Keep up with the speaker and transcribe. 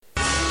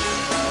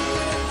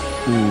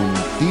Un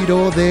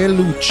Tiro de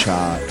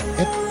Lucha,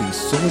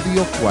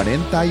 episodio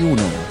 41.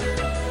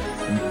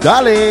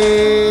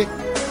 ¡Dale!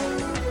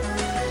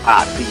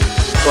 I be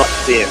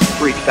busting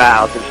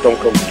freestyles and Stone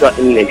Cold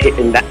Sutton and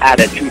hitting the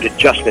attitude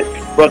adjustment.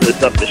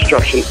 Brothers of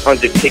Destruction,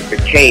 Undertaker,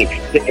 Kane,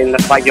 sitting the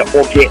fire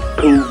or get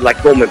blue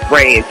like Roman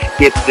Reigns.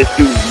 Give this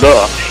dude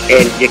love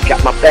and you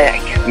got my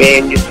back.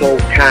 Man, you're so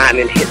kind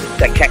and hitting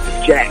that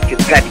Cactus Jack.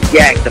 It's Patty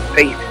Yak, the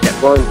face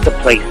that runs the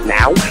place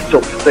now.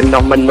 So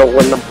phenomenal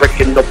when I'm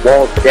breaking the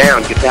walls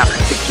down. You're about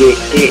to get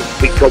hit.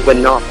 We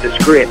going off the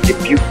script.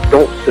 If you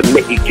don't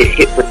submit, you get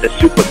hit with the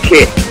super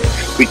kick.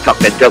 We talk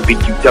that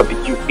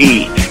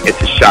WWE.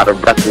 It's a shot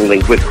of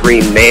wrestling with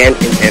Green Man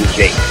and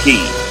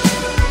MJT.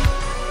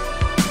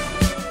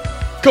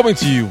 Coming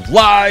to you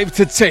live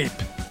to tape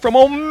from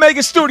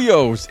Omega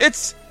Studios,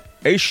 it's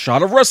A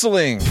Shot of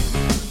Wrestling.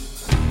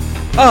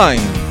 I'm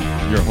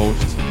your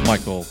host,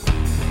 Michael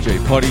J.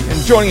 Putty,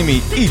 and joining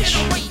me each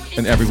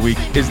and every week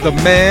is the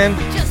man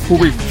who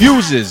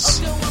refuses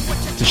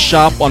to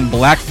shop on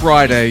Black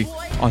Friday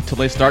until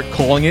they start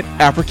calling it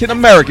African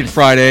American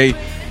Friday,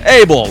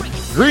 Abel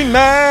Green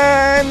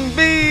Man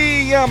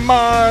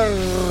Villamar.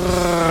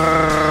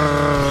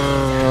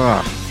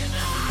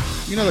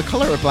 You know, the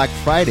color of Black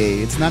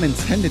Friday, it's not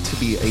intended to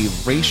be a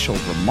racial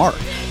remark.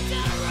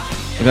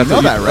 And that's you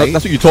know that, right?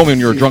 That's what you told me when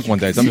you were drunk one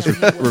day. So I'm just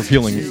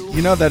revealing.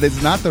 You know that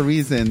is not the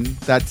reason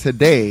that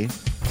today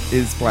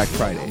is Black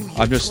Friday.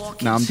 I'm just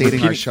I'm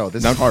dating our show.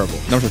 This is horrible.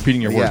 Now I'm just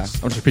repeating your words.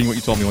 Yeah. I'm just repeating what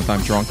you told me one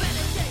time drunk.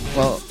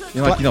 Well,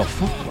 You're like,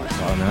 fuck Black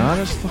Friday, man. I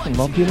just fucking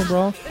love people,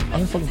 bro. I'm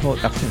just fucking call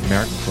it African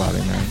American Friday,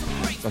 man.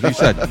 That's what you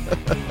said.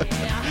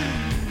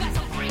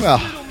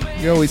 Well,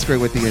 you're always great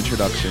with the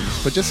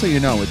introductions, but just so you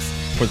know, it's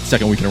For the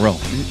second week in a row.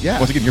 yeah.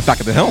 Once again, you're back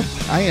at the helm.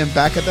 I am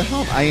back at the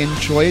helm. I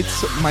enjoyed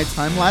my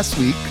time last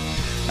week.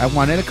 I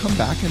wanted to come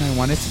back and I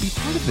wanted to be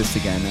part of this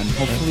again, and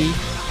hopefully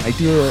I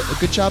do a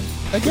good job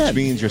again. Which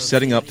means you're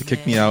setting up to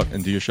kick me out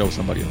and do your show with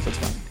somebody else. That's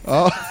fine.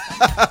 Oh,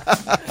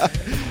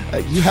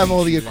 you have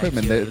all the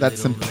equipment.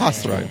 That's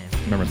impossible. That's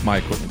right. Remember, it's my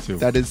equipment, too.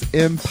 That is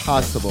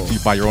impossible. So you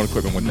buy your own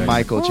equipment one day.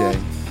 Michael J.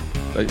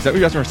 Is that what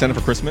you guys are sending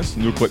for Christmas?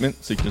 New equipment?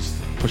 So you can just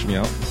push me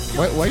out?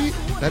 Why you,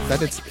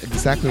 that is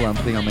exactly what I'm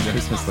putting on my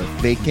Christmas list.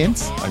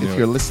 Vacant, if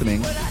you're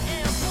listening.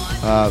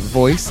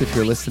 Voice, if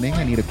you're listening.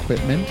 I need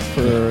equipment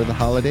for the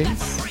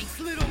holidays.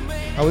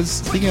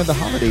 Speaking of the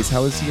holidays,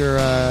 how was your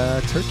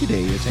Turkey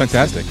Day?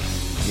 Fantastic.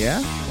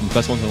 Yeah? One of the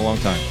best ones in a long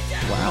time.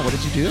 Wow, what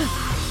did you do?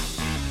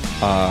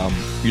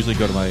 Usually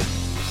go to my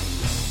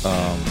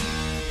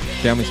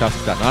family's house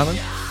in Staten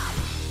Island.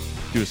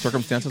 Due to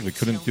circumstances, we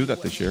couldn't do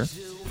that this year.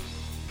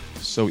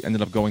 So we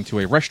ended up going to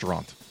a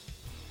restaurant.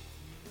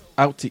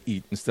 Out to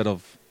eat instead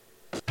of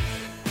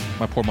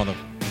my poor mother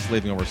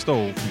slaving over a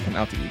stove. We went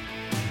out to eat.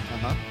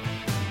 Uh-huh.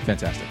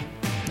 Fantastic.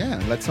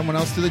 Yeah, let someone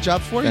else do the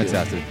job for you.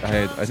 Fantastic.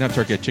 I didn't have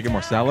turkey. I had chicken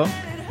marsala,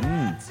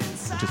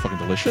 which is fucking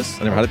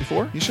delicious. I never had it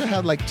before. You should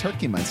have like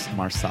turkey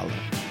marsala.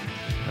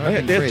 They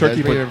had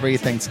turkey, That's but very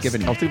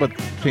Thanksgiving. I was thinking about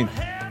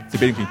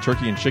debating between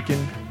turkey and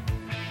chicken.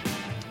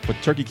 But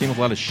turkey came with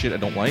a lot of shit I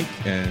don't like,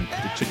 and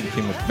the chicken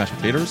came with mashed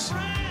potatoes.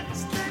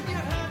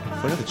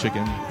 So I got the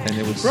chicken, and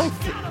it was... Bro,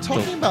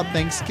 talking about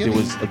Thanksgiving... It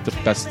was like the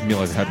best meal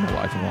I've had in my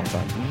life in a long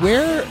time.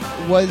 Where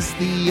was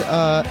the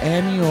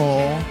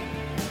annual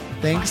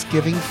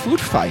Thanksgiving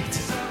food fight?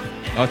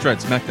 Oh, that's right,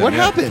 SmackDown. What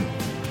happened?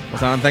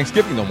 It's not on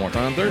Thanksgiving no more. It's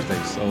not on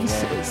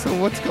Thursdays. So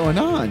what's going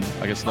on?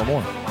 I guess no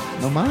more.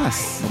 No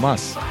más. No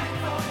más.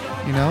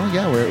 You know,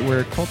 yeah,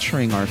 we're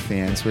culturing our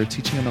fans. We're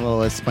teaching them a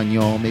little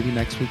Espanol. Maybe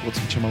next week we'll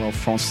teach them a little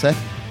Francais.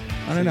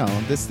 I don't know.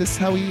 This is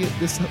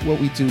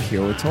what we do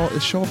here. It's a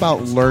show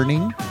about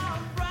learning.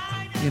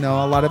 You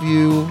know, a lot of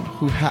you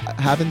who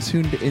haven't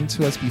tuned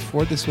into us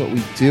before, this is what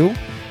we do.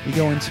 We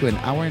go into an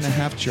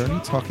hour-and-a-half journey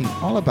talking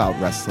all about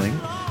wrestling.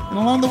 And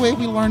along the way,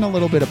 we learn a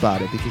little bit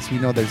about it because we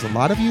know there's a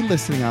lot of you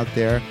listening out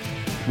there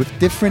with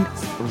different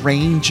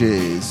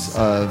ranges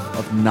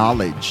of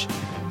knowledge.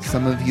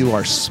 Some of you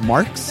are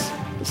smarks.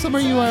 Some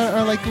of you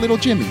are like little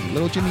Jimmy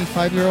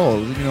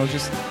 5-year-old, you know,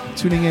 just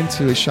tuning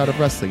into A Shot of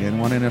Wrestling and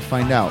wanting to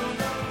find out.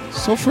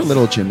 So for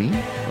little Jimmy,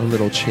 or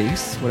little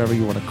Chase, whatever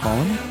you want to call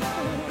him,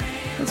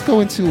 let's go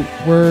into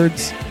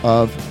words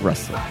of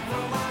wrestling.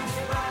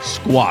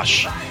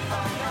 Squash.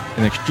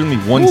 An extremely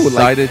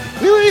one-sided...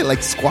 Ooh,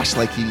 like squash,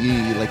 like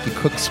you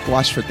cook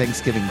squash for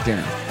Thanksgiving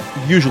dinner.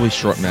 Usually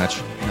short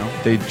match. You know?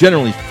 They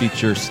generally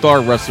feature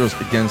star wrestlers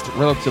against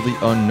relatively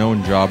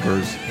unknown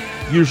jobbers,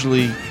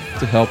 usually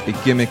to help a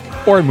gimmick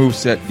or a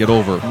moveset get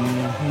over.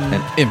 Mm-hmm.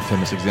 An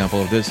infamous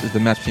example of this is the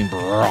match between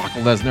Brock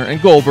Lesnar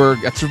and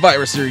Goldberg at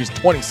Survivor Series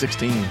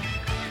 2016.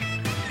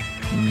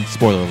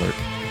 Spoiler alert.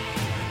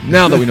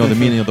 Now that we know the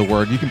meaning of the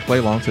word, you can play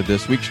along to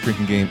this week's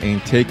drinking game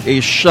and take a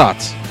shot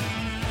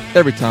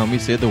every time we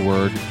say the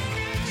word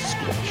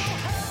squash.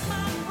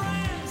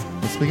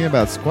 Well, speaking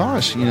about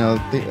squash, you know,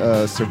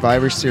 the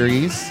Survivor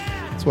Series,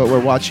 it's what we're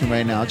watching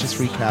right now, just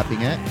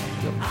recapping it.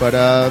 But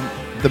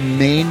the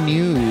main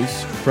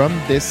news from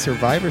this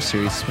Survivor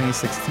Series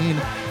 2016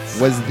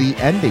 was the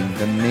ending,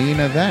 the main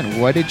event.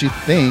 What did you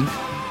think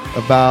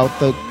about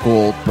the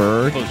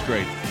Goldberg. It was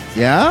great.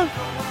 Yeah?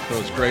 It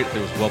was great.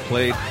 It was well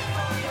played.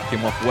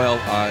 Came off well.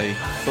 I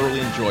thoroughly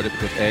enjoyed it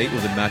because A, it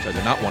was a match I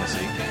did not want to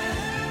see.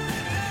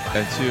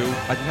 And 2,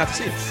 I didn't have to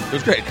see it. It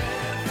was great. It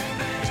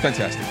was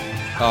fantastic.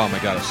 Oh my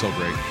god, it was so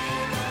great.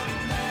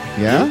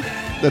 Yeah?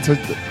 That's what.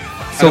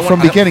 So from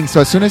beginning,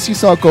 so as soon as you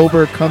saw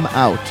Goldberg come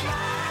out,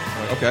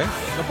 okay,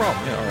 no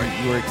problem. Yeah, all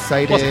right. you were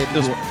excited.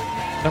 Plus,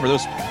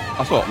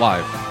 I saw it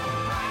live.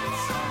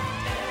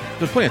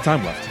 There's plenty of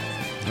time left.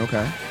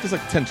 Okay. It was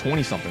like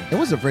 10:20 something. It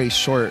was a very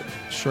short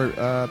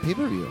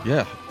pay-per-view.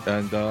 Yeah,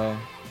 and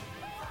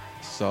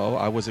so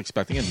I was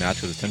expecting a match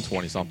because it's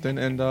 10:20 something,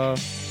 and I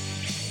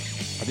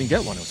didn't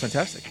get one. It was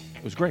fantastic.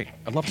 It was great.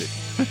 I loved it.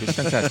 It was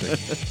fantastic.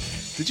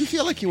 Did you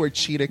feel like you were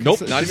cheated?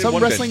 Nope, not even some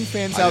one bit. wrestling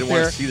fans I out didn't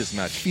want there to see this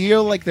match.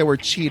 feel like they were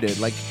cheated.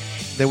 Like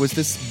there was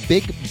this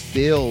big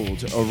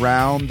build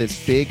around this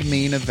big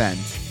main event,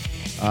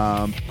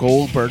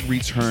 Goldberg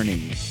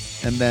returning,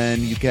 and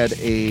then you get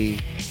a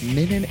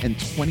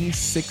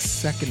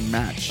 1:26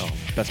 match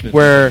That's been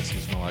where that's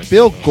been my life.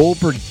 Bill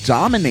Goldberg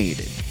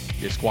dominated.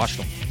 You squashed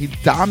them. He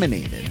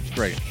dominated. It's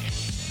great.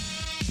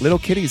 Little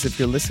kiddies, if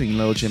you're listening,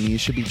 little Jimmy, you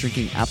should be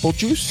drinking apple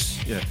juice.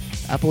 Yeah.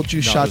 Apple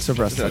juice shots of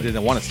wrestling. I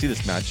didn't want to see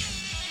this match,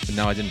 but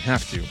now I didn't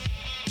have to.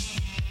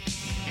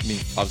 I mean,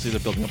 obviously they're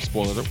building up.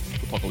 Spoiler alert.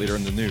 We'll talk later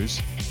in the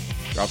news.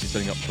 They're obviously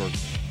setting up for a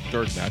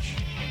third match,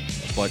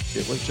 but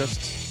it was just.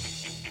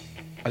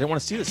 I didn't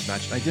want to see this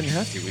match. And I didn't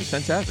have to. It was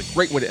fantastic.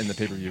 Great way to end the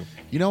pay-per-view.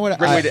 You know what?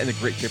 Great way to end a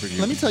great pay-per-view.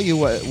 Let me tell you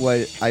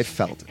what I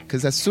felt.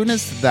 Because as soon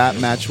as that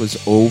match was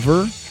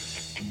over,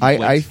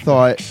 I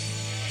thought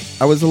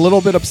I was a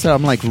little bit upset.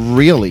 I'm like,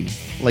 really?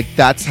 Like,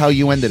 that's how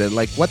you ended it?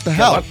 Like, what the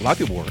hell? A lot of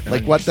people were.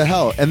 Like, what the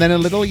hell? And then it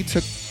literally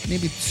took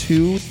maybe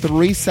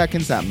 2-3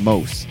 seconds at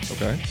most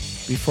Okay.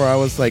 before I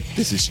was like,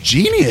 this is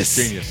genius.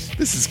 Genius.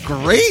 This is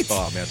great.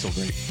 Oh, man, so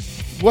great.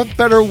 What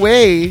better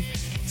way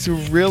to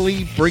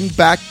really bring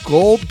back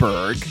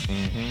Goldberg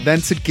than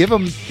to give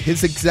him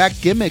his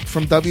exact gimmick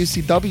from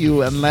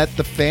WCW and let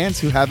the fans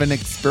who haven't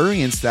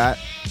experienced that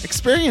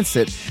experience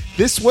it.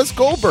 This was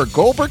Goldberg.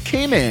 Goldberg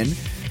came in,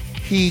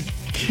 he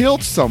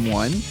killed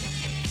someone,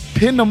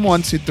 pinned him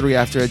 1, 2, 3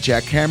 after a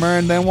jackhammer,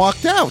 and then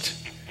walked out.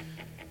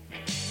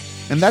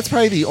 And that's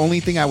probably the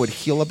only thing I would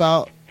heal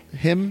about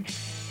him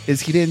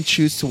is he didn't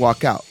choose to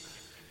walk out.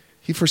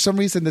 He, for some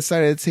reason,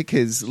 decided to take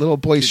his little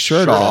boy's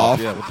shirt off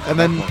yeah, and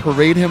then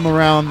parade him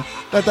around.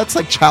 That's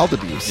like child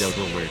abuse. Yeah, it was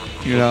a little weird.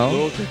 You know? A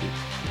little tricky.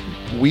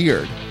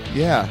 Weird.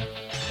 Yeah.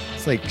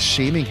 It's like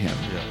shaming him.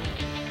 Yeah.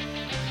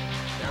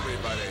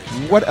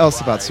 What else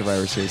about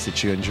Survivor Series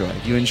did you enjoy?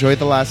 You enjoyed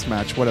the last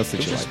match. What else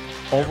did It you was like?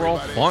 just overall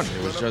fun.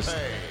 It was just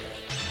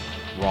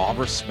Raw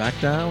versus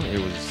SmackDown.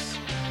 It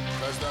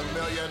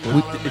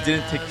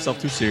didn't take itself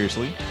too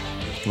seriously.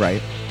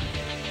 Right.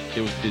 It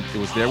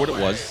was there what it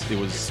was. It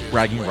was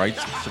bragging rights,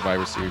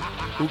 Survivor Series.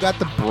 Who got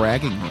the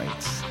bragging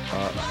rights?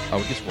 I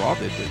would guess Raw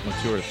did.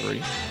 Like 2 or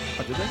 3.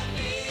 Oh, did they?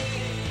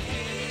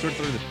 2 or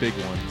 3 of the big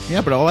ones.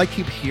 Yeah, but all I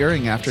keep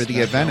hearing after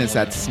the event is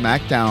that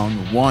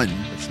SmackDown won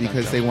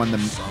because they won the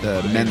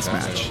men's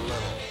match.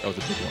 That was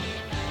a big one.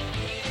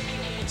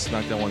 And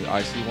SmackDown won the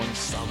IC one.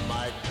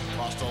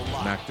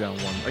 SmackDown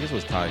won. I guess it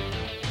was tied.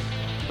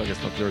 So I guess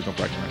there was no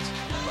bragging rights.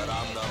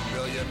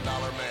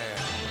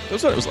 It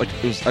was like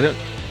it was. I didn't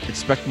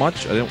expect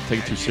much. I didn't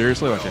take it too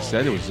seriously. Like I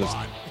said, it was just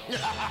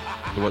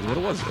it was what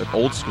it was. An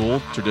old school,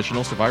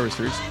 traditional Survivor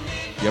Series.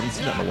 You haven't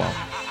seen that in a while.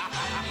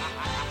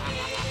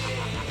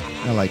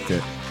 I liked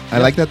it. I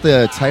like that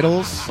the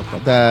titles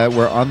that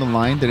were on the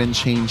line didn't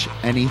change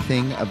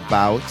anything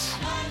about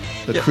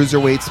the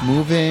cruiserweights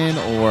moving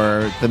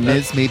or the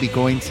Miz maybe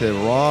going to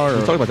Raw. We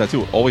Or, talked about that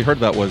too. All we heard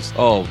about was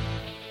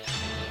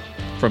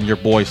from your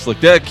boy Slick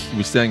Dick. He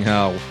was saying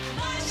how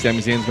Sami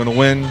Zayn's going to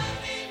win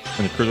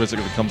and the cruiserweights are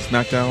going to come to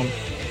SmackDown.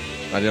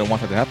 I didn't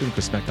want that to happen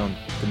because SmackDown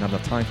didn't have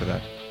enough time for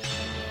that.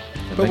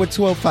 but with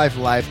 205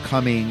 Live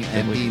coming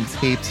and being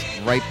taped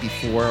right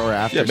before or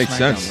after it makes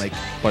SmackDown, sense.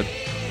 But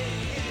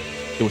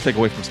it would take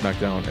away from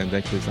SmackDown, and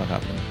thankfully it's not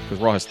happening because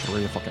Raw has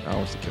 3 fucking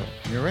hours to kill.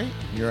 You're right.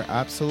 You're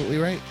absolutely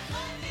right.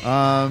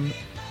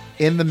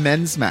 In the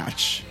men's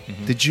match,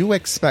 did you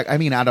expect, I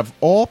mean, out of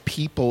all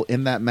people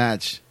in that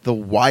match, the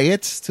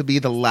Wyatts to be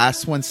the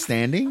last one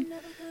standing?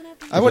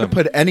 I would have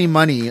put any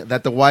money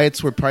that the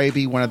Wyatts would probably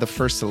be one of the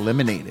first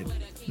eliminated,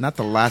 not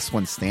the last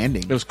one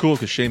standing. It was cool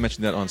because Shane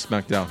mentioned that on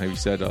SmackDown. How he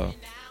said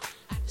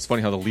it's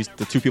funny how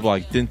the 2 people I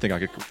didn't think I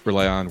could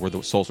rely on were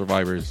the sole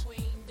survivors,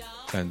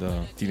 and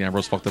Dean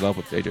Ambrose fucked it up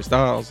with AJ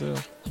Styles.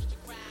 Yeah.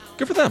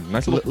 Good for them.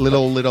 Nice little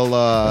Nice little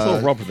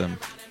rub for them.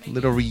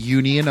 Little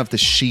reunion of the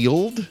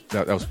Shield.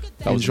 That was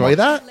Enjoy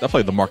that? That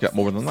played the mark out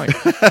more than the night.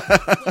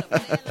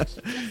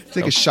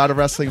 Take a shot of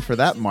wrestling for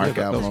that mark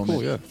that out was moment.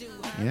 cool. Yeah.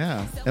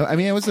 Yeah. I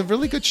mean, it was a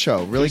really good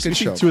show. Really good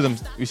show. 2 of them.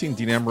 We've seen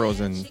Dean Ambrose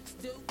and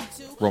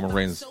Roman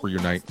Reigns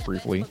reunite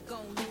briefly.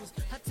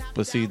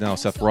 But see now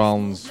Seth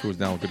Rollins, who is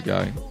now a good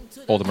guy.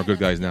 All of them are good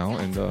guys now,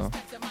 and it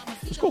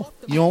was cool.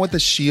 You know what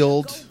the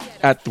Shield...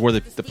 At where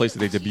the place that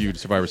they debuted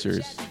Survivor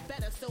Series.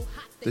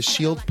 The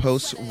Shield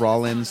post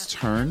Rollins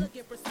turn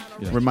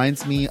Yeah.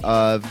 reminds me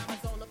of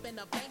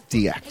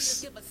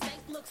DX,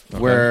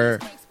 where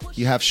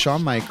you have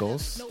Shawn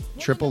Michaels,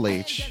 Triple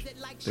H.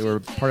 They were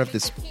part of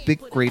this big,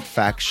 great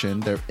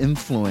faction. Their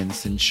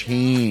influence and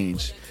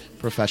changed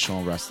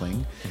professional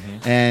wrestling.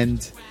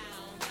 And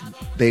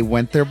they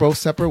went their both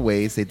separate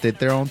ways. They did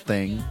their own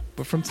thing.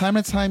 But from time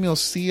to time, you'll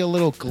see a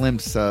little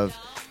glimpse of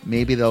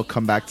maybe they'll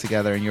come back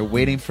together, and you're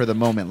waiting for the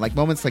moment. Like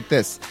moments like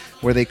this,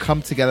 where they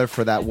come together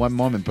for that one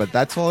moment. But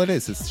that's all it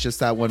is. It's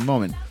just that one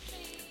moment.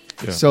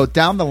 Yeah. So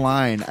down the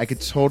line, I could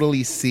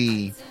totally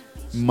see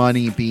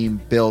money being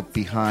built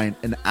behind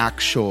an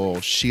actual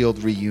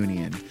Shield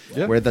reunion,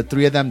 Yeah. where the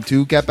three of them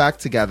do get back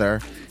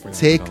together,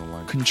 take down the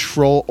line.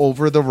 control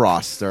over the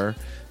roster,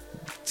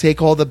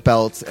 take all the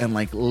belts, and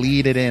like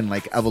lead it in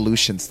like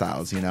Evolution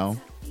styles, you know?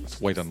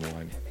 It's way down the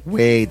line.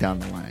 Way down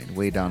the line.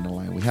 Way down the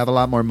line. We have a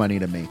lot more money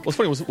to make. What's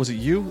funny, was it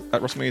you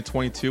at WrestleMania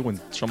 22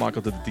 when Shawn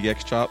Michaels did the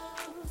DX chop?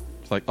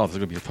 It's like, oh, there's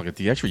going to be a fucking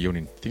DX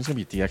reunion. Think it's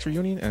going to be a DX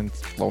reunion? And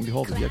lo and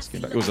behold, the DX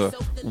came back. It was a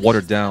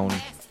watered down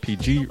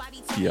PG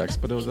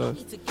DX, but it was a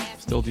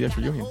still DX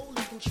reunion.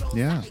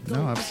 Yeah,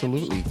 no,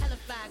 absolutely.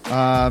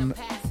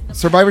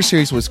 Survivor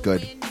Series was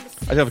good.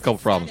 I have a couple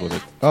problems with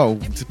it. Oh,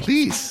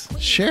 please,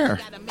 share.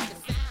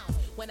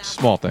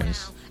 Small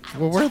things.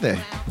 What were they?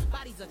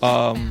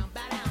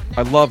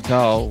 I loved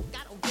how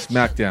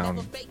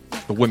SmackDown,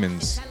 the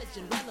women's,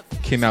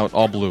 came out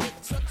all blue.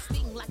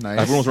 Nice.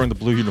 Everyone was wearing the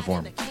blue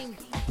uniform.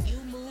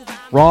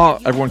 Raw,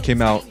 everyone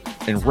came out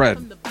in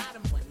red.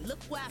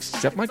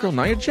 Except my girl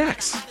Nia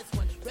Jax.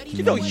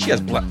 You know she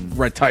has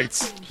red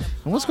tights.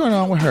 And what's going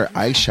on with her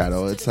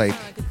eyeshadow? It's like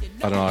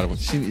I don't know.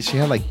 she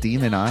had like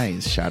demon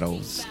eyes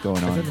shadows going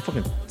And then on. the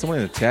fucking someone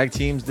in the tag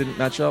teams didn't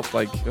match up.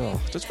 Like, oh,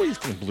 just wear your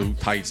fucking blue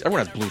tights.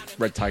 Everyone has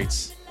red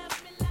tights.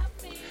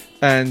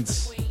 And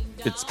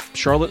it's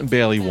Charlotte and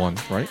Bayley won,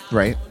 right?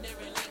 Right,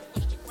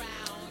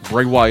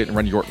 Bray Wyatt and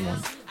Randy Orton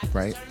won.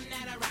 right.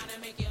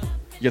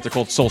 Yet they're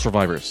called Soul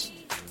Survivors.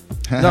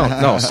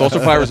 No, Soul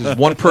Survivors is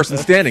one person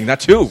standing, not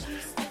two.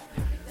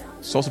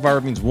 Soul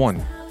Survivor means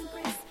one.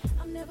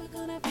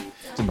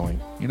 It's annoying.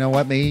 You know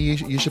what? Maybe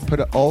you should put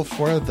all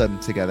four of them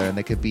together, and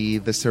they could be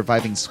the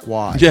surviving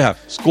squad. Yeah,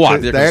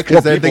 squad.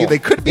 Because they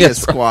could be a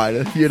Yes,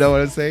 squad. You know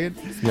what I'm saying?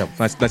 Yeah,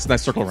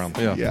 nice circle around.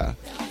 Yeah. Yeah.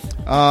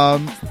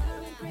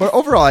 But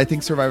overall, I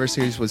think Survivor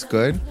Series was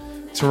good.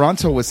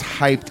 Toronto was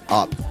hyped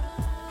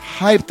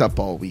up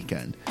all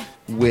weekend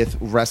with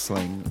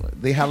wrestling.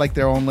 They had like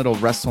their own little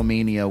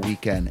WrestleMania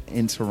weekend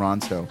in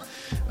Toronto.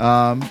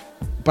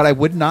 But I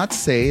would not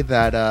say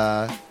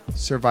that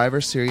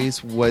Survivor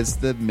Series was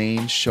the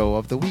main show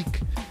of the week.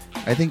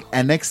 I think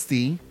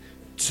NXT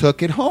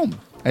took it home.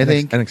 I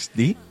think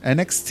NXT?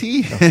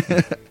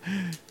 NXT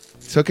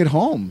took it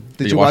home.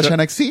 Did you watch it?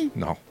 NXT?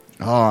 No.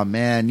 Oh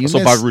man, I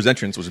saw Bobby Roode's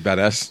entrance was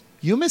badass.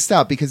 you missed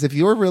out, because if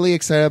you were really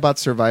excited about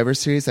Survivor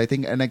Series, I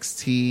think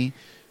NXT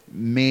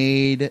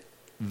made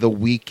the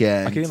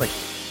weekend. I can name like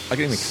four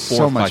So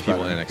or five much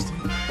people better. in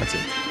NXT. That's it.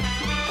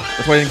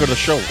 That's why I didn't go to the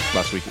show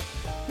last week.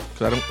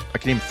 Because I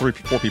can name 4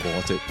 people.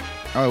 That's it.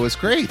 Oh, it was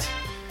great.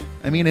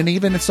 I mean, and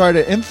even it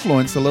started to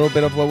influence a little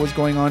bit of what was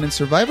going on in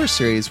Survivor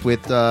Series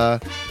with Ty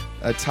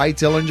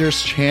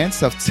Dillinger's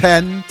chants of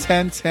 10,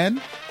 10,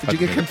 10. Did you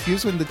get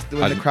confused when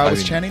the crowd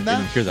was chanting I that?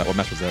 didn't hear that. What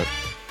match was that?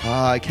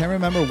 I can't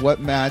remember what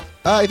match.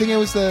 I think it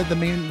was the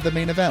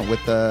main event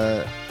with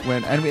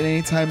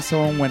anytime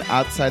someone went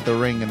outside the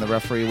ring and the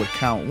referee would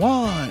count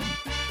 1,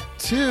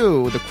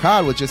 2, the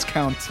crowd would just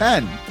count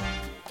 10,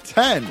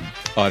 10,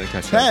 Oh, I didn't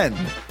catch that.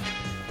 10.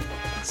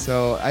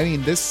 So I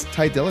mean, this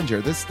Ty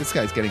Dillinger, this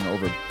guy's getting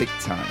over big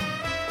time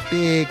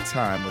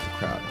with the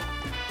crowd.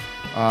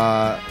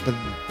 But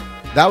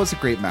that was a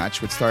great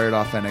match, which started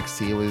off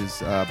NXT. It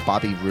was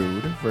Bobby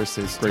Roode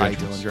versus Great Ty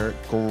entrance.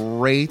 Dillinger.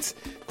 Great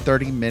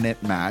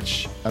 30-minute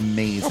match. Oh,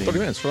 Amazing. 30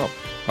 minutes. Well,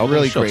 how Really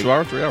really show? great. 2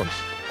 hours, 3 hours.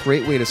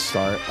 Great way to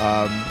start.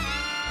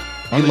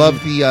 You did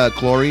love the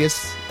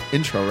glorious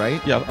intro,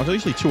 right? Yeah, are they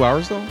usually 2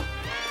 hours though?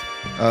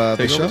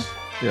 The show? Takeovers?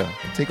 Yeah.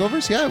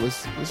 Takeovers? Yeah, it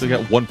was So you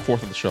got 1/4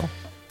 of the show.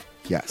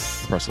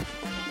 yes. Impressive.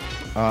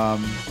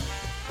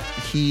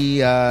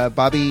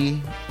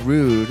 Bobby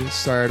Roode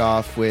started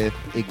off with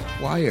a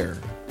choir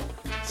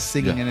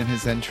singing Yeah. in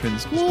his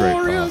entrance. It's great. I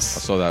Glorious.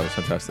 saw that. It was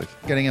fantastic.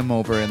 Getting him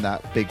over in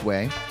that big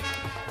way.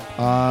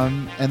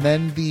 And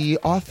then the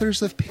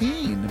Authors of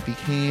Pain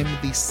became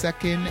the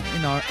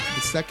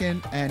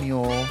second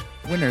annual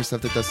winners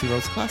of the Dusty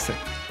Rhodes Classic.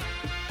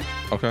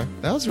 Okay,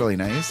 That was really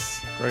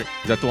nice. great.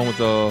 Is that the one with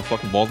the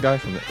fucking bald guy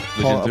from the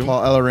Paul Legion 2?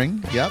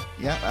 Ellering. Yep,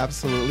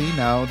 absolutely.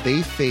 Now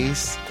they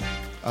face.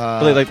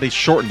 But they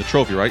shortened the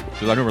trophy, right?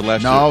 Because I remember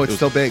last year. No, it it's was-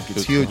 still big. it It's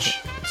was- huge.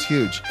 It's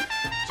huge.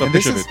 So And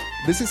picture of it.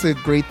 this is a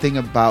great thing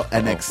about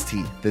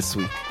NXT this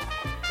week.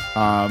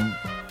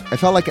 I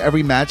felt like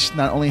every match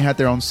not only had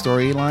their own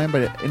storyline,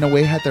 but in a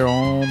way had their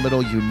own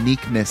little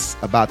uniqueness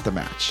about the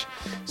match.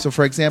 So,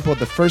 for example,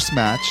 the first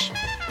match,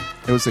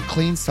 it was a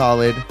clean,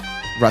 solid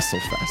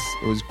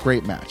WrestleFest. It was a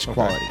great match,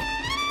 quality.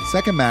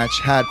 Second match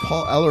had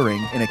Paul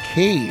Ellering in a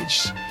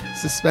cage,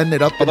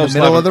 suspended up in the was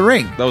middle live. of the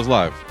ring. That was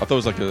live. I thought it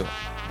was like a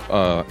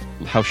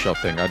house show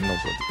thing. I didn't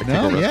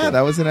know.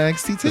 That was an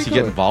NXT takeover. Does he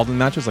get involved in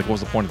matches? Like, what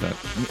was the point of that?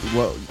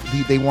 Well,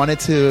 they wanted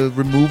to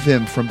remove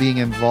him from being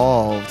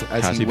involved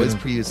as Has he he was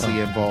been? previously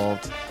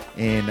involved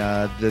in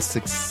the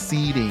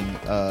succeeding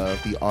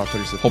of the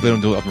authors of. Hope they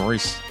don't do it with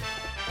Maurice.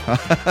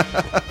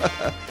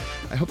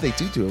 I hope they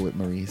do it with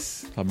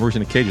Maurice. Maurice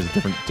in a Cage is a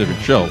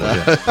different show.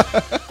 But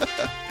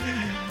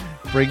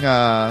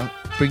yeah.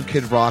 Bring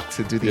Kid Rock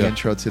to do the Yeah.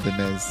 intro to The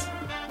Miz.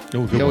 Oh,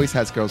 good He one. always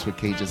has girls with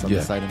cages on Yeah.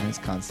 the side of his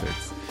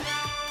concerts.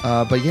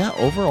 But yeah,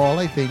 overall,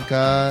 I think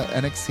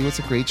NXT was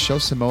a great show.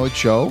 Samoa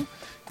Joe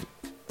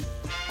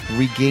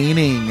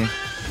regaining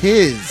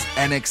his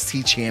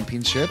NXT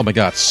championship. Oh my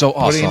God, so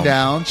awesome! Putting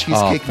down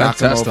Cheesecake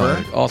fantastic.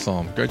 Nakamura.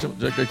 Awesome, great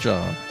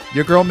job.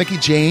 Your girl Mickie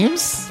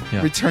James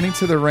Yeah. returning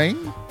to the ring.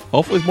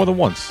 Hopefully, it's more than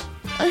once.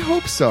 I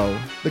hope so.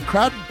 The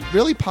crowd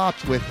really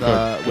popped with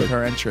Good.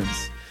 her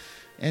entrance.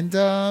 And,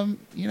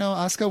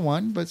 Asuka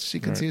won, but she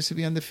continues to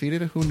be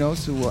undefeated. Who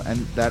knows who will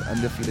end that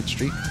undefeated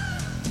streak?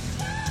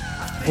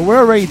 But we're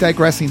already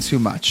digressing too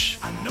much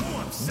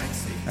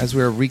as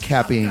we're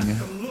recapping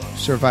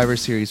Survivor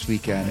Series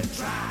weekend.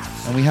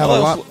 And we have a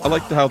lot. I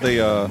liked how they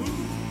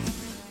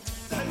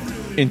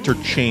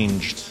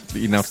interchanged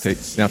the announcing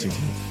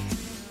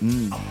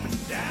team.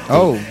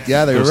 Oh,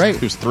 yeah, they were right.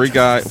 It was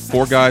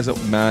 4 guys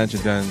that match,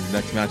 and then the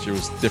next match it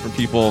was different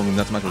people, and the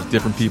next match was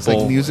different It's people.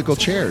 like musical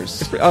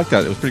chairs. I like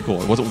that. It was pretty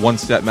cool. It wasn't one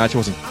set match. It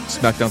wasn't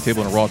SmackDown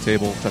table and a Raw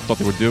table, which I thought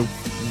they would do.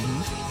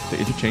 They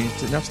interchanged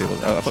the announce table.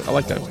 I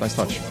like that. It was a nice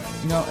touch.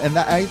 And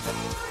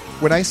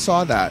when I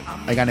saw that,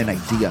 I got an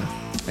idea.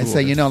 I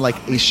said, like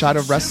a shot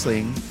of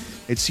wrestling,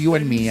 it's you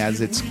and me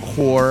as its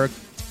core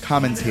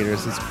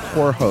commentators, its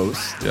core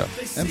host. Yeah.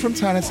 And from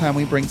time to time,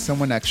 we bring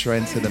someone extra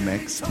into the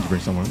mix. Did you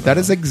bring someone? That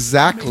is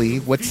exactly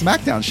what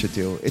SmackDown should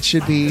do. It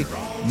should be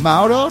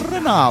Mauro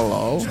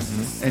Ranallo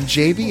and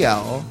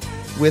JBL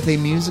with a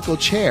musical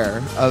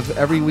chair of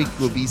every week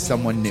will be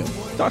someone new.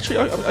 Actually,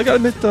 I gotta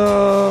admit,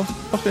 Mr.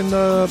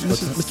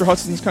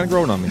 Hudson's kind of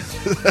growing on me.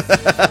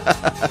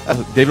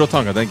 David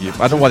Otunga, thank you.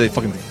 I don't know why they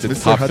fucking did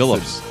Mr. Todd Hudson.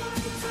 Phillips.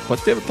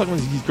 But David Otunga,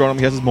 he's growing on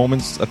me. He has his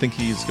moments. I think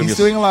he's going to He's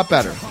doing a lot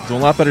better. doing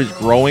a lot better. He's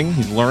growing.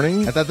 He's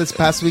learning. I thought this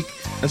past week,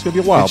 It's going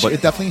to be a while, but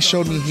it definitely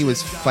showed me he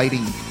was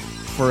fighting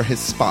for his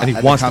spot. and he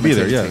at wants the to be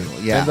there. Yeah, commentating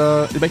table.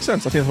 Yeah. And it makes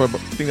sense. I think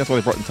that's why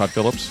they brought in Todd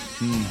Phillips.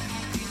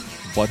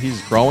 But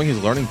he's growing. He's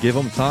learning. Give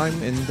him time,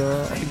 and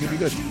I think he'll be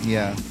good.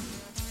 Yeah,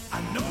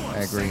 I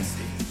agree.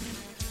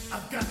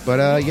 But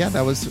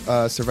that was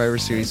Survivor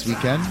Series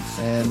weekend,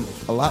 and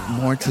a lot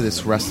more to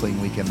this wrestling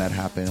weekend that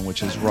happened,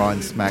 which is Raw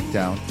and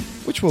SmackDown,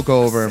 which we'll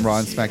go over in Raw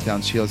and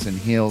SmackDown Shields and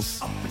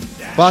Heels.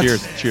 But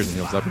Cheers, and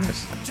heels. That'd be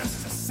nice.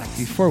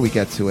 before we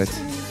get to it,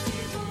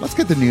 let's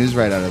get the news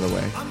right out of the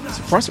way.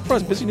 Surprise,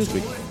 surprise! Busy news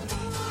week.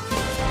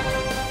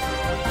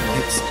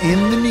 It's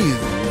in the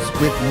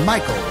news with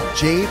Michael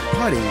J.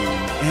 Putty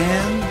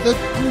and the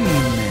Green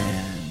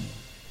Man.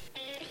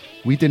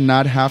 We did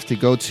not have to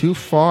go too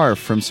far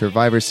from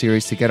Survivor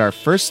Series to get our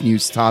first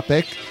news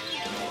topic.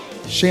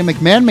 Shane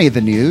McMahon made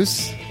the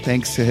news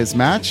thanks to his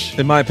match.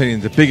 In my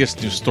opinion, the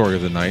biggest news story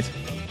of the night.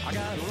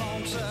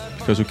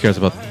 Because who cares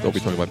about what we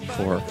talked about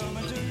before?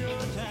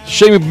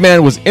 Shane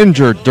McMahon was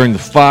injured during the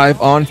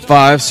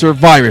 5-on-5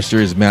 Survivor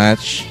Series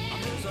match.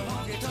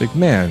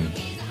 McMahon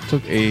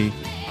took a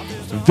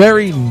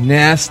very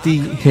nasty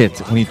hit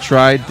when he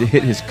tried to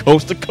hit his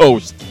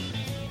coast-to-coast,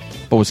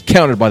 but was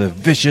countered by the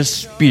vicious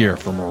spear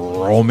from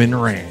Roman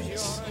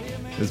Reigns.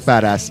 It was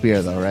badass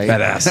spear, though, right?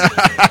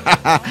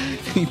 Badass.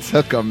 He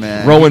took him,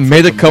 man. Roman He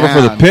made the took him cover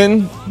for the down.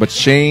 pin, but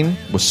Shane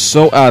was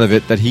so out of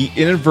it that he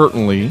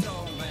inadvertently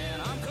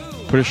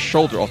put his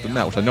shoulder off the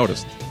mat, which I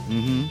noticed.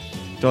 Mm-hmm.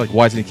 They're like,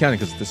 why isn't he counting?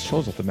 Because this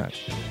shoulder's off the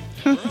match.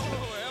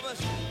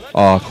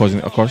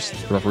 Causing, of course,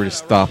 the referee to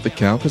stop the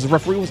count because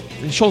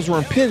his shoulders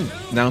weren't pinned.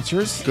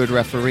 Announcers. Good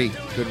referee.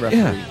 Good referee.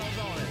 Yeah.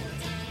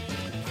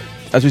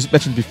 As we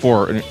mentioned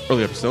before in an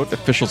earlier episode,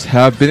 officials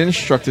have been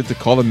instructed to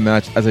call the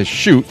match as a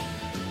shoot,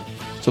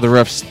 so the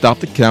ref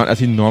stopped the count as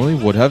he normally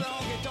would have.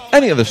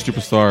 Any other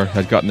superstar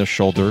had gotten their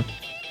shoulder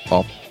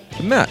off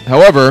the mat.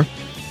 However,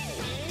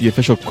 the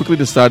official quickly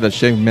decided that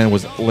Shane McMahon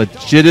was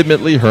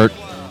legitimately hurt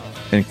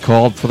and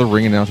called for the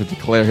ring announcer to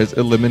declare his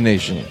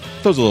elimination.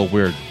 That was a little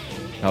weird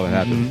how that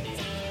happened.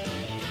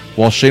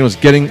 While Shane was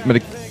getting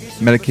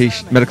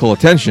medical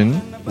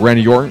attention,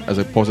 Randy Orton, as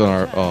I posted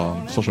on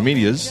our social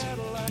medias,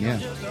 Yeah.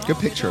 Good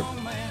picture.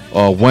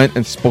 went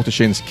and spoke to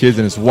Shane's kids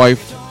and his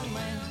wife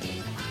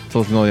to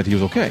let them know that he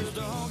was okay.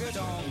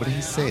 What did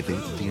he say? Do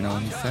you know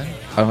what he said?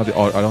 I don't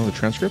have the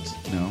transcripts,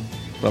 No.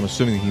 but I'm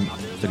assuming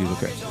that he was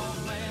okay.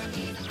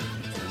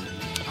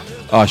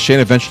 Shane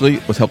eventually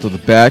was helped to the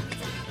back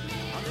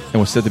and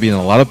was said to be in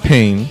a lot of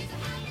pain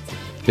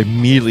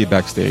immediately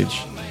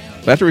backstage.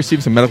 But after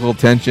receiving some medical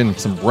attention,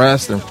 some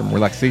rest, and some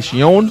relaxation,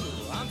 he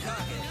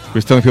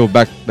was telling people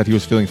back that he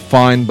was feeling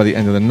fine by the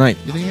end of the night.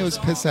 You think he was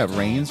pissed at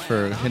Reigns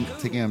for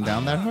taking him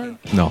down that hard?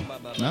 No.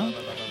 No?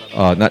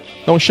 Not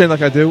knowing Shane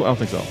like I do, I don't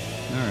think so.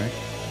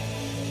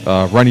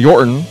 All right. Randy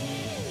Orton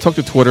took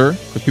to Twitter,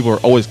 because people are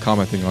always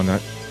commenting on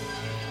that,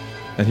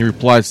 and he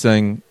replied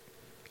saying,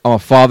 I'm a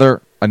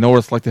father. I know what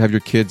it's like to have your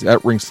kids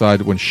at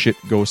ringside when shit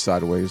goes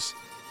sideways.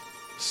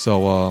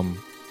 So,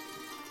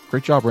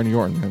 great job, Randy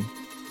Orton, man.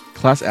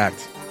 Class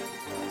act.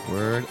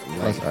 Word.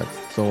 Class act.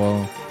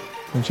 So,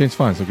 and Shane's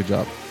fine, so good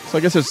job. So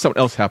I guess there's something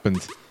else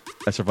happened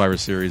at Survivor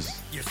Series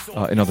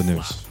in other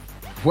news.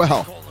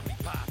 Well,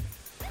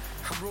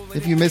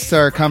 if you missed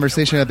our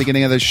conversation at the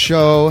beginning of the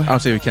show, I don't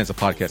say we cancel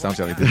the podcast. I don't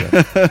say I did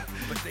that.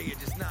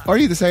 or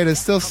you decided to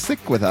still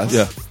stick with us,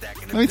 Yeah.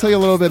 let me tell you a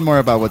little bit more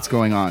about what's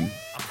going on.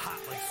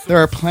 There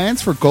are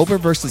plans for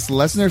Goldberg versus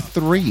Lesnar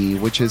 3,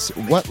 which is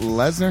what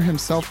Lesnar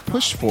himself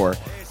pushed for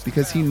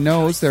because he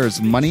knows there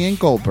is money in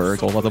Goldberg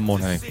It's all about the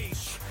money.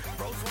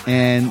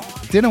 and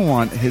didn't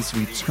want his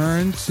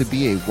return to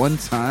be a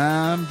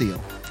one-time deal.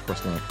 Of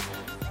course not.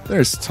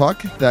 There's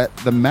talk that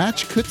the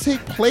match could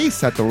take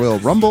place at the Royal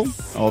Rumble,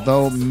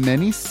 although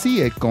many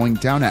see it going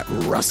down at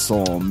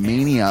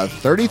WrestleMania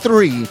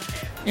 33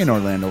 in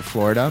Orlando,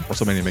 Florida.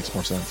 WrestleMania makes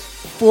more sense.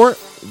 For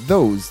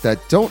those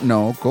that don't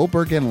know,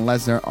 Goldberg and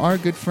Lesnar are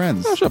good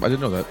friends. Oh, shut up. I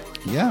didn't know that.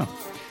 Yeah.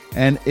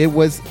 And it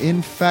was,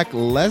 in fact,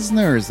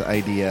 Lesnar's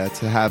idea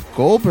to have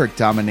Goldberg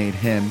dominate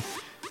him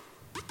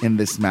in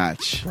this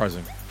match.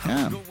 Surprising.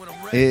 Yeah.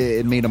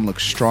 It made him look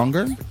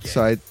stronger.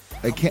 So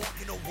I can't...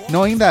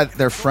 Knowing that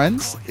they're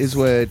friends is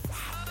what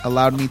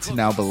allowed me to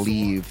now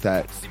believe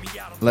that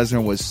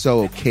Lesnar was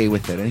so okay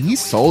with it. And he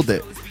sold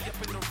it.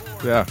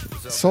 Yeah.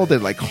 Sold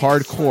it like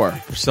hardcore.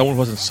 For someone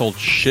who hasn't sold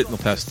shit in the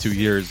past 2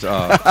 years, did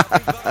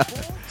a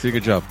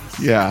good job.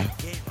 Yeah.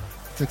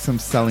 Took some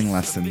selling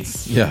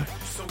lessons. Yeah.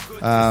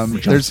 John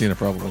There's Cena,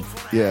 probably.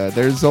 Yeah,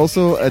 there's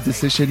also a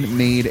decision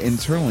made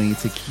internally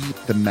to keep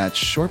the match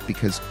short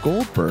because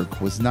Goldberg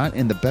was not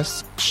in the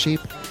best shape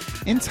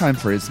in time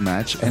for his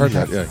match. I heard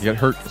that, yeah. He got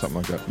hurt or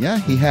something like that. Yeah,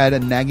 he had a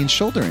nagging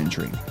shoulder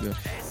injury, Yeah.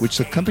 which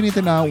the company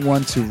did not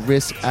want to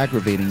risk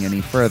aggravating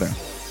any further.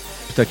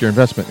 Protect your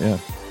investment, yeah.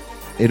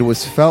 It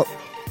was felt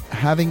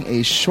having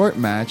a short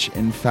match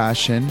in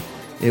fashion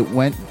it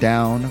went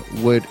down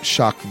would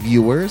shock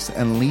viewers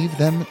and leave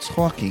them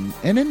talking,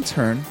 and in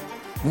turn,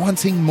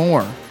 wanting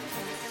more.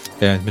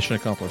 And mission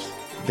accomplished.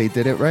 They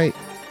did it right.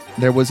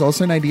 There was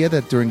also an idea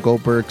that during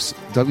Goldberg's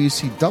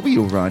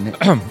WCW run,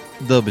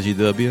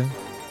 WCW.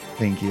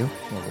 thank you,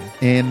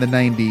 in the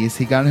 90s,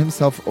 he got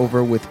himself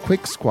over with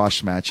quick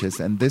squash matches,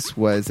 and this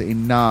was a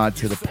nod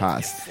to the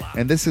past.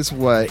 And this is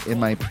what, in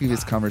my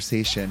previous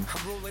conversation,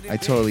 I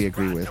totally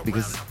agree with,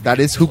 because that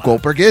is who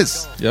Goldberg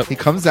is. Yep. He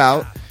comes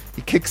out,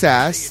 he kicks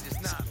ass,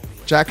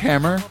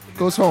 jackhammer,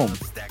 goes home.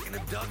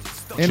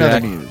 In other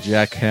news,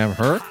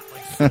 Jackhammer.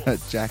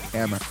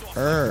 jackhammer.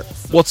 Her.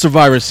 What's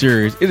Survivor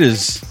Series? It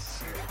is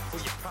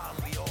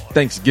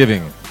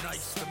Thanksgiving.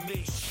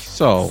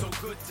 So,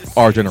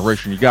 our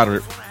generation, you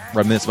gotta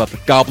reminisce about the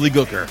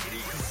gobbledygooker.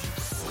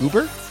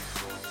 Goober?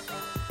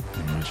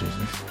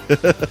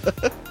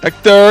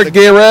 Hector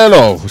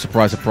Guerrero, who,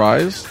 surprise,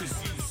 surprise,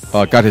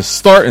 got his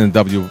start in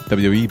the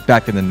WWE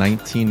back in the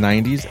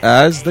 1990s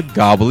as the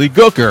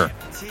gobbledygooker.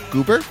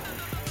 Goober?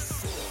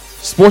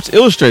 Sports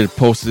Illustrated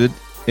posted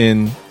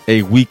in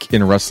A Week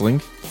in Wrestling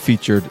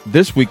featured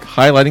this week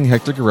highlighting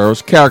Hector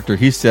Guerrero's character.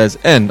 He says,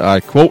 and I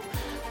quote,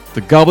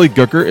 "The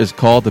gobbledygooker is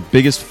called the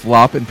biggest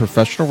flop in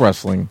professional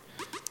wrestling,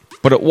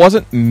 but it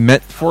wasn't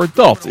meant for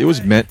adults. It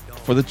was meant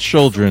for the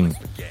children.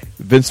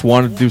 Vince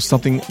wanted to do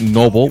something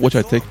noble, which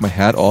I take my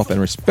hat off and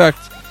respect,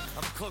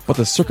 but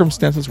the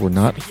circumstances were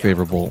not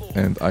favorable,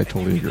 and I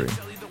totally agree.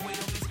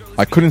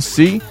 I couldn't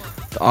see.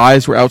 The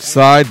eyes were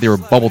outside. They were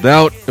bubbled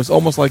out. It was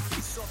almost like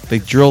they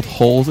drilled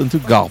holes into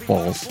golf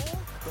balls.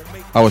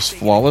 I was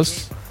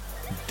flawless.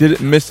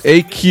 Didn't miss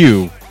a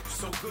cue,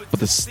 but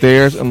the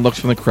stares and looks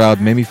from the crowd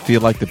made me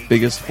feel like the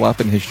biggest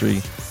flop in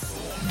history.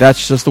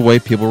 That's just the way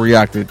people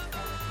reacted.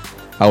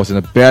 I was in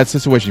a bad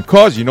situation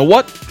because, you know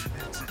what?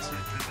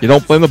 You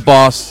don't blame the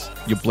boss,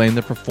 you blame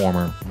the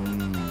performer."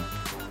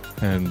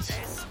 And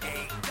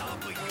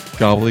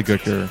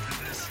gobbledygooker.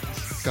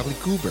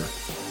 Gobbledygoober.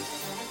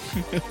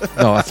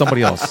 No, that's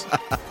somebody else.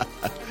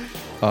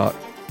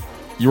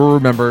 You were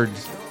remembered.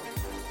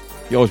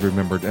 You always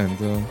remembered,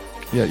 and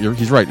yeah,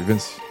 he's right.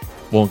 Vince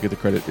won't get the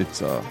credit.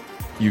 It's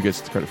you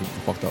gets the credit for the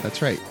fucked up.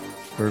 That's right.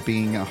 For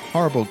being a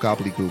horrible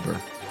gobbledygoober.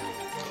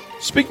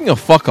 Speaking of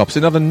fuck ups,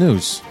 in other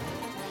news,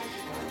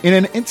 In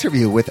an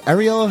interview with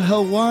Ariel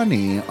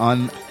Helwani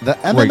on the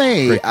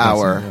MMA great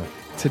Hour concept,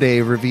 yeah.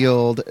 today,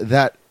 revealed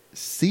that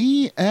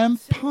CM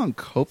Punk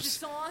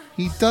hopes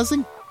he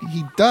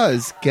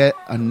does get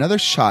another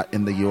shot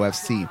in the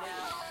UFC.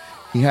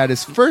 He had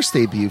his first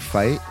debut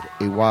fight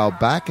a while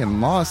back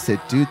and lost it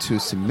due to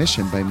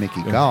submission by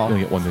Mickey you're Gall.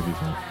 gonna get one maybe.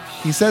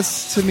 He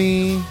says to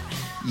me,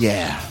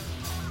 "Yeah,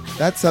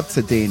 that's up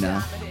to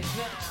Dana.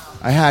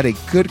 I had a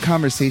good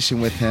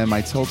conversation with him.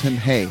 I told him,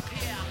 hey,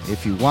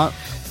 if you want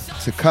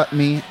to cut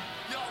me,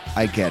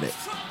 I get it.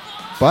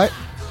 But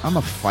I'm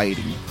a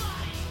fighter.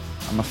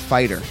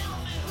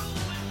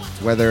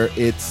 Whether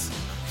it's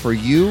for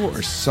you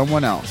or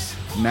someone else.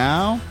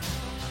 Now,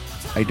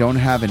 I don't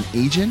have an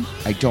agent.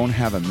 I don't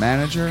have a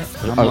manager.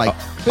 I'm like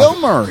Bill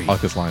Murray. I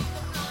like this line.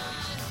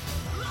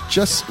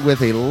 Just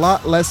with a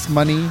lot less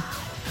money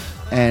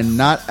and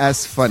not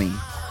as funny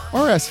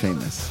or as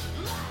famous.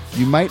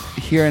 You might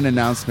hear an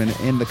announcement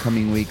in the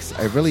coming weeks.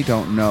 I really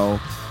don't know.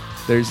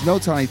 There's no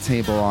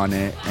timetable on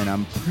it, and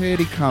I'm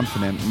pretty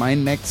confident my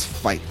next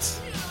fight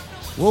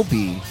will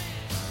be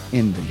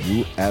in the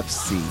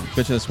UFC.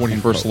 Mentioned this when he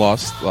first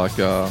lost. Like,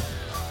 yeah,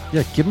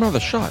 give him another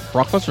shot.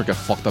 Brock Lesnar got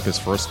fucked up his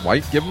first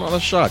fight. Give him another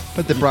shot.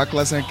 But did Brock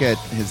Lesnar get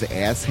his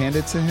ass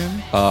handed to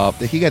him?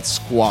 Did he get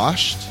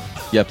squashed?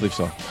 Yeah, I believe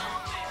so.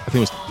 I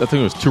think it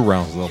was 2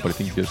 rounds though, but I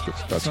think he just got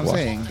That's squashed. what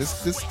I'm saying.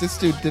 This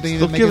dude didn't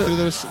even make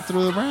it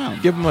through the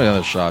round. Give him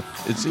another shot.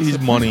 He's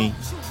money.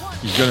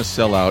 He's gonna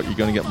sell out. You're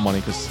gonna get money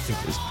because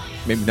it's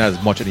maybe not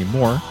as much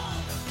anymore.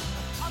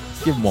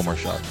 Give him one more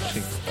shot. I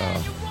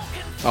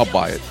think I'll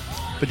buy it.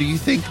 But do you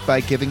think by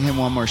giving him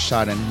one more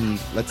shot and he,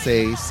 let's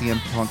say CM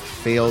Punk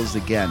fails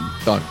again,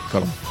 Done.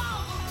 Cut him.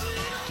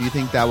 do you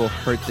think that will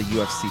hurt the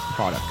UFC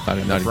product?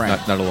 and the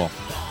brand? Not at all.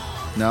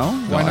 No?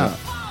 Why No, not?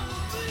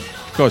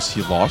 Because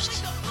he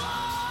lost.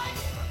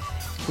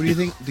 What do you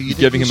think? Do you You're think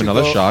giving we him should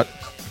another go- shot.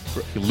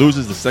 He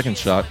loses the second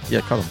shot.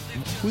 Yeah, cut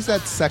him. Who's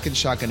that second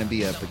shot going to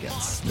be up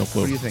against? No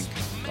clue. What do you think?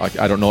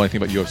 I don't know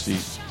anything about UFC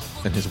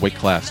and his weight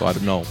class, so I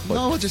don't know. But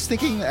No, just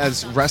thinking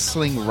as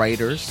wrestling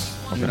writers,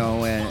 Okay. you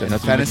know, Then and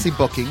that's fantasy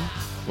booking.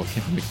 well,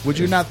 can't be- Would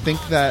you not think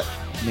that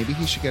maybe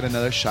he should get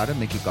another shot at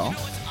Mickey Gall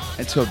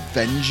and to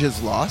avenge his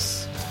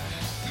loss?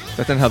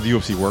 That's not how the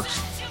UFC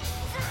works.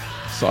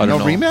 So I don't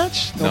know.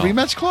 Rematch? No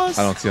rematch clause?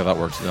 I don't see how that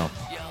works. No.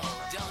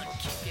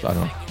 So I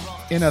don't know.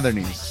 In other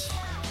news,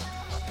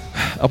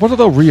 Alberto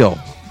Del Rio.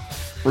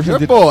 your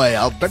boy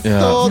Alberto Yeah.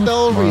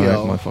 Del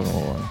Rio. My fucking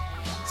Lord.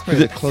 It's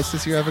probably the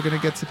closest you're ever going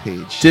to get to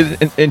Paige. Did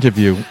an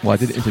interview. Well, I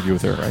did an interview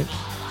with her, right?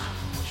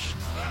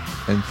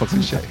 And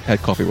fucking Touche.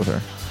 had coffee with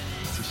her.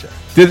 Touche.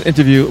 Did an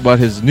interview about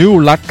his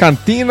new La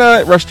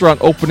Cantina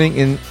restaurant opening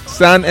in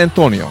San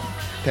Antonio.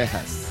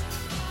 Texas.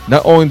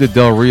 Not only did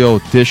Del Rio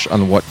dish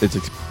on what is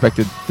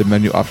expected the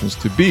menu options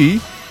to be,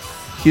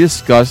 he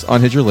discussed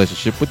on his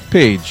relationship with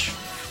Paige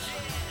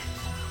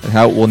and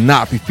how it will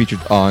not be featured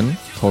on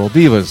Total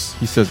Divas.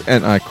 He says,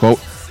 and I quote,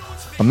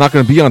 "I'm not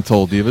going to be on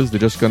Total Divas. They're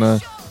just going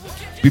to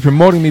be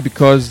promoting me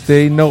because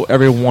they know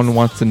everyone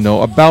wants to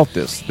know about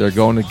this. They're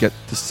going to get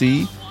to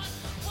see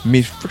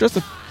me for just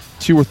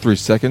 2 or 3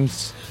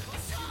 seconds.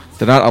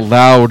 They're not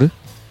allowed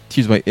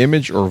to use my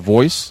image or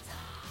voice.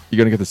 You're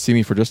going to get to see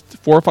me for just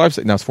 4 or 5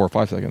 seconds. Now it's 4 or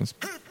 5 seconds.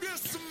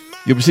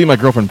 You'll be seeing my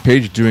girlfriend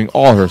Paige doing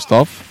all her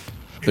stuff.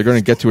 They're going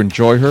to get to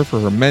enjoy her for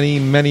her many,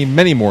 many,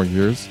 many more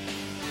years.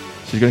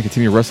 She's going to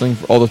continue wrestling.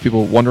 For all those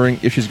people wondering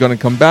if she's going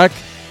to come back,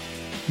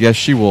 yes,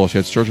 she will. She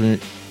had surgery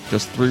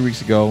just 3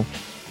 weeks ago.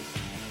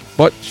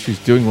 But she's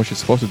doing what she's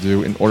supposed to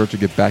do in order to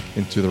get back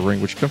into the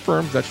ring, which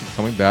confirms that she's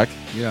coming back.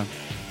 Yeah.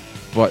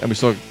 But, and we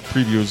saw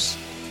previews.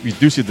 We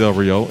do see Del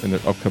Rio in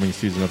the upcoming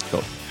season of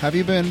Del. Have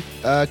you been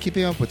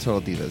keeping up with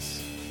Total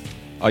Divas?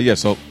 Yeah,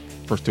 so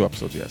first 2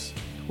 episodes, yes.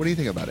 What do you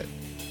think about it?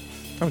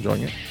 I'm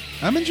enjoying it.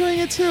 I'm enjoying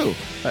it too.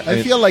 I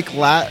it- feel like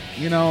last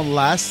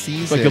It's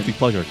season. like guilty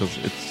pleasure because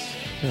it's.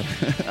 Yeah.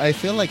 I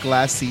feel like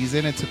last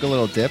season it took a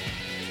little dip.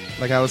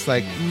 Like I was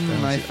like,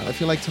 I see.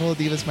 feel like Total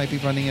Divas might be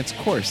running its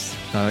course.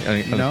 I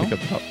You know? don't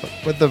think about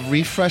but With the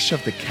refresh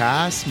of the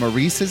cast,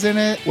 Maurice is in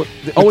it. What-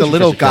 they With always the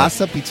little refresh the cast.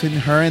 gossip between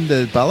her and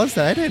the Bellas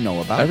that I didn't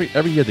know about.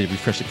 every year they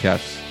refresh the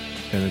cast,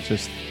 and it's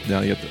just now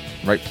you get the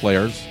right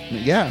players.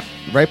 Yeah,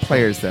 right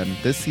players then.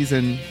 This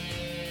season,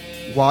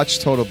 watch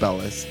Total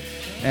Bellas.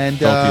 And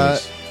Total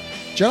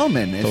Divas.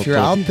 gentlemen, if Total you're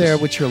out Divas. there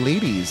with your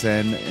ladies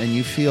and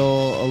you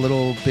feel a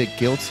little bit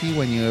guilty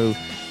when you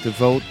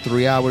devote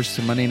 3 hours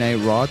to Monday Night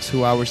Raw,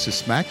 2 hours to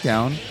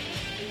SmackDown,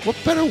 what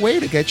better way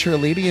to get your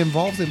lady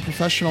involved in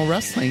professional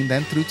wrestling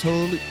than through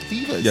Total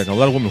Divas? Yeah, no, a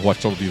lot of women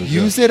watch Total Divas.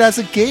 Use it as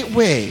a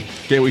gateway.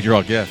 Gateway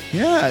drug, yeah.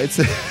 Yeah, it's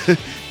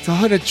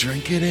all to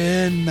drink it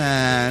in,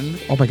 man.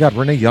 Oh my God,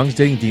 Renee Young's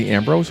dating Dean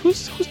Ambrose.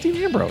 Who's Dean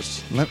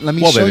Ambrose? Let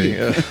me Well, show baby, you.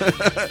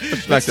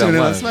 SmackDown Let's tune in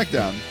on Live.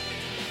 SmackDown.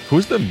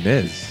 Who's the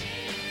Miz?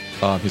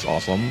 He's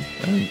awesome.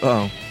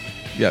 And,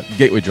 yeah,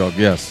 gateway drug.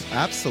 Yes.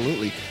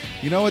 Absolutely.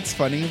 You know what's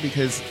funny?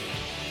 Because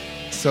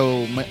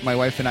so my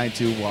wife and I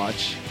do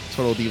watch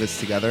Total Divas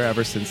together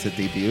ever since it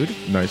debuted.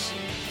 Nice.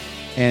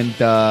 And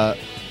Well,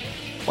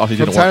 he from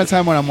didn't time watch to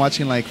time when I'm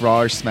watching like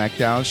Raw or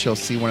SmackDown, she'll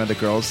see one of the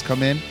girls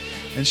come in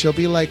and she'll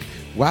be like,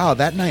 wow,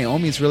 that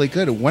Naomi's really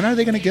good. When are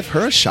they going to give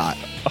her a shot?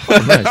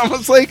 nice. I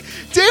was like,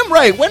 damn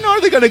right. When are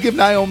they going to give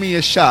Naomi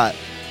a shot?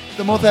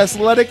 The most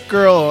athletic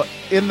girl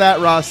in that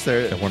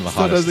roster Yeah, one of the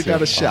still hottest. doesn't got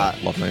too. a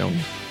shot. Love Naomi.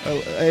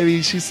 I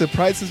mean, she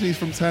surprises me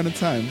from time to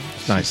time.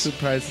 Nice. She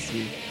surprises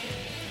me.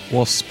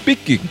 Well,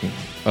 speaking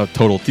of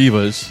Total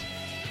Divas,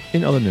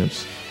 in other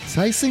news,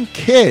 Tyson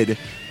Kidd,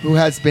 who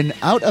has been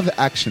out of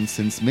action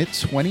since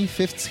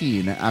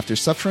mid-2015 after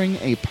suffering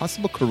a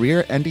possible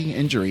career-ending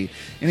injury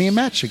in a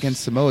match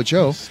against Samoa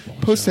Joe,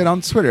 posted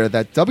on Twitter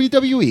that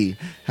WWE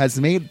has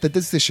made the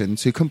decision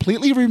to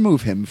completely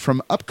remove him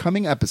from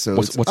upcoming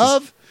episodes What's his-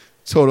 of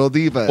Total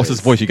Divas. what's this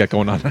voice you got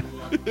going on?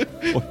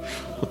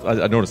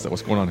 I noticed that.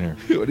 What's going on here?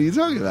 What are you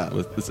talking about?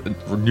 With this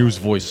news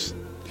voice.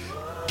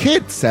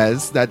 Kid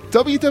says that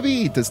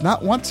WWE does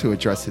not want to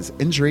address his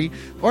injury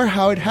or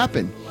how it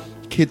happened.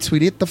 Kid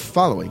tweeted the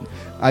following: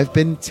 "I've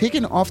been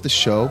taken off the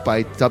show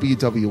by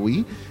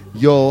WWE.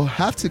 You'll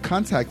have to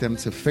contact them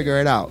to figure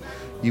it out.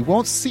 You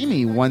won't see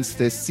me once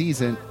this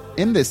season.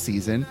 In this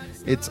season,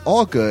 it's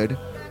all good.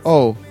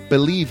 Oh,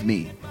 believe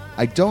me,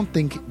 I don't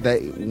think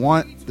they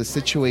want the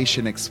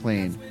situation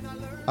explained.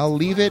 I'll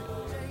leave it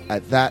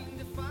at that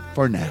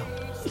for now."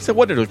 He said,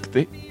 "What? They're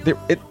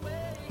at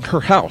her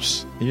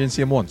house. You didn't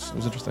see him once. It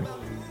was interesting."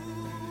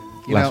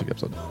 Last week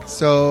episode.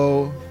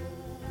 So,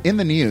 in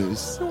the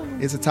news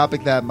is a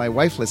topic that my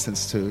wife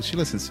listens to. She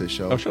listens to the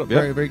show. Oh, shut up, yeah.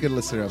 Very, very good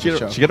listener of the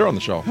show. She get her on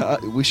the show.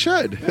 We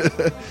should.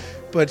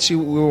 But we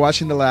were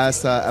watching the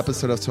last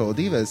episode of Total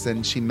Divas,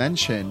 and she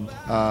mentioned,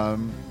 how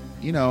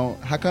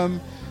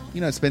come,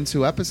 it's been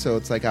 2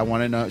 episodes. Like,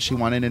 she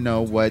wanted to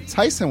know what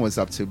Tyson was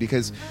up to,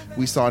 because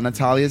we saw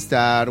Natalia's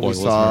dad, we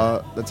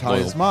saw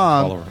Natalia's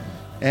mom, follower.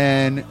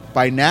 And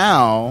by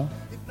now,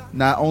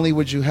 not only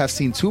would you have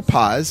seen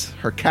Tupaz,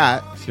 her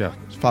cat,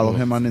 follow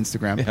him on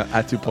Instagram,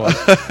 at Tupaz,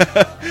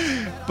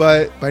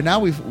 but by now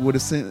we would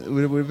have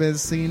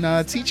seen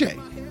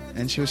TJ,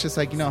 and she was just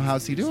like,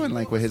 how's he doing,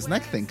 like with his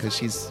neck thing, because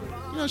she's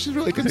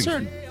really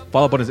concerned.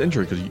 Follow up on his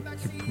injury, because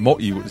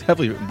he was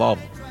heavily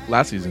involved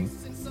last season.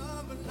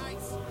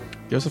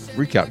 Give us a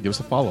recap, give us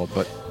a follow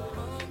up,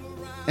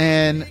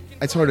 And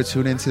I told her to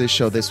tune into the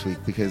show this week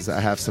because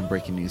I have some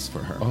breaking news for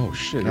her. Oh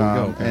shit! Here we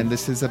go. Okay. And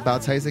this is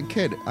about Tyson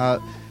Kidd.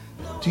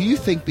 Do you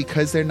think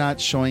because they're not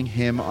showing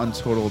him on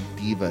Total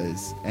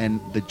Divas and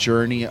the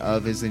journey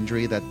of his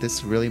injury that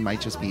this really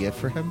might just be it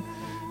for him?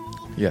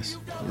 Yes.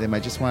 They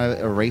might just want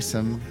to erase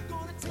him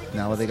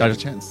now that they got a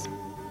chance.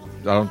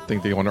 I don't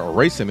think they want to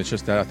erase him. It's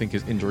just that I think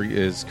his injury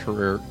is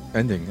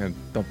career-ending, and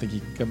don't think he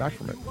can come back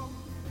from it.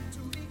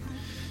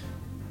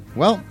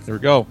 Well, there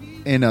we go.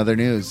 In other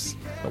news,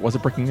 that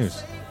wasn't breaking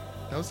news.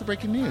 That was the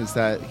breaking news.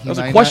 That was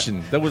a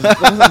question. That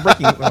wasn't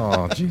breaking.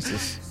 Oh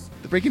Jesus!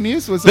 The breaking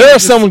news was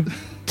there's some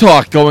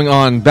talk going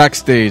on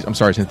backstage. I'm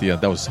sorry, Cynthia.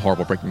 That was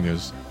horrible breaking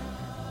news.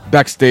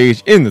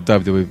 Backstage in the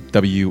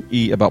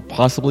WWE about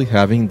possibly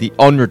having The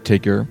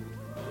Undertaker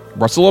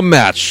wrestle a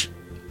match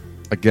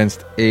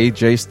against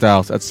AJ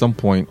Styles at some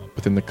point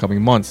within the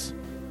coming months.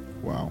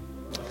 Wow.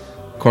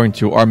 According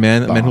to our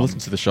man who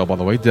listens to the show, by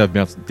the way,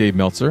 Dave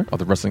Meltzer of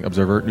the Wrestling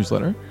Observer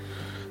newsletter,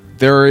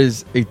 there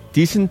is a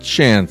decent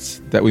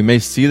chance that we may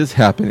see this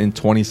happen in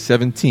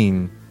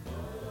 2017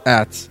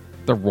 at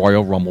the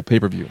Royal Rumble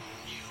pay-per-view.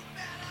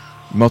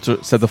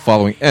 Meltzer said the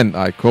following, and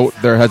I quote,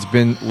 "There has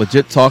been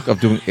legit talk of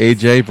doing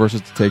AJ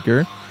versus the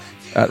Taker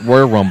at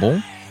Royal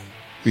Rumble.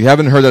 We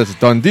haven't heard that it's a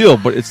done deal,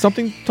 but it's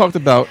something talked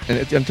about, and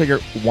if the Undertaker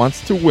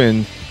wants to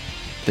win,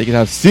 they can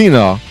have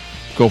Cena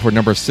go for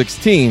number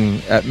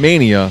 16 at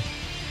Mania,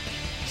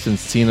 since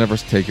Cena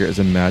versus Taker is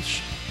a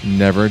match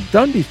never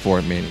done before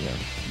at Mania."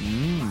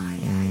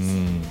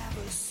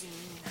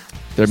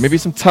 There may be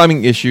some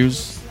timing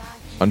issues.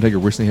 Undertaker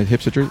recently had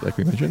hip surgery, like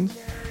we mentioned,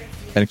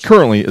 and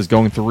currently is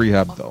going through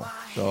rehab, though.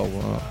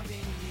 So,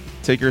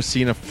 Taker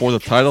Cena for the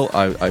title,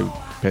 I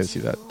pay to see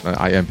that.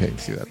 I am paying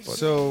to see that. But.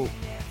 So,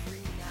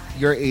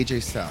 you're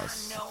AJ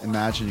Styles.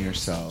 Imagine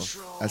yourself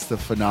as the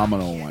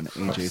phenomenal one,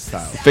 AJ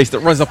Styles. The face that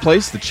runs the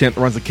place, the champ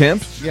that runs the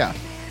camp. Yeah.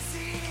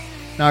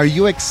 Now, are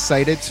you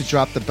excited to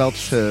drop the belt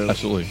to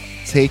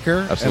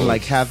Taker and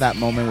like have that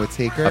moment with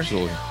Taker?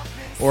 Absolutely.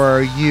 Or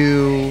are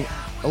you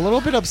a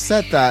little bit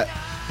upset that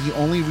the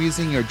only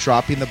reason you're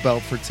dropping the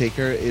belt for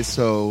Taker is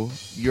so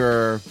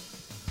your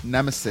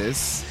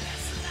nemesis,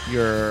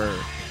 your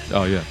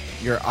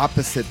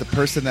opposite, the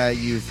person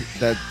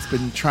that's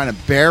been trying to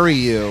bury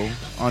you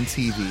on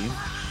TV,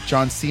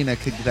 John Cena,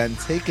 could then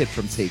take it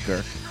from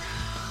Taker?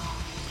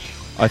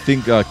 I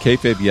think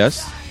kayfabe,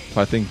 yes.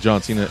 I think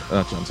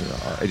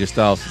AJ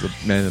Styles is a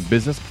man in the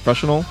business,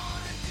 professional.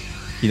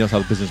 He knows how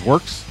the business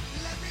works.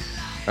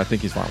 I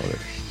think he's fine with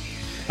it.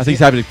 I think he's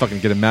happy to fucking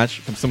get a match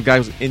from some guy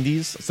who's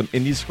some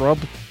indie scrub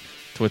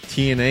to a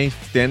TNA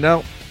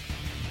standout.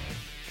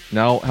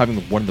 Now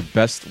having one of the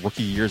best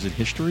rookie years in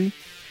history.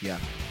 Yeah.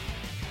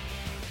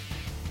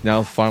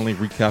 Now finally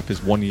recap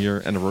his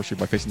 1-year anniversary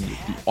by facing the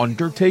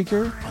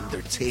Undertaker.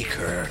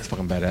 It's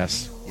fucking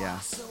badass. Yeah.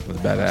 It's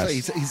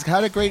badass. He's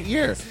had a great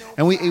year.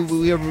 And we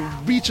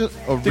originally...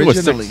 It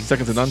was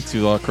second to none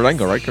to Kurt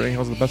Angle, right? Kurt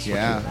Angle was the best.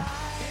 Yeah.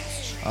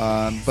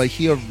 But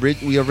we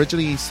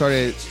originally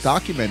started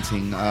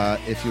documenting,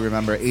 if you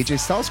remember, AJ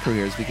Styles'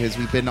 careers, because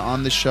we've been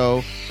on the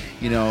show,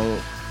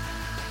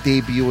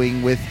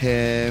 debuting with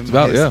him,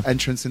 his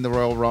entrance in the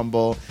Royal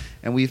Rumble,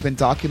 and we've been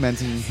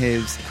documenting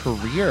his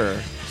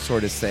career, so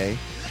to say,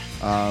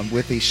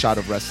 with a shot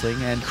of wrestling.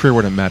 And career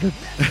wouldn't matter.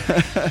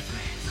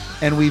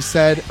 And we've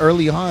said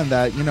early on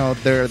that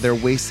they're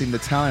wasting the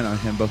talent on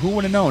him, but who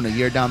would have known a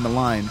year down the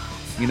line,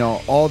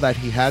 all that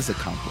he has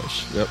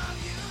accomplished. Yep.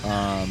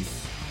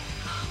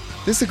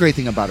 This is a great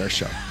thing about our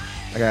show,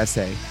 I gotta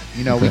say.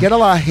 We get a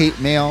lot of hate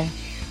mail.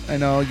 I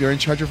know you're in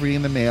charge of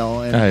reading the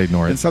mail, and I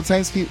ignore it. And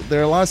sometimes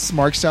there are a lot of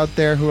smarks out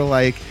there who are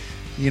like,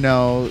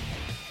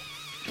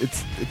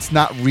 it's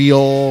not real,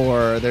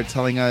 or they're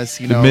telling us,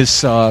 The Miz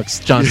sucks.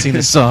 John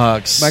Cena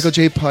sucks. Michael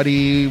J.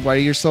 Putty, why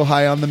you're so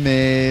high on the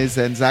Miz,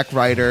 and Zack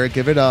Ryder,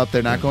 give it up.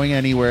 They're not going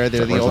anywhere.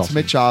 They're Zack the Ryder's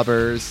ultimate awesome.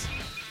 jobbers.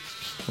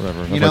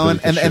 Whatever.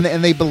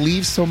 And they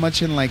believe so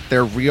much in like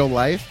their real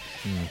life.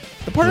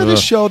 The part of the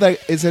show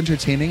that is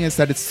entertaining is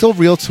that it's still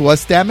real to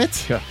us. Damn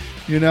it,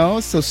 Yeah.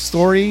 So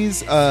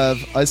stories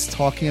of us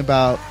talking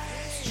about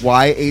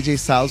why AJ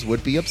Styles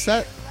would be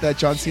upset that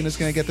John Cena's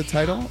going to get the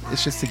title.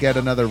 It's just to get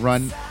another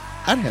run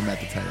at him at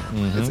the title.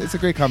 It's a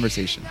great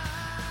conversation.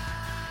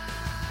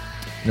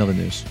 Another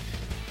news.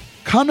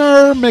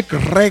 Conor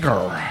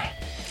McGregor,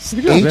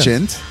 Pretty good,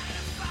 agent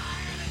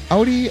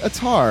Audi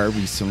Attar,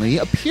 recently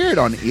appeared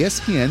on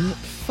ESPN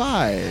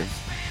 5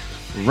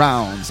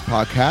 Rounds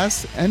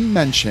podcast and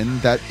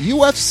mentioned that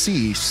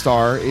UFC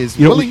star is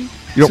You willing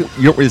don't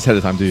read this ahead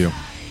of time, do you?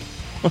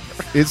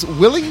 is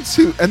willing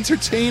to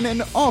entertain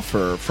an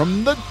offer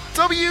from the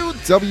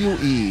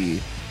WWE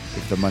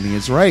if the money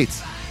is right.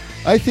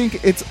 I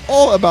think it's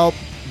all about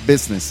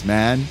business,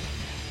 man.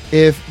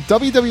 If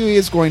WWE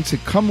is going to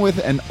come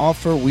with an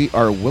offer, we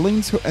are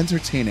willing to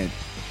entertain it.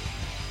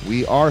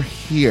 We are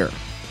here.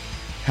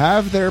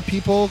 Have their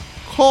people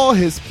call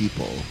his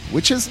people,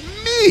 which is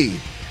me.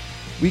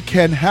 We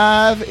can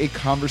have a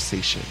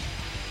conversation.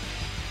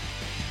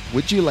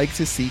 Would you like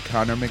to see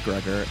Conor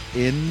McGregor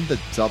in the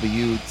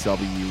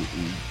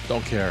WWE?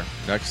 Don't care.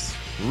 Next.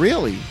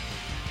 Really?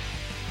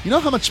 You know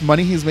how much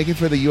money he's making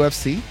for the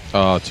UFC?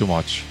 Too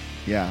much.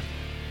 Yeah.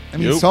 I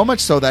mean, Nope. so much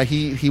so that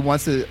he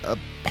wants a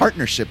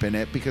partnership in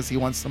it because he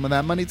wants some of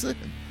that money too.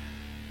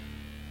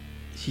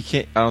 He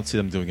can't. I don't see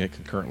them doing it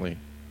concurrently.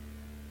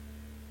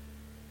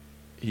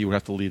 He would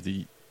have to leave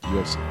the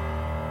UFC.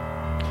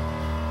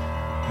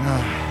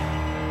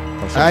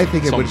 I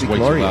think it would be Way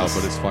too loud, glorious.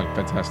 but it's fun,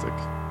 fantastic.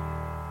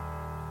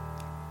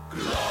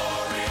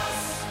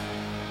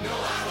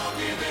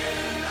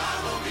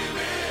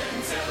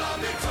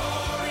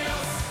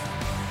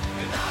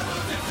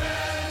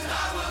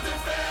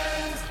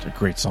 It's a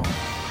great song.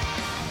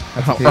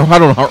 I don't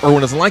know how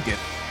Erwin doesn't like it.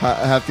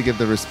 I have to give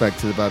the respect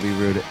to the Bobby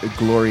Roode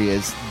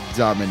glorious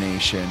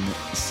domination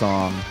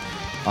song.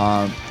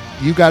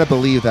 You got to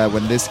believe that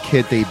when this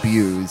kid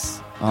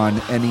debuts on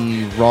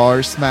any Raw or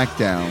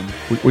SmackDown,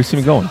 Where do you see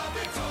me going?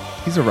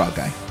 he's a Raw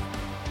guy.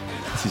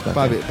 He's back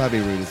Bobby there.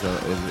 Roode is a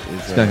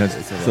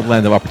It's the Raw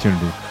land of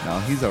opportunity. guy. No,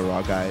 he's a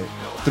Raw guy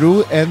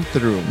through and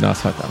through. No,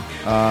 it's not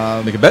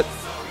that. Make a bet?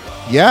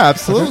 Yeah,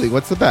 absolutely.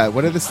 What's the bet?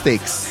 What are the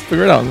stakes?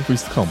 Figure it out if we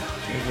used to come.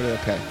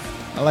 Okay,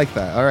 I like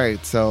that. All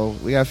right, so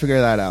we got to figure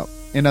that out.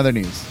 In other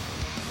news,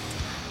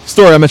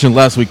 Story I mentioned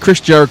last week, Chris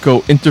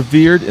Jericho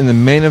interfered in the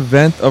main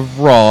event of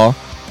Raw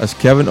as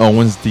Kevin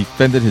Owens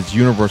defended his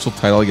Universal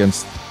title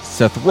against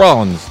Seth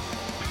Rollins.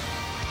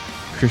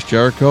 Chris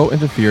Jericho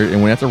interfered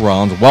and went after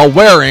Rollins while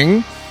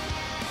wearing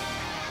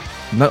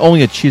not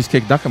only a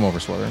Cheesecake Nakamura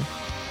sweater,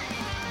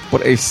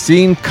 but a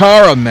Sin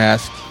Cara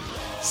mask.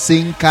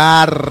 Sin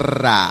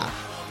Cara.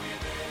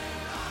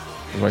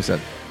 That's what I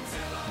said.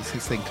 You say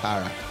Sin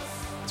Cara.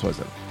 That's what I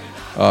said.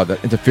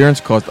 That interference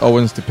caused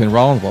Owens to pin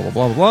Rollins, blah, blah,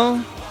 blah,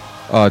 blah,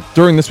 blah.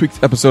 During this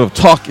week's episode of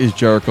Talk is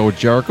Jericho,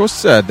 Jericho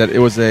said that it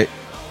was a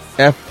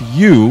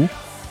FU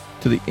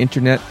to the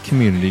internet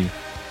community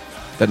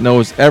that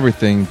knows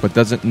everything but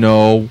doesn't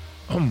know,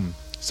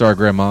 sorry,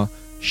 Grandma,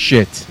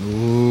 shit.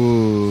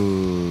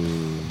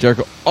 Ooh.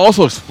 Jericho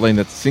also explained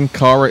that Sin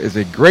Cara is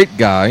a great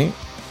guy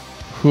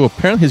who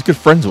apparently he's good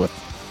friends with,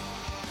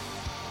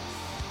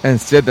 and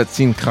said that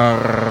Sin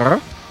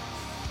Cara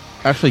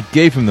actually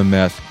gave him the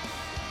mask.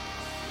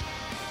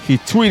 He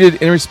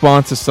tweeted in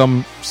response to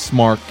some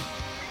smark,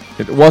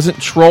 "It wasn't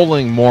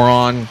trolling,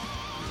 moron.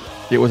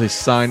 It was a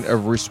sign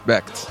of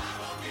respect." So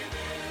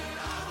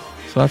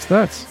that's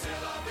that.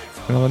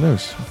 Another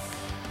news.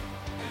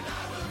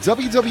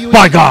 WWE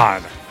By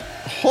God!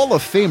 Hall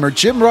of Famer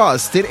Jim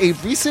Ross did a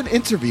recent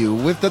interview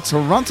with the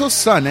Toronto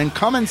Sun and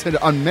commented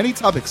on many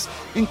topics,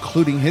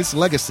 including his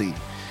legacy,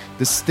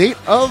 the state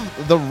of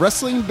the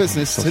wrestling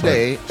business So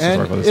today, sorry. So sorry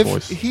and about this if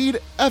voice. he'd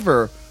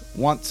ever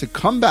want to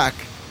come back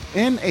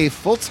in a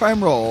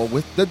full-time role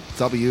with the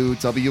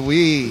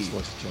WWE.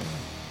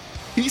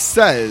 He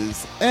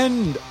says,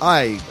 and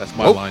I... That's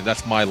my Oh, line.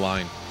 That's my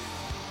line.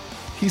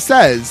 He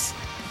says,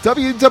 There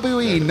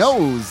WWE it is.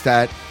 knows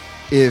that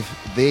if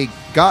they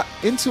got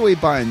into a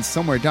bind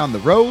somewhere down the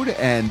road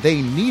and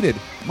they needed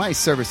my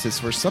services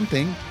for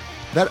something,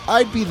 that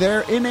I'd be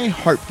there in a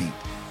heartbeat,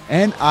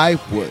 and I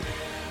would.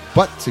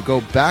 But to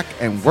go back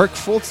and work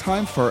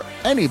full-time for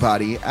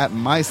anybody at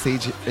my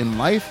stage in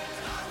life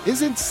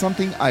isn't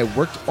something I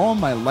worked all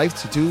my life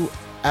to do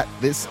at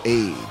this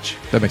age.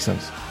 That makes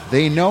sense.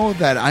 They know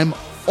that I'm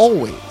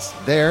always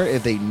there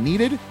if they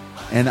needed,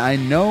 and I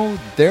know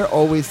they're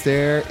always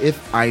there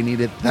if I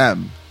needed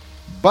them.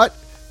 But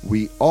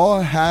we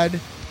all had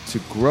to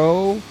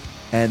grow,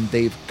 and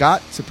they've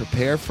got to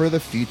prepare for the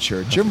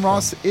future. Jim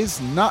Ross is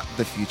not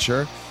the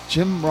future.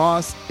 Jim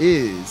Ross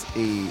is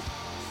a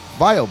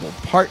viable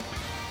part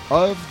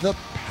of the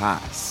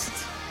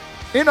past.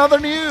 In other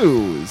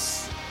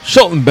news,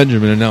 Shelton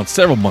Benjamin announced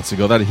several months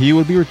ago that he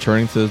would be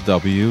returning to the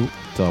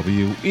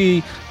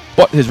WWE,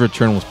 but his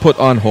return was put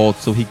on hold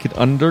so he could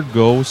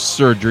undergo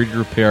surgery to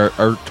repair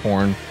a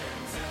torn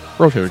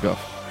rotator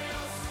cuff.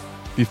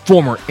 The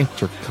former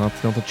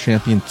Intercontinental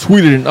Champion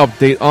tweeted an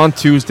update on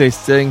Tuesday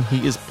saying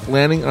he is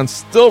planning on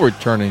still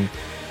returning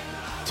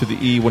to the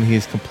E when he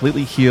is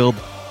completely healed.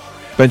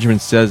 Benjamin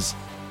says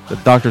the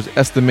doctors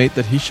estimate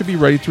that he should be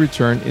ready to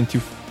return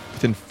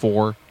within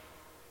 4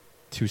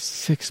 to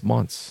 6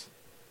 months.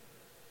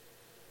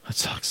 That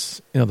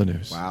sucks. In other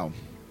news. Wow.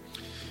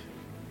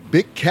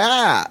 Big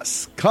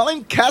Cass,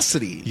 Colin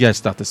Cassidy, You guys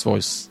stop this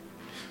voice.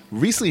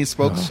 recently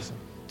spoke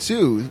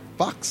to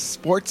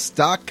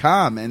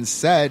FoxSports.com and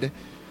said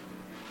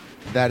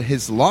that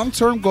his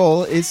long-term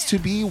goal is to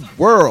be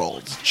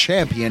world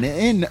champion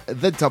in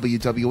the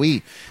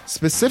WWE,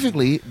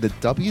 specifically the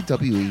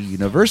WWE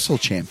Universal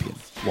Champion.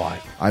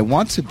 Why? I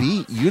want to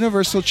be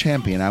Universal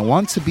Champion. I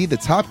want to be the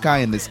top guy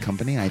in this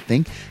company. I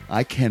think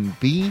I can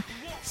be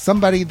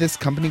somebody this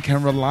company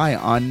can rely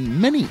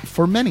on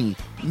for many,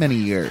 many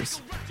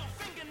years.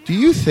 Do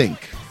you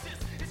think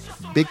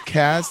Big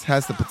Cass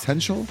has the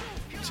potential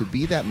to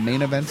be that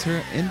main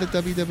eventer in the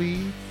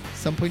WWE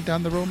some point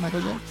down the road, Michael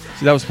J?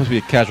 See, that was supposed to be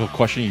a casual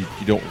question you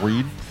don't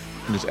read.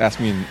 You just ask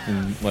me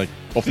in like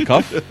off the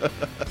cuff.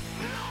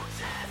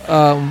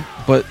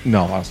 But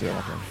no, honestly, I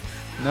don't think.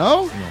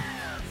 No? No.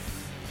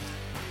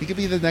 He could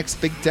be the next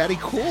Big Daddy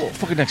Cool.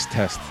 Fucking next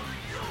test.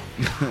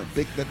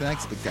 The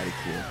next Big Daddy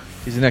Cool.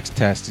 He's the next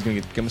test. He's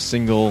going to become a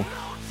single.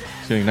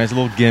 He's going to get a nice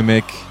little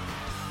gimmick.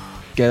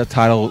 Get a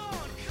title,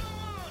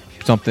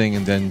 something,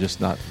 and then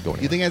just not go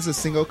anywhere. You think as a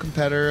single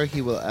competitor,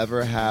 he will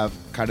ever have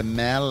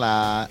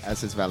Carmella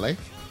as his valet?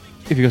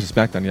 If he goes to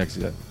SmackDown, yeah, I can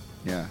see that.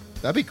 Yeah.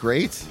 That'd be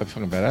great. That'd be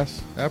fucking badass.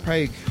 That'd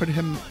probably put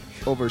him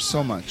over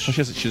so much. Well,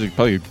 she's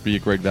probably be a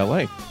great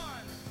valet.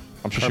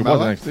 I'm sure she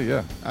Carmella? was NXT,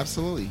 yeah.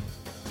 Absolutely.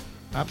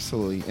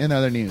 Absolutely. In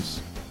other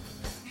news.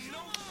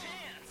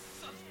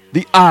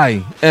 The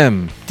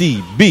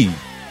IMDb,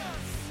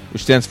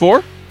 which stands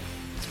for?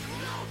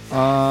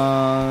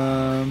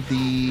 I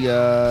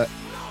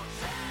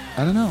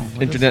don't know.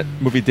 What Internet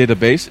Movie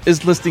Database,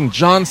 is listing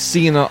John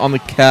Cena on the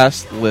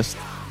cast list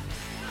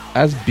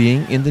as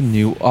being in the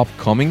new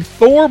upcoming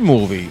Thor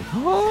movie.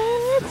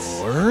 What?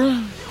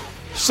 Thor?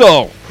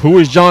 So, who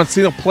is John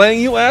Cena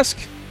playing, you ask?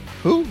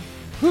 Who?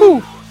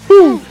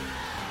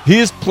 He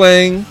is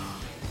playing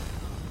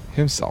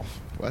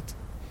himself. What?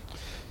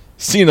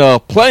 Cena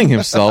playing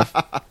himself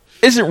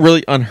isn't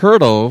really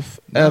unheard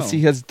of, as No.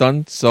 he has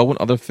done so in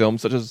other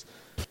films, such as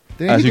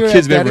Didn't As he you do it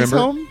kids at may Daddy's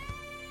remember. Home?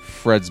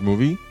 Fred's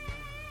movie,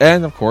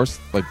 and of course,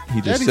 like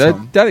he just Daddy's said,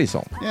 Home. Daddy's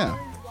Home. Yeah.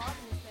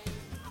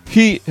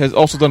 He has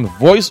also done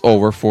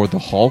voiceover for the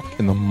Hulk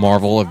in the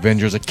Marvel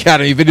Avengers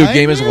Academy video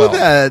game as I knew well.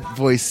 that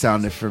voice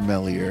sounded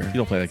familiar. You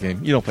don't play that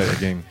game. You don't play that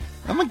game.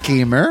 I'm a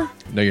gamer.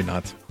 No, you're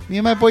not. Me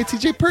and my boy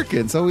TJ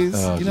Perkins always,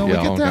 we get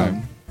okay.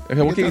 down. Okay,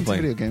 We what get game you down to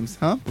playing? video games,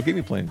 huh? What game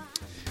you playing?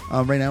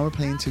 Right now we're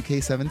playing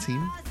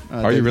 2K17.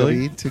 Are you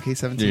really?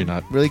 2K17. No, you're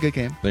not. Really good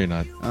game. No, you're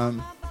not.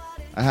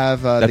 I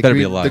have That better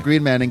be a lie. the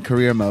Green Man in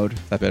career mode.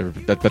 That better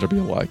be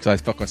a lie. Because I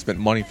fucking spent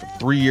money for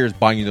 3 years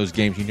buying you those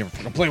games. You never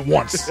fucking play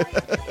once.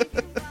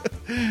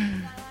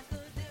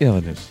 Yeah,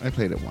 it is. I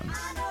played it once.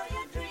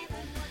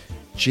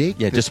 Jake,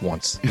 Yeah, just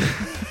once.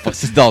 Fuck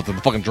this dollar to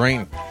the fucking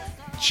drain.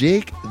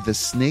 Jake the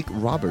Snake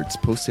Roberts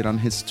posted on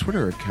his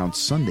Twitter account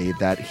Sunday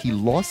that he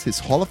lost his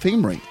Hall of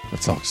Fame ring.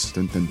 That sucks.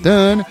 Dun, dun,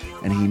 dun,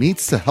 and he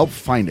needs to help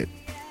find it.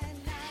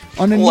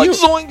 On a Like new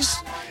zoinks.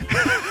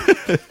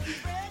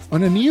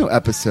 on a new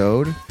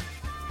episode,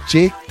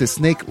 Jake the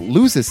Snake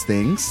loses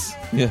things.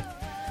 Yeah.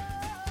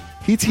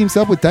 He teams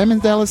up with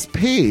Diamond Dallas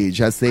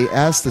Page as they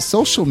ask the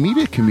social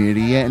media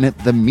community and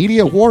the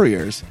media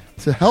warriors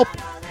to help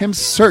him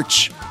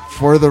search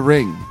for the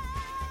ring.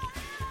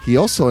 He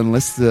also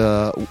enlists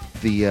the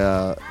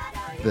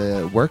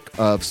work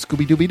of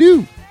Scooby Dooby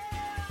Doo.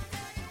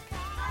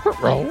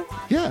 Bro.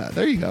 Yeah,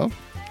 there you go.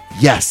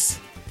 Yes,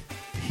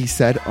 he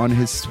said on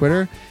his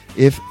Twitter,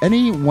 if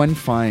anyone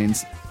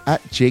finds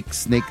at Jake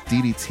Snake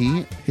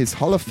DDT his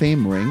Hall of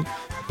Fame ring,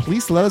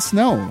 please let us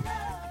know.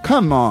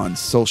 Come on,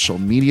 social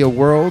media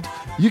world.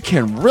 You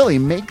can really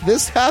make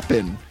this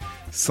happen.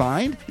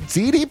 Signed,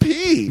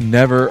 DDP.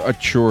 Never a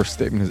truer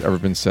statement has ever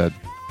been said.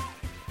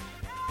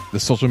 The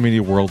social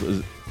media world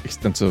is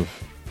extensive.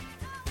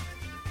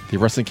 The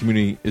wrestling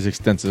community is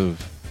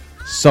extensive.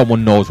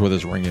 Someone knows where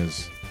this ring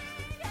is.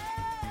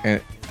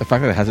 And the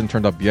fact that it hasn't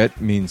turned up yet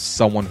means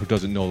someone who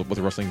doesn't know what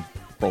the wrestling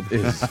world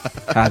is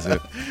has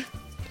it.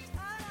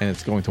 And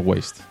it's going to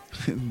waste.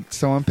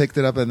 Someone picked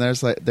it up and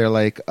they're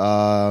like,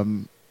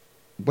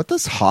 what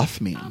does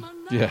Hoff mean?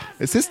 Yeah.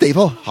 Is this Dave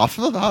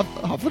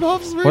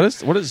Hoffenhoff's ring?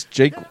 What does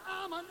Jake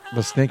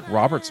the Snake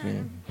Roberts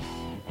mean?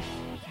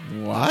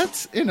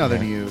 What? In other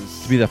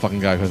news. To be that fucking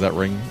guy who has that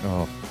ring.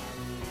 Oh.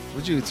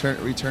 Would you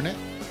return it?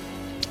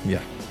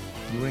 Yeah.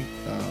 You wouldn't?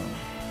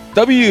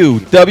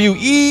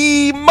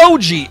 WWE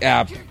Emoji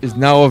app is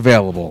now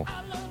available.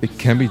 It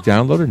can be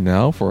downloaded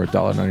now for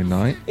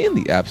 $1.99 in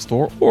the App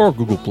Store or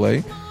Google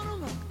Play.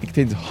 It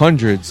contains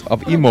hundreds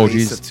of What a emojis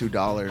waste of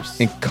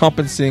 $2.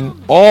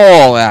 encompassing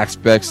all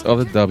aspects of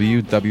the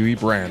WWE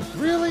brand.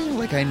 Really?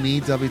 Like I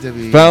need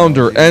WWE.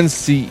 Founder emojis. and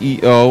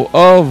CEO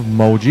of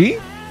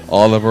Moji,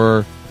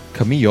 Oliver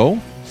Camillo,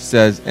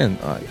 says, and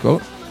I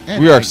quote,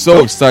 And "We are I so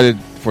quote, excited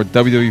for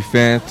WWE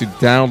fans to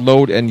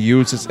download and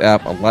use this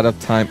app. A lot of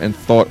time and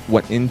thought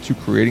went into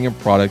creating a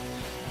product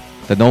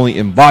that not only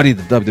embodied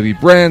the WWE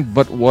brand,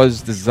 but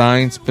was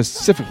designed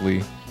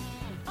specifically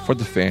for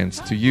the fans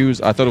to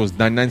use." I thought it was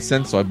 99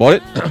 cents, so I bought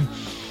it.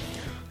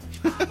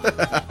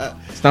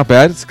 It's not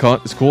bad. It's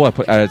cool. I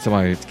added it to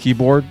my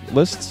keyboard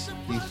lists.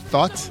 You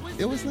thought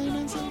it was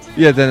 99 cents?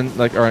 Yeah, then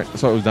like, all right,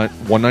 so it was They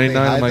 $1.99.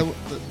 hide I'm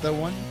like, the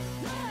one?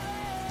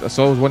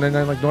 so it was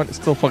 $1.99. Like, no, it's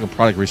still fucking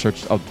product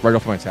research. I'll write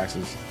off my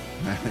taxes.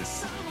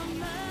 Nice.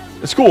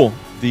 It's cool.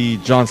 The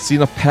John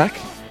Cena pack,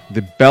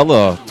 the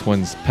Bella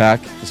Twins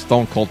pack, the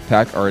Stone Cold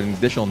pack are an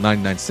additional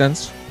 99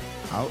 cents.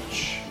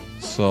 Ouch.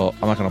 So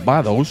I'm not gonna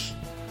buy those.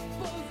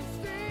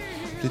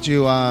 Did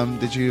you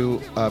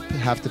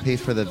have to pay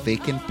for the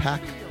vacant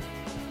pack?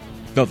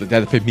 No, they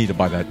had to pay me to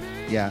buy that,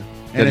 Yeah.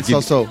 Yeah, And it's give-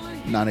 also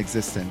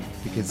non-existent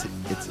because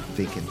it's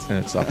vacant.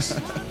 and it sucks.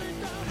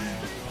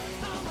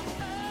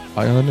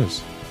 I on the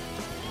news.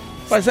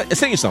 But I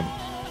sent you some.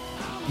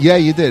 Yeah,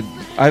 you did.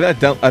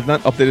 I've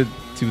not updated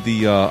to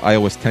the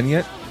iOS 10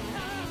 yet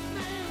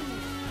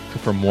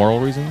for moral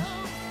reasons.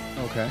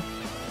 Okay.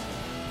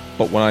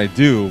 But when I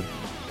do,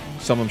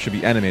 some of them should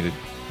be animated.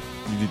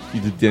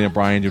 You did Daniel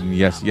Bryan doing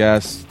yes,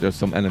 yes. There's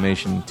some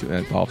animation to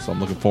it off, so I'm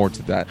looking forward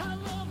to that.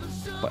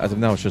 But as of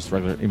now, it's just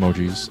regular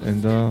emojis.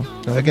 And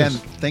Again,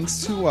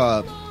 thanks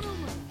to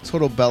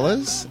Total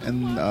Bellas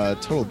and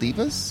Total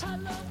Divas,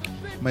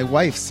 my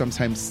wife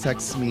sometimes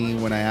texts me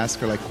when I ask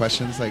her like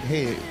questions like,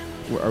 "Hey,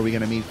 are we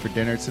gonna meet for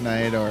dinner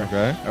tonight, or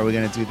Okay. are we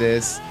gonna do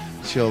this?"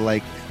 She'll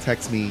like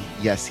text me,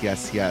 "Yes,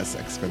 yes, yes!"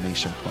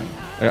 Exclamation point.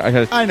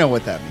 I I know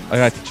what that means.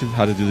 gotta teach you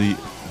how to do the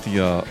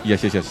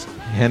yes, yes, yes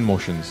hand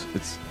motions.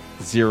 It's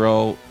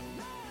 0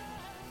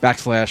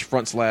 backslash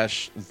front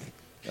slash.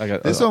 I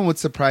got This one would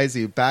surprise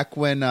you. Back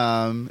when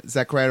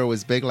Zack Ryder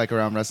was big, like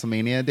around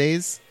WrestleMania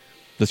days.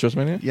 This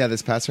WrestleMania. Yeah,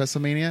 this past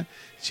WrestleMania,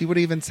 she would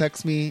even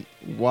text me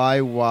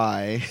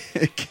YYK.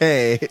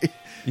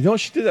 You know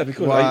she did that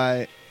because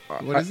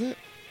What is it?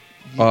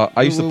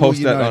 I used to post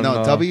You that know,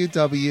 on no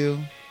WW.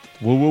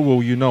 woo woo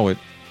woo. You know it.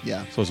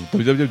 Yeah, So it's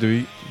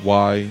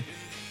WWWYKI.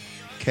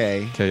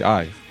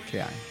 KI.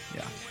 Yeah.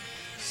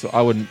 So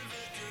I would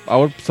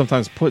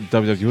sometimes put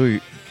WWE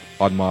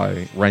on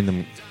my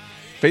random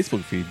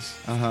Facebook feeds.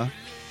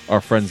 Our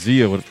friend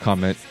Zia would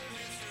comment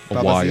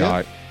Baba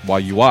Zia?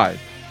 YUI,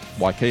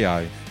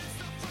 YKI,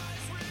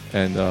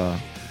 and there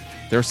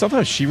were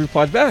sometimes she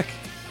replied back.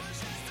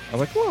 I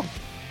was like, "Well,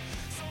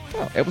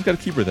 Abel's got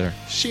to keep her there.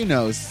 She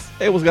knows.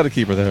 Abel's got to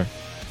keep her there."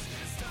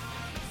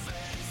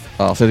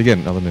 I'll say it again.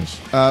 Another news.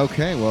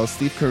 Okay, well,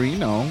 Steve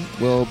Corino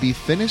will be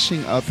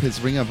finishing up his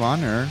Ring of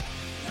Honor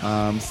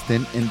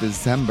stint in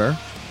December,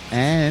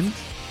 and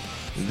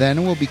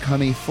then will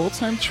become a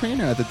full-time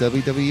trainer at the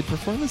WWE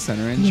Performance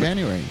Center in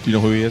January. Do you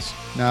know who he is?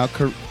 Now,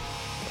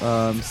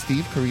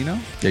 Steve Corino?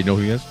 Yeah, you know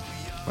who he is?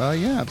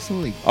 Yeah,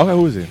 absolutely. Okay,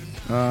 who is he?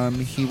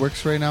 He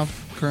works right now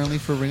currently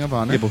for Ring of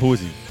Honor. Yeah, but who is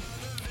he?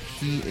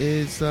 He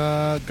is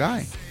a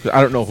guy. 'Cause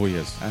I don't know who he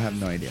is. I have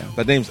no idea.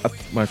 That name's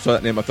when I saw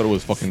that name, I thought it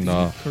was fucking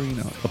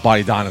Corino. the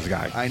Body Donna's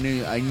guy. I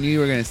knew you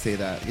were gonna say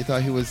that. You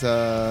thought he was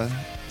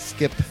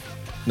Skip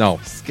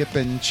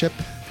and Chip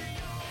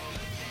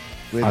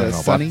with I don't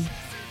know, Sonny.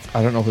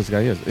 I don't know who this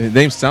guy is. His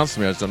name sounds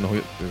familiar. I just don't know who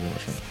he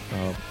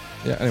is.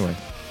 Yeah, anyway.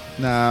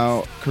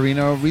 Now,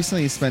 Corino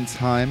recently spent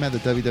time at the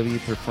WWE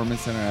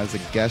Performance Center as a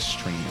guest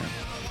trainer.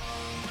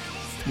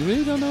 You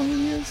really don't know who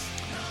he is?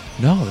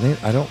 No,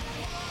 I don't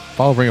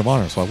follow Ring of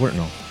Honor, so I wouldn't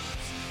know.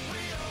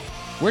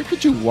 Where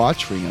could you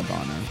watch Ring of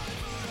Honor?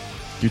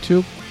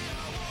 YouTube?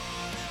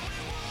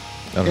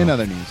 I don't In know.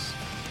 other news.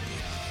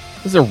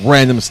 This is a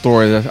random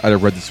story that I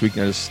read this week,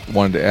 and I just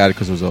wanted to add it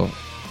because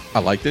I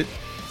liked it,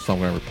 so I'm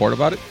going to report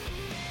about it.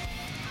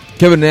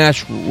 Kevin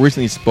Nash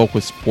recently spoke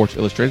with Sports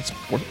Illustrated.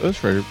 Sports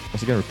Illustrated,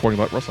 once again, reporting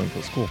about wrestling.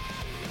 That's cool.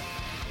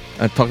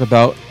 And talked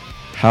about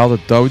how the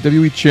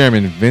WWE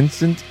chairman,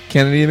 Vincent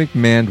Kennedy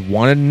McMahon,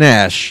 wanted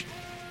Nash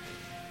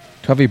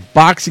to have a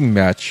boxing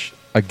match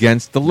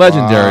against the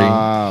legendary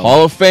Wow.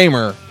 Hall of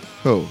Famer,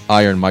 Who?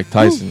 Iron Mike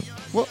Tyson,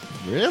 What?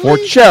 Really? for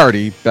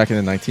charity back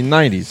in the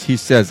 1990s. He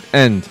says,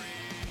 and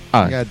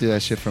You gotta do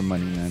that shit for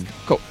money, man.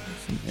 Go.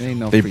 It ain't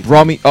no They free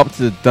brought me up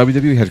to the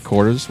WWE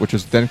headquarters, which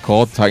was then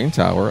called Titan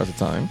Tower at the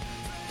time.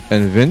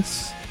 And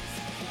Vince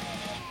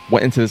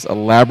went into this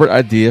elaborate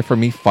idea for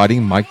me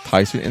fighting Mike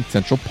Tyson in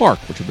Central Park,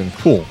 which would have been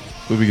cool.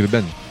 Who we could have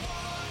been?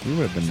 We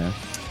would have been there.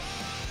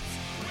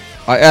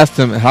 I asked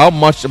him, how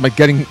much am I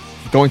going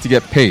to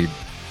get paid?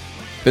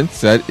 Vince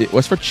said it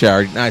was for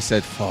charity, and I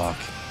said, fuck.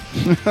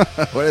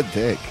 What a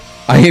dick.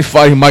 I ain't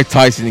fighting Mike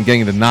Tyson and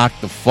getting to knock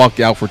the fuck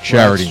out for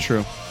charity.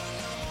 Well,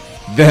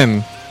 that's true.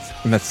 Then,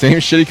 in that same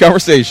shitty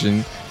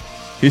conversation,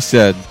 he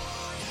said,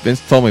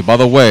 Vince told me, by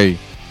the way,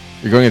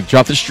 you're going to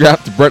drop the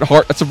strap to Bret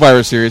Hart at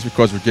Survivor Series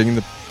because we're getting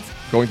the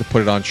going to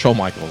put it on Shawn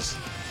Michaels.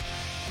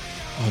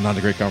 Oh, not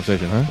a great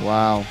conversation, huh?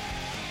 Wow.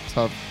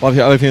 Tough. I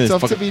love hearing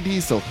Tough these to be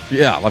Diesel.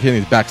 Yeah, I love hearing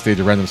these backstage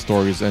random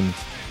stories, and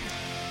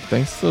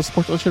thanks to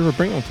Sports Illustrated for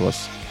bringing them to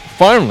us.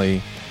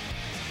 Finally,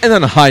 and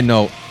on a high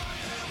note,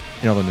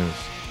 in other news.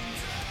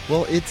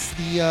 Well, it's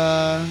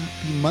the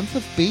month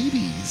of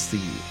babies.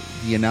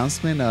 The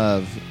announcement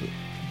of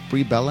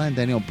Brie Bella and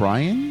Daniel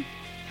Bryan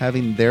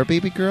having their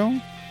baby girl.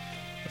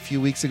 A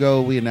few weeks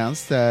ago, we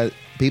announced that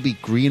baby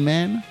Green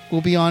Man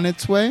will be on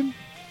its way.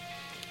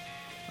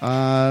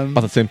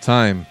 About the same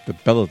time, the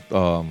Bella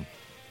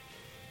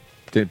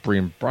did Brie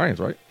and Bryan's,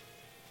 right?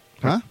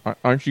 Huh?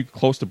 Aren't you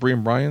close to Brie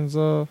and Bryan's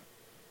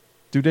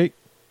due date?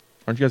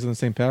 Aren't you guys on the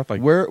same path?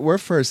 Like We're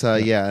first,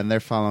 yeah, and they're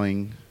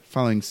following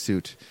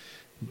suit.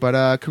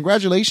 But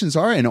congratulations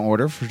are in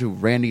order to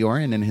Randy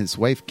Orton and his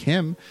wife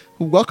Kim,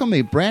 who welcome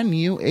a brand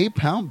new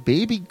 8-pound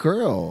baby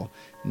girl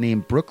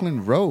named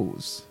Brooklyn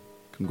Rose.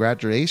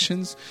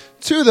 Congratulations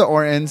to the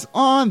Ortons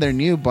on their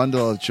new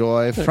bundle of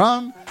joy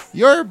from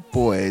your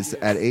boys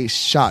at A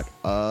Shot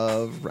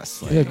of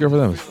Wrestling. Yeah, good for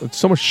them. It's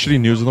so much shitty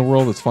news in the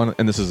world. It's fun,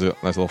 and this is a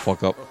nice little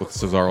fuck up with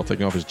Cesaro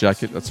taking off his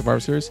jacket at Survivor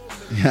Series.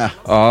 Yeah.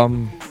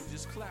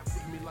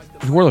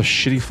 With all the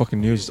shitty fucking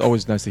news, it's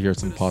always nice to hear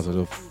something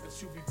positive.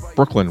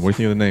 Brooklyn, what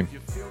do you think of the name?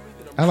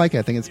 I like it.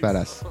 I think it's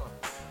badass.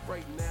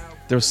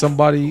 There was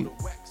somebody,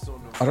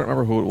 I don't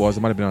remember who it was.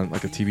 It might have been on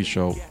like a TV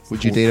show.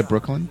 Would you date a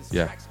Brooklyn?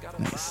 Yeah.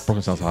 Nice.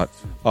 Brooklyn sounds hot.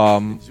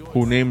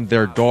 Who named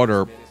their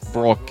daughter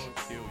Brooke.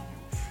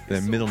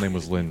 Their middle name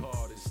was Lynn.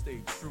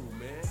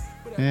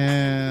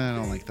 I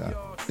don't like that.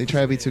 They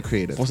try to be too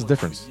creative. What's the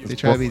difference? They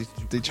try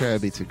to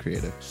be too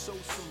creative.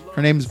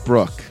 Her name's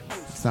Brooke.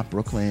 It's not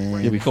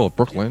Brooklyn. Yeah, we call it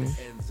Brooklyn.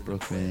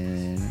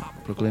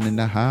 Brooklyn in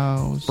the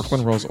house.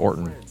 Brooklyn Rose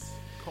Orton.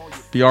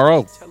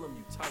 BRO.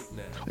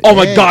 Oh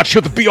my God!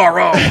 Shut the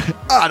BRO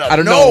out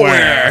of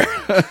nowhere.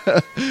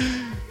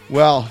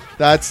 Well,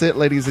 that's it,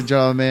 ladies and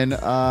gentlemen.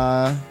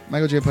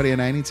 Michael J. Putty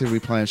and I need to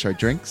replenish our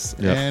drinks,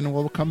 and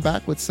we'll come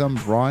back with some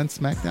Raw and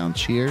SmackDown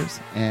cheers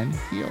and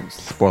heels.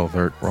 Spoiler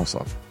alert, Raw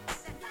stuff.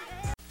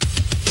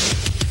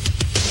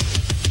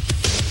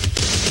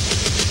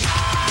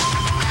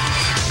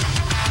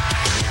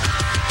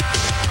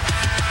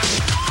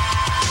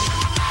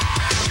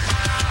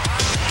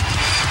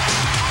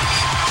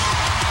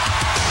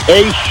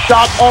 A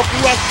Shot of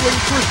Wrestling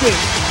presents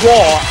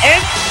Raw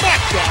and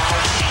SmackDown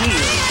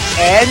Heels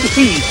and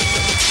Heat.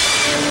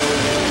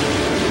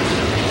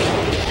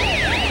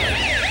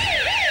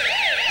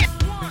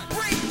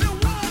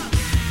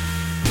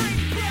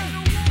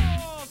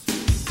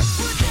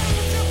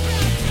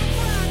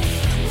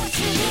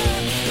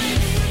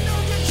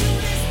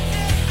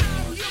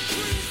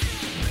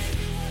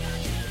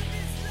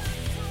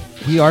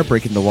 We are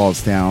breaking the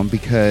walls down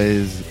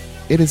because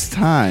it is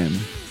time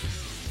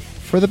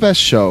for the best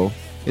show.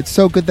 It's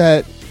so good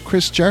that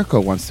Chris Jericho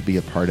wants to be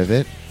a part of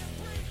it.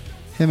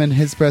 Him and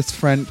his best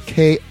friend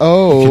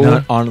KO. You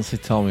cannot honestly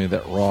tell me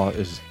that Raw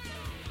is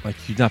like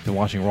you've not been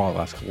watching Raw the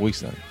last couple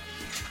weeks then.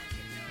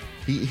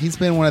 He's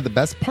been one of the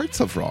best parts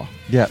of Raw.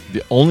 Yeah,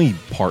 the only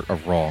part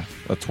of Raw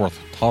that's worth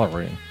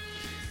tolerating.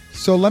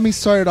 So let me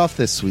start it off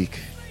this week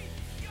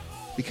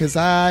because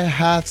I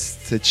have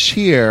to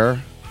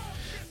cheer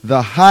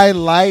the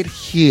highlight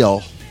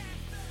heel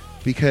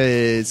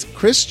because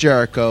Chris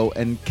Jericho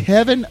and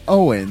Kevin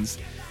Owens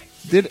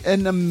did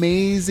an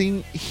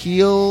amazing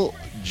heel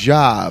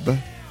job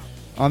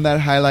on that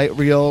highlight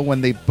reel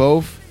when they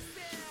both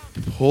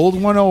pulled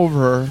one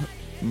over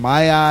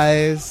my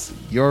eyes,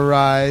 your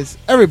eyes,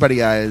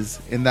 everybody's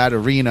eyes in that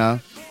arena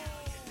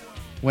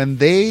when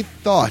they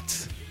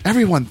thought,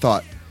 everyone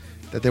thought,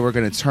 that they were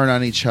going to turn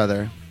on each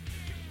other.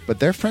 But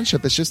their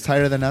friendship is just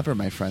tighter than ever,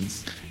 my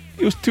friends.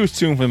 It was too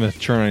soon for them to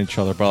turn on each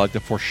other, but I like the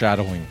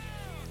foreshadowing.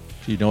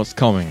 You know it's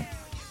coming.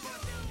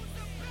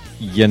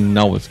 You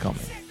know it's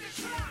coming.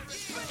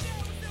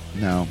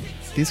 No.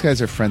 These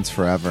guys are friends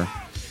forever.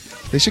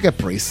 They should get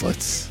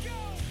bracelets.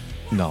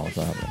 No, it's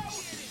not happening.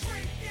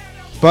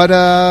 But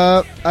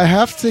I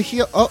have to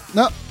heal. Oh,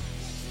 no.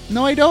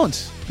 No, I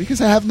don't. Because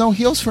I have no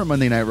heels for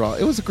Monday Night Raw.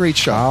 It was a great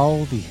show.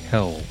 How the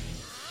hell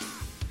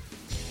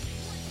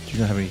do you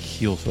not have any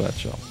heels for that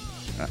show?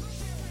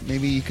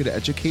 Maybe you could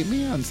educate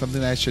me on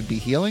something that I should be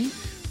healing.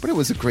 But it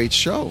was a great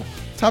show.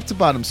 Top to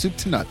bottom, soup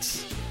to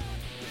nuts.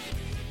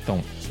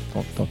 Don't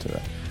do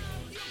that.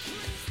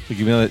 So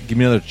give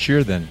me another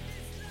cheer then.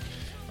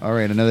 All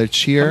right, another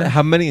cheer.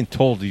 How many in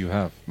total do you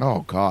have?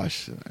 Oh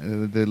gosh,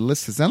 the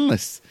list is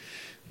endless.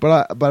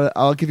 But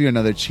I'll give you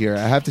another cheer.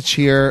 I have to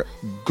cheer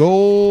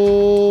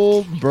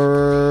Goldberg.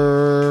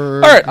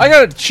 All right, I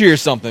gotta cheer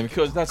something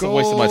because that's a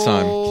waste of my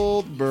time.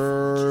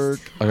 Goldberg.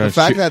 The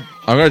fact that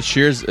I'm gonna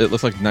cheers. It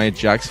looks like Nia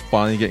Jax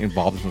finally getting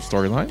involved in some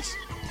storylines.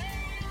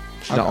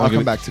 I'll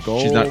come back to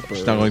Goldberg.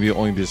 She's not going to be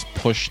only just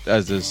pushed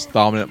as this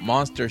dominant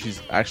monster.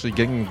 She's actually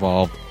getting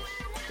involved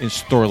in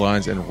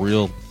storylines and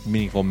real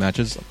meaningful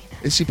matches.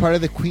 Is she part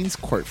of the Queen's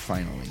Court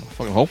finally?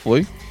 Fucking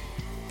hopefully.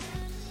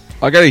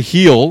 I got a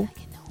heel.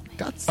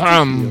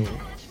 Heel.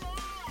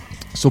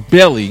 So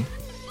Bayley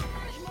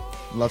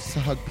Loves to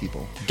hug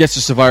people Gets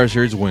the Survivor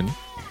Series win.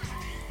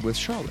 with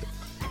Charlotte.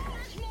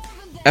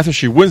 After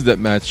she wins that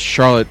match,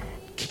 Charlotte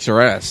kicks her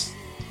ass.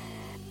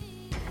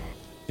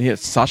 And yet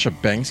Sasha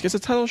Banks gets a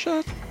title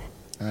shot?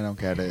 I don't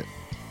get it.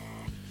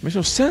 Makes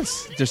no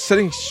sense. They're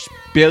setting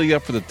Bayley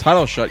up for the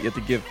title shot. You have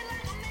to give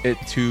it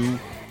to,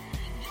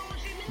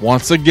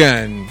 once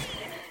again,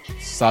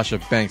 Sasha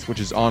Banks, which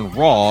is on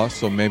Raw,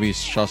 so maybe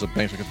Sasha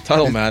Banks will get the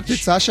title match. Did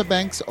Sasha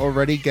Banks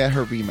already get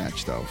her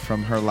rematch, though,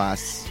 from her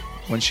last...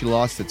 when she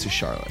lost it to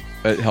Charlotte?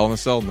 At Hell in a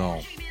Cell?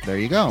 No. There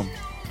you go.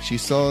 She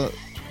still...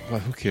 Well,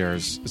 who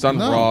cares? It's on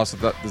No. Raw, so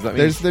does that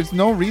mean... There's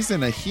no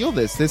reason to heal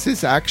this. This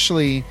is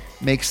actually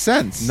makes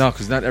sense. No,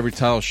 because not every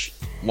title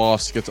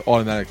loss gets an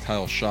automatic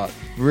title shot.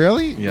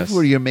 Really? Yes. What,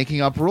 are you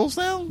making up rules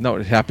now? No,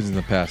 it happens in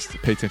the past.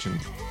 Pay attention.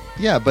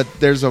 Yeah, but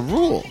there's a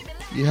rule.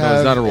 You No, have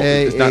it's not a rule.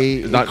 It's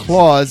not- a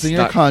clause in it's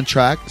your not-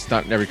 contract It's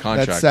not in every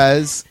contract. that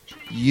says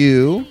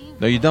you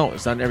No, you don't.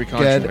 It's not in every get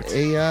contract.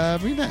 a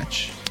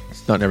rematch.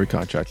 It's not in every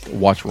contract.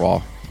 Watch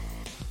Raw.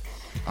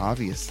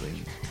 Obviously.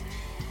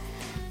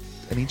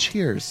 Any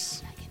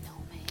cheers?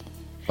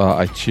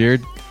 I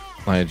cheered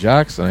Nia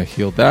Jax, and I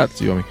healed that.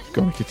 So you want me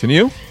to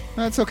continue?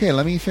 That's okay.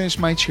 Let me finish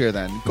my cheer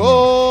then.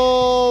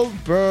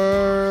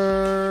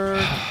 Goldberg.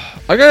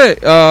 I got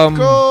it.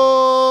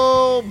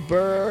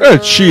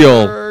 Goldberg.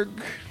 Chill.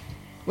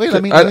 Wait,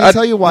 let me I-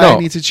 tell you why no. I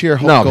need to cheer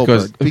Hulk No,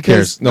 Goldberg. because who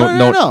cares?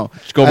 No, no.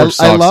 Goldberg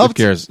sucks. Who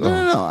cares?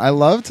 No.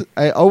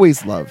 I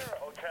always love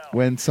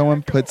when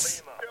someone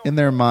puts in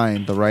their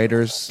mind, the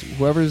writers,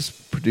 whoever's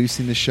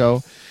producing the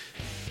show,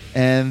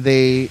 and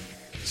they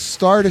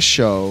start a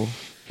show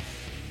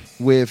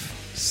with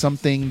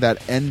something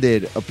that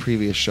ended a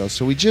previous show.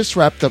 So we just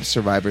wrapped up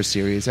Survivor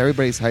Series.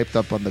 Everybody's hyped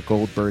up on the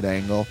Goldberg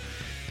angle,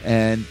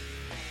 and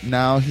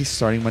now he's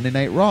starting Monday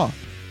Night Raw.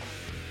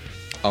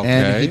 Okay.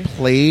 And he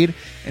played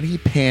and he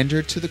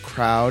pandered to the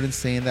crowd and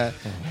saying that,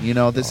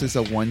 this is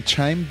a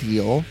one-time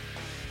deal.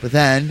 But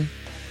then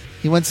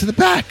he went to the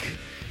back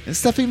and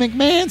Stephanie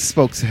McMahon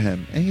spoke to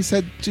him. And he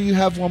said, do you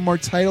have one more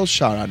title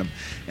shot on him?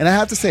 And I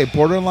have to say,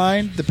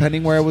 borderline,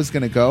 depending where I was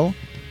going to go,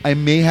 I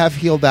may have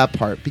healed that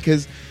part.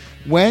 Because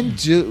when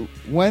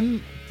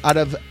out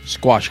of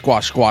Squash.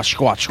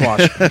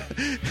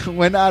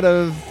 when out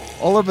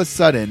of all of a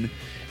sudden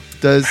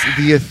does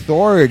the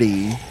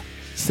Authority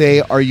say,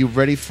 are you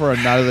ready for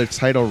another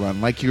title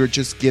run? Like you're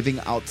just giving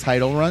out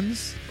title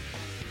runs?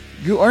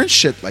 You earn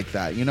shit like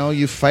that.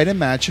 You fight in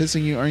matches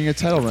and you earn your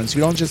title runs.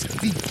 You don't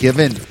just be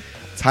given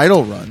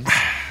title runs.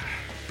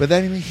 But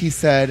then he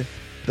said,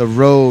 the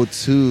road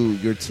to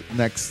your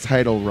next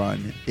title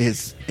run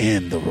is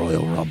in the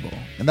Royal Rumble.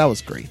 And that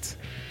was great.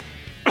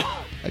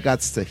 I got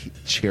to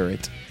cheer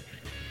it.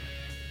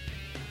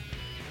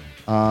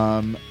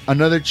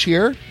 Another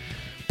cheer.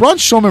 Braun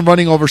Strowman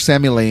running over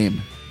Sami Zayn.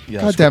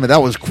 Yeah, God damn it,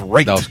 that was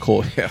great. That was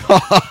cool. Yeah.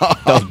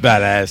 That was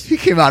badass. He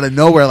came out of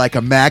nowhere like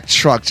a Mack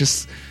truck,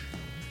 just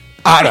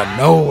out of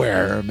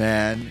nowhere,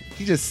 man.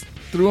 He just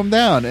threw him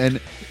down, and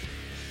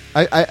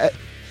I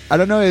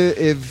don't know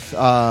if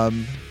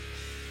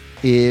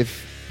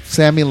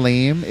Sami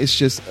Zayn is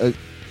just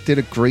did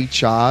a great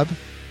job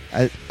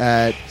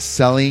at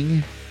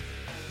selling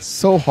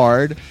so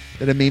hard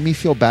that it made me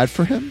feel bad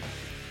for him.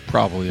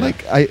 Probably. Yeah.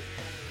 Like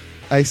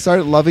I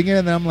started loving it,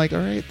 and then I'm like, all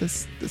right,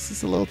 this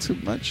is a little too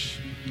much.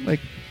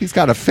 Like he's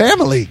got a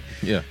family,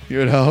 yeah.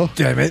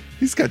 Damn it,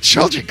 he's got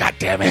children. God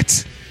damn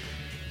it,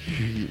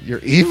 you're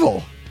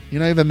evil.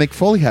 Even Mick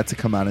Foley had to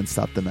come out and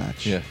stop the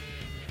match. Yeah.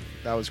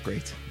 That was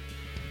great.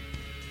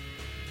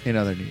 In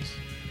other news,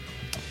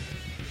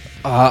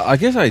 I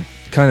guess I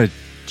kind of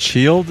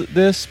chilled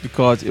this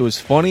because it was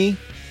funny.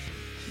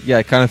 Yeah,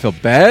 I kind of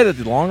felt bad at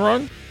the long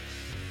run.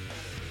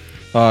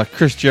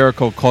 Chris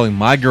Jericho calling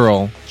my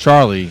girl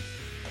Charlie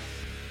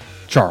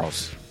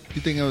Charles.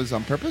 you think it was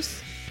on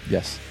purpose?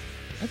 Yes.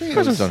 I think Of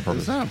course it was on It purpose.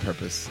 was not on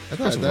purpose. I Of course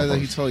thought it was on that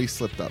he purpose. totally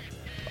slipped up.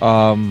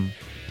 Um,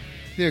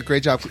 He did a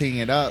great job cleaning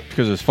it up.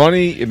 because it was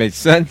funny. It made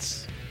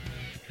sense.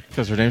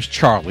 Because her name's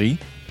Charlie.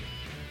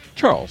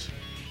 Charles.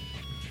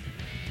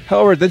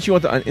 However, then she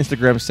went on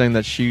Instagram saying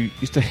that she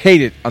used to hate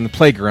it on the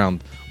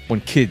playground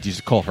when kids used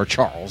to call her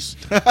Charles.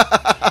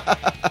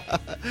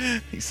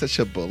 He's such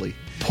a bully.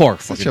 Poor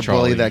Such fucking a Charlie.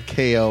 bully, that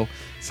KO.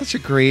 Such a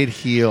great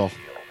heel.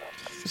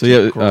 So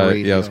yeah,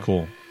 great yeah, it was heel.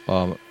 cool.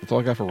 That's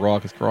all I got for Raw.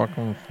 Cause Raw,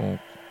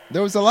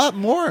 There was a lot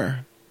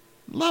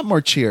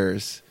more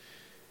cheers.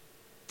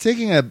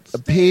 Taking a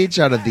page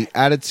out of the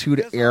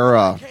Attitude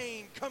Era.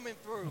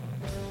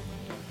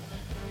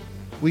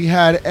 We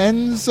had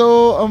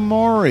Enzo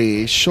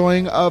Amore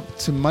showing up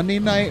to Monday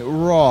Night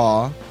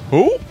Raw.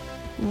 who?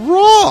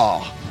 Raw!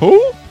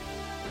 Who?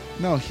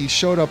 No, he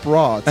showed up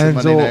Raw to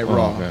Monday Night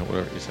Raw. Oh, okay,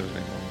 whatever. You said his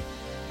name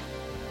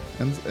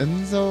wrong.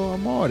 Enzo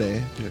Amore. Yeah,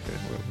 okay,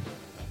 whatever.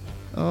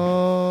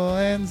 Oh,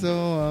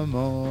 Enzo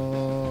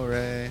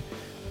Amore.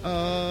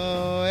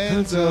 Oh,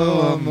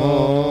 Enzo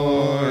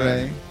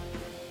Amore.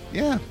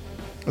 Yeah.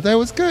 But that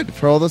was good.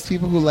 For all those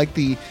people who like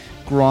the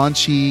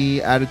raunchy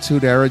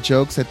Attitude Era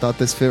jokes, I thought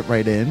this fit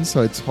right in.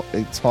 So it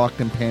talked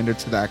and pandered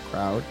to that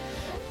crowd.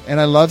 And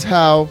I loved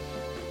how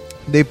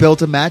they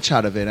built a match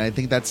out of it. And I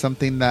think that's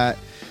something that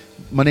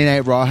Monday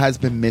Night Raw has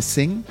been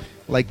missing.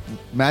 Like,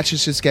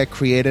 matches just get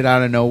created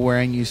out of nowhere,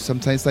 and you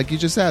sometimes, like you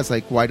just asked,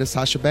 like, why does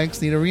Sasha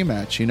Banks need a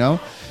rematch? You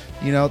know,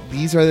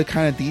 these are the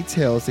kind of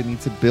details they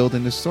need to build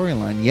in the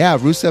storyline. Yeah,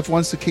 Rusev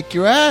wants to kick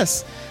your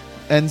ass,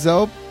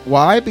 Enzo.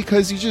 Why?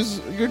 Because you're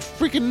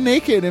freaking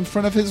naked in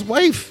front of his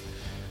wife.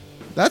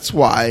 That's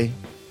why.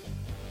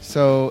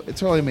 So it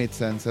totally made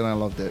sense, and I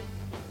loved it.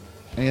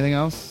 Anything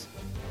else?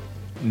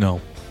 No.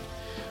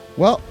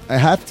 Well, I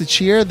have to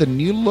cheer the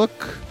new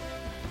look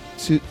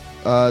to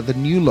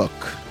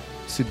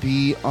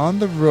be on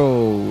the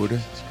road.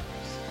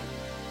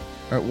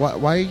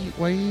 Why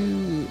are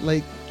you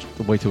like?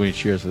 Way too many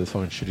cheers for this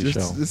fucking shitty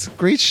show. It's a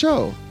great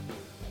show.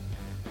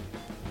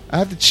 I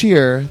have to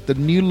cheer the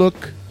new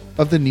look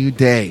of the New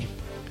Day,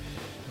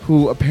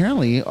 who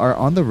apparently are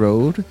on the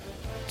road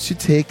to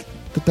take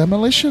the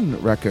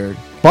Demolition record.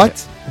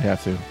 But they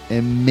have to.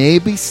 It may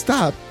be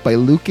stopped by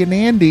Luke and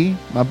Andy,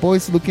 my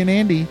boys Luke and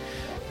Andy,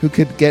 who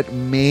could get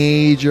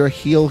major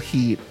heel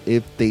heat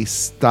if they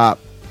stop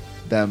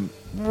them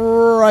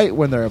right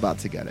when they're about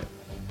to get it.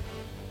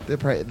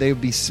 They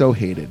would be so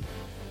hated.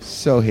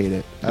 So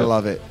hated. Yep. I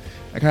love it.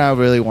 I kind of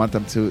really want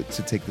them to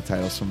take the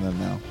titles from them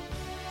now.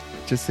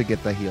 Just to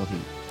get the heel heat.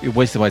 You're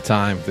wasting my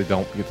time if they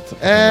don't get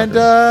the And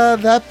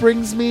that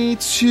brings me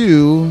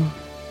to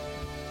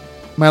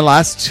my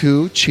last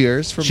two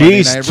cheers for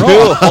Monday Night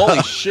Raw.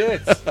 Holy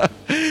shit.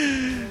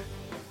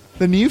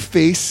 The new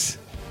face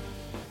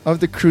of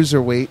the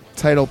Cruiserweight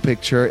title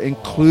picture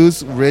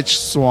includes Rich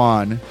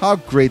Swann. How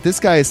great.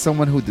 This guy is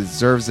someone who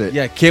deserves it.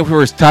 Yeah, can't wait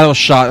for his title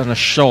shot on a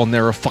show I'll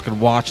never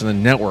fucking watch on the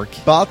network.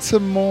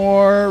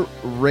 Baltimore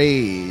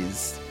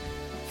Rays.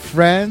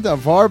 Friend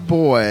of our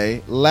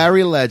boy,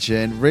 Larry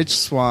Legend, Rich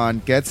Swann,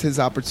 gets his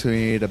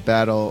opportunity to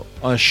battle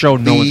on a show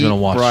no one's going to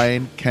watch.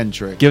 Brian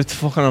Kendrick. Give it to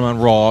fucking him on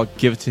Raw.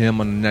 Give it to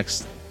him on the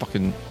next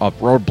fucking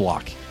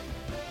roadblock.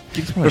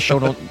 Give it to him on a show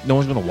no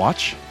one's going to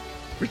watch.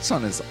 Rich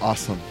Swann is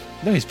awesome.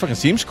 No, he fucking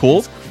seems cool.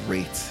 It's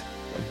great.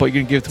 But you're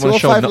going to give it to him on a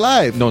show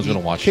Live. No one's going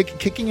to watch.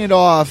 Kicking it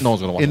off no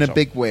one's gonna watch in a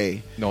big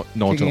way. No one's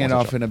going to watch it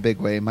off in a big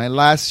way. My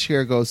last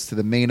cheer goes to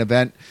the main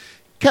event.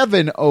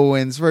 Kevin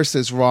Owens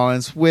versus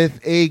Rollins with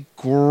a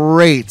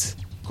great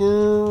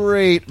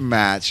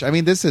match. I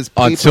mean, this is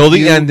until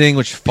the ending,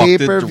 which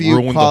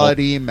pay-per-view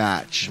quality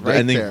match. The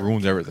ending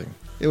ruined everything.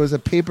 It was a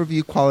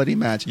pay-per-view quality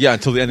match. Yeah,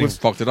 until the ending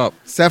fucked it up.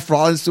 Seth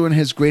Rollins doing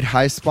his great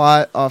high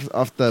spot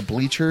off the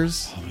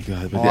bleachers. Oh my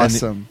god!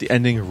 Awesome. The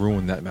ending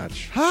ruined that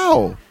match.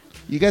 How?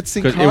 You got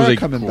Sin Cara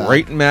coming back. It was a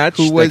great match.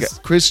 Who was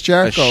Chris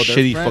Jericho? A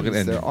shitty fucking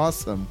ending. They're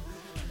awesome.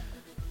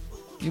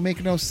 You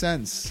make no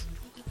sense.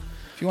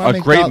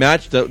 A great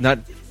match that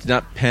did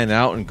not pan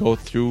out and go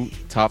through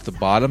top to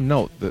bottom.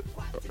 No, the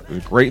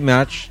great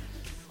match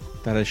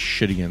that has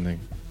shitty ending.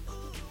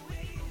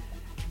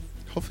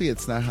 Hopefully,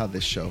 it's not how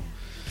this show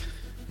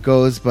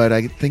goes, but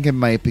I think it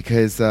might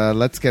because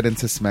let's get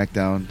into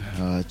SmackDown.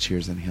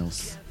 Cheers and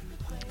heels.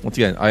 Once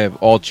again, I have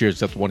all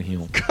cheers except one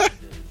heel.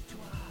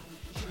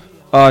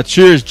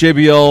 Cheers,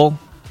 JBL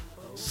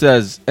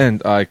says,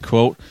 and I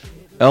quote,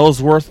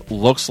 Ellsworth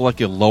looks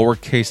like a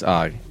lowercase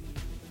I.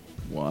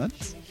 What?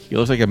 He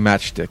looks like a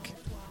matchstick.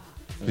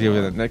 Does he have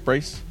a neck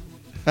brace?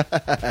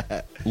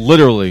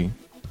 Literally,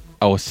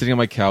 I was sitting on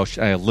my couch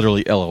and I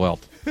literally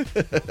LOL'd.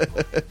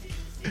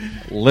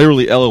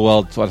 Literally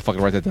LOL'd, so I had to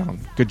fucking write that down.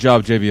 Good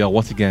job, JBL,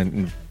 once again,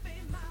 in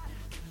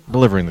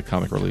delivering the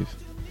comic relief.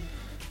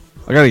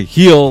 I got a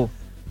heel.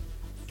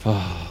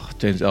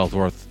 James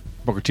Ellsworth.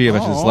 Booker T, I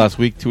mentioned this last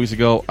week, 2 weeks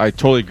ago. I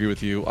totally agree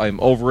with you. I'm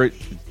over it.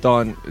 It's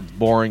done. It's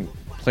boring.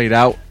 Played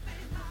out.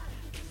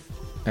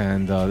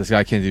 And this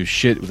guy can't do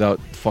shit without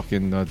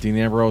fucking Dean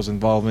Ambrose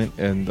involvement.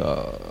 And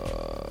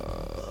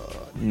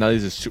now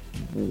he's just,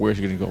 where's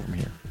he going to go from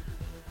here?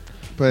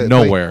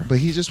 Nowhere. But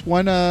he just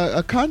won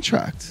a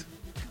contract.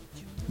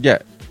 Yeah.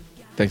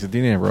 Thanks to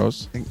Dean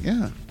Ambrose.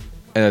 Yeah.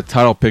 And a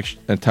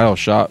title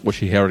shot, which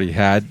he already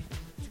had.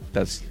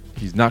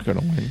 He's not going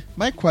to win.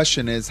 My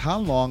question is, how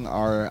long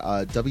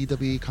are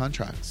WWE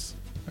contracts?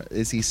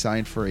 Is he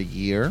signed for a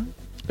year?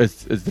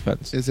 It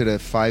depends. Is it a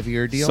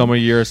 5-year deal? Some are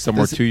years, some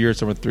are 2 years,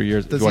 some are 3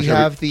 years. Does he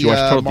have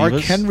the Mark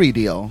Henry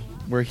deal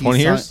where he 20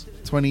 years?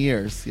 20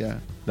 years, yeah.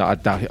 No,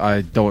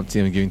 I don't see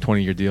him giving a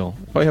 20-year deal.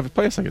 Probably have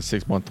like a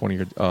 6-month,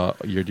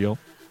 20-year deal.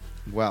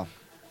 Well,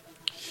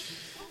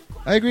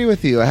 I agree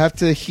with you. I have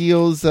to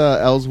heels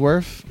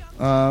Ellsworth,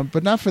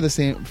 but not for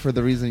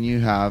the reason you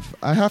have.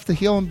 I have to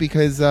heel him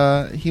because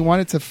he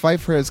wanted to fight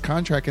for his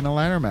contract in a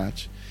ladder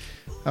match.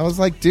 I was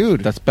like,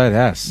 dude, that's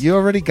badass. You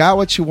already got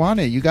what you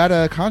wanted. You got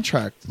a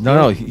contract.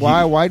 No.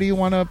 Why do you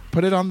want to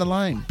put it on the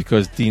line?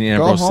 Because Dean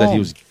Ambrose said he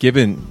was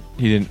given,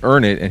 he didn't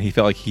earn it, and he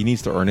felt like he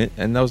needs to earn it,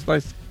 and that was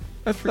nice.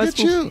 Forget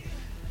you.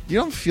 You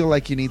don't feel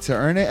like you need to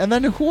earn it, and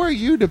then who are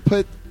you to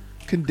put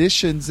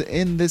conditions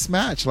in this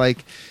match?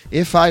 Like,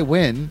 if I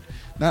win,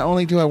 not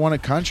only do I want a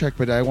contract,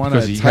 but I want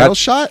a title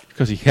shot.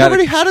 Because he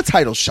already had a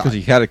title shot. Because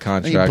he had a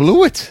contract. And he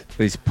blew it.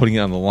 He's putting it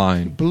on the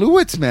line. Blew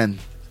it, man.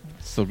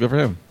 So good for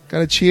him.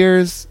 Gotta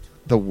cheers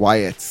the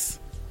Wyatts.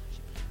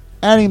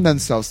 adding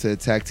themselves to the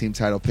tag team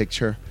title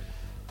picture.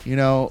 You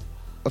know,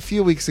 a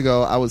few weeks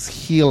ago, I was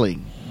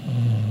healing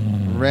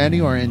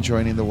Randy Orton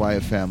joining the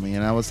Wyatt family,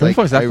 and I was Where the like,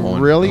 fuck is that I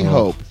going? really Oh.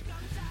 hope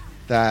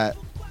that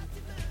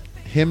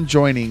him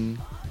joining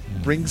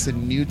brings a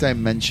new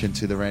dimension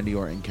to the Randy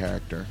Orton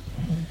character.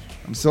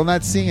 I'm still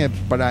not seeing it,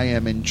 but I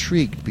am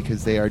intrigued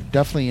because they are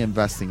definitely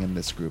investing in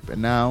this group.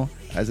 And now,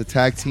 as a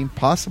tag team,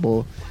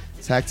 possible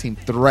tag team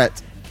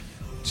threat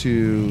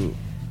to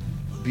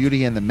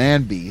Beauty and the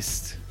Man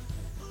Beast,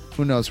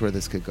 who knows where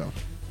this could go?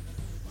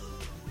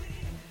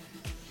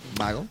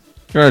 Michael?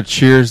 You're gonna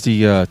cheers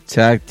the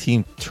tag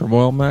team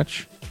turmoil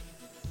match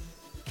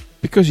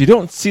because you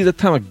don't see that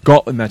kind of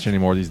gauntlet match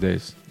anymore these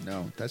days.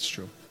 No, that's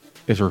true.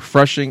 It's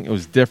refreshing. It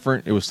was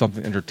different. It was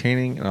something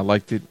entertaining, and I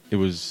liked it. I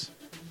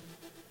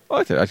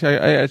liked it. Actually,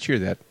 I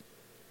cheered that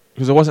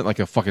because it wasn't like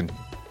a fucking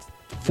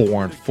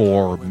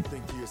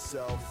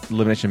 4-on-4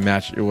 elimination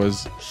match. It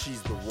was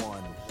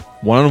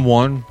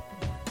 1-on-1.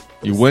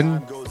 You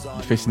win,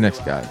 you face the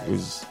next guy. It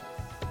was,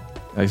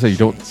 like I said, you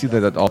don't see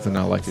that often.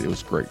 I liked it. It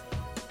was great.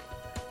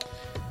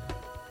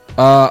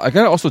 I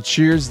gotta also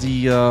cheers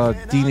the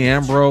Dean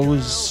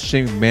Ambrose,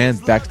 Shane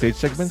McMahon backstage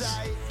segments.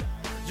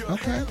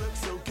 Okay.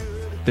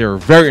 They were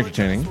very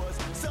entertaining.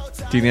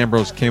 Dean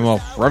Ambrose came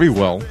off very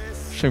well.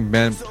 Shane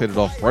McMahon played it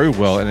off very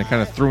well, and it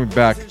kind of threw me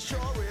back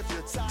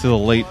to the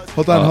late.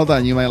 Hold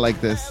on. You might like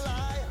this.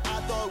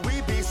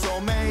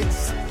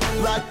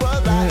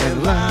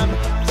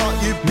 Thought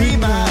you'd be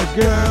my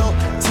girl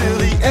till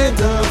the end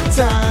of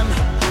time.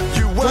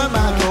 You were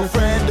my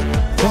girlfriend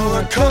for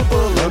a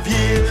couple of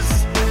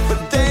years,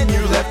 but then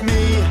you left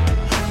me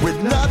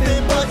with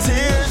nothing but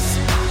tears.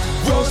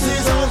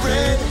 Roses are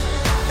red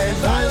and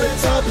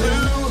violets are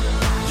blue.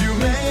 You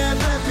may have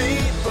left me,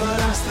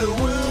 but I still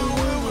woo.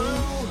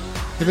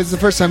 If it's the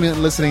first time you're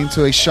listening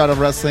to a shot of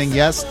wrestling,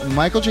 yes,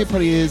 Michael J.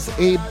 Putty is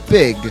a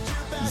big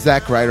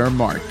Zack Ryder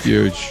mark.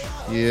 Huge.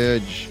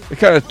 Huge. It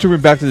kind of threw me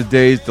back to the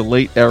days, the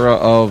late era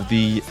of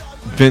the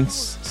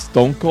Vince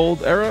Stone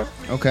Cold era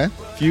Okay.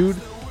 feud,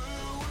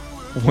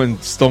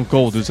 when Stone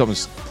Cold would do something.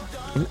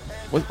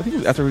 I think it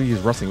was after he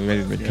was wrestling, he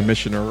made him a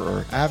commissioner,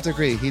 or I have to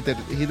agree. He did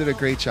a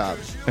great job.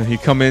 and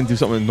he'd come in, do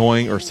something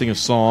annoying, or sing a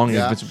song,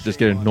 Yeah. and Vince would just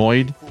get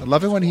annoyed. I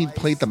love it when he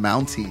played the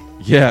Mountie.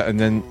 Yeah, and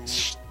then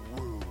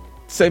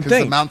same Because the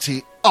thing.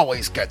 Mountie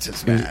always gets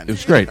his It was, man. it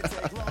was great.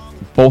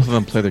 Both of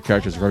them play their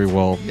characters very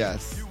well.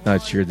 Yes. I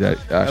cheered that.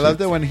 I Actually,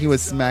 loved it when he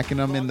was smacking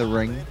him in the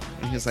ring.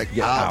 And he was like,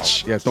 Yeah,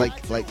 ouch. ow. Yeah,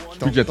 don't-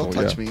 don't gentle,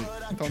 touch yeah. me.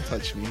 Don't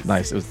touch me.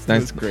 Nice. It was It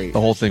nice. was great. The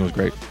whole thing was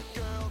great.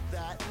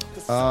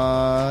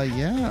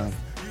 Yeah.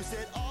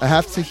 I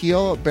have to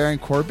heal Baron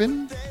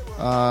Corbin.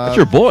 That's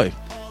your boy.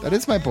 That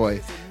is my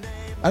boy.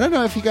 I don't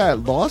know if he got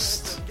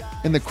lost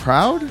in the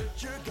crowd,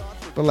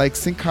 but like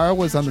Sin Cara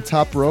was on the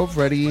top rope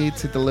ready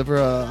to deliver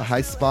a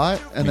high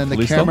spot, and then the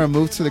Kalisto? camera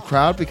moved to the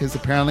crowd because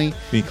apparently,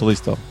 Me and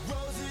Kalisto.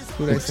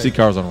 who did I say? See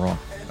cars on Raw.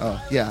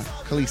 Oh, yeah,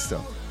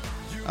 Kalisto.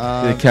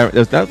 The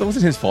camera, that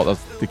wasn't his fault. That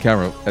was the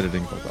camera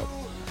editing fucked up.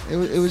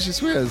 It was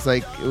just weird. It was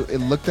like it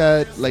looked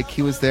at like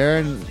he was there,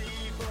 and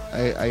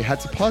I had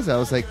to pause. I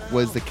was like,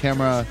 was the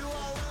camera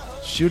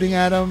shooting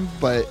at him?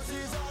 But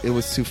it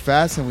was too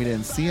fast, and we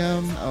didn't see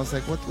him. I was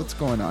like, what's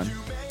going on?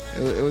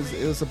 It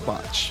was a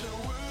botch.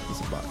 It was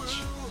a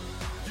botch.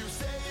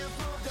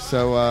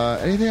 So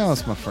anything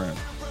else, my friend?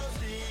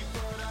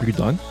 Are you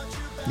done?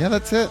 Yeah,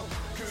 that's it.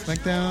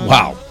 SmackDown.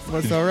 Wow.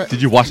 Was all right.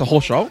 Did you watch the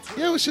whole show?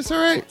 Yeah, it was just all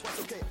right.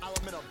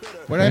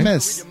 What did I Okay.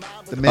 miss?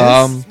 The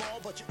Miz.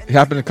 It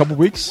happened in a couple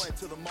weeks.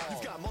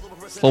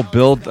 Slow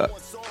build.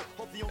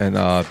 And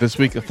this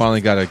week, I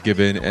finally got to give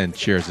in and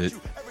cheers it.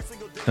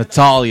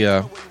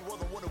 Natalya,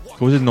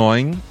 who was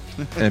annoying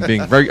and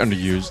being very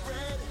underused,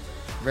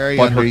 Very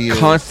but her underused.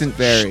 constant,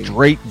 Very.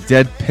 straight,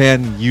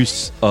 deadpan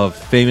use of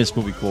famous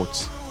movie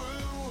quotes.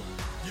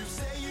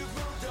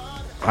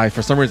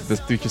 For some reason, this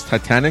dude is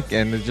Titanic,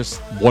 and it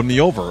just won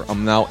me over.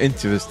 I'm now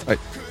into this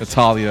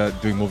Natalya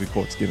doing movie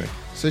quotes gimmick.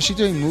 So is she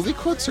doing movie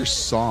quotes or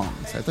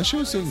songs? I thought she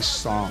was doing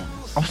songs.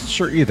 I wasn't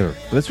sure either.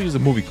 But this week is a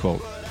movie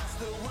quote.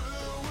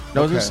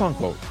 No, it was Okay. a song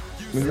quote.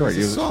 It was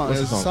a song. It was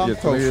a song Yeah,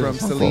 quote maybe it from was a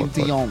song Celine quote,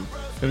 but Dion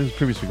It was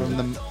previous week. from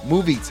the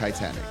movie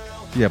Titanic.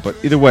 Yeah, but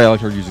either way, I like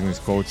her using these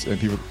quotes, and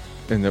people,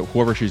 and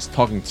whoever she's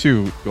talking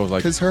to goes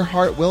like, Because her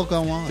heart will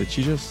go on. "Did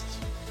she just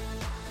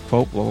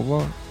quote blah blah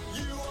blah?"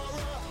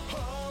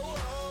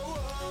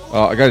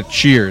 I got a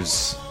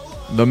cheers.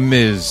 The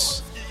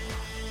Miz,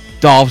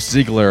 Dolph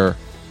Ziggler,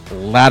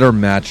 ladder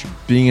match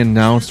being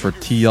announced for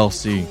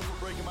TLC.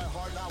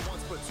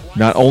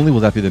 Not only will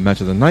that be the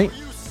match of the night,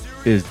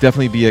 it is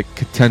definitely be a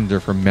contender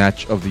for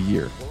match of the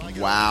year.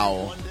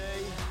 Wow.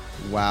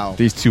 Wow.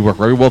 These two work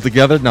very well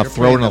together. Now They're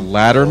throw in a playing them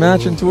ladder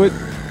match into it.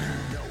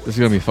 This is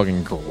going to be a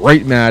fucking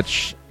great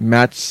match.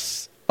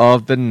 Match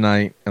of the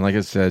night. And like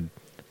I said,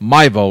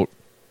 my vote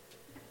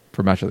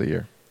for match of the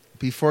year.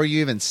 Before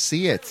you even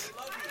see it.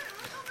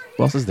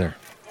 Who else is there?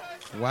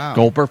 Wow.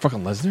 Goldberg,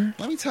 fucking Lesnar?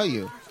 Let me tell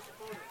you.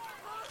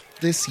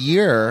 This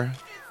year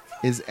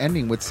is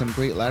ending with some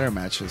great ladder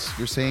matches.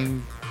 You're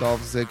saying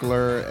Dolph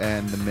Ziggler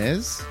and The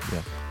Miz?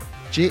 Yeah.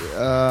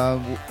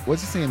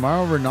 What's his name?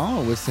 Mauro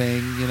Ranallo was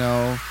saying,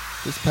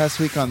 this past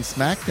week on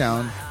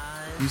SmackDown,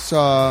 you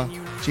saw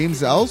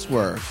James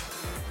Ellsworth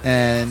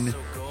and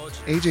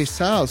AJ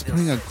Styles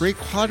putting a great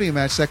quality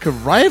match that could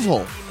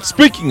rival.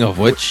 Speaking of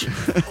which,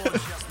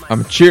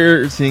 I'm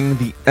cheering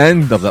the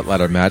end of that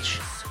ladder match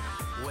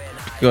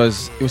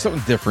because it was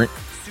something different.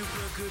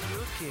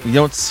 You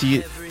don't see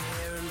it,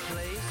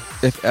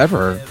 if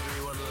ever,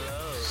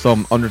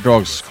 some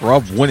underdog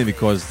scrub winning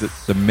because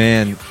the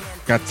man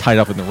got tied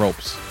up in the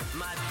ropes.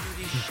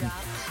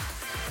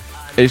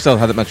 AJ Styles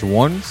had that match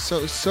won.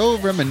 So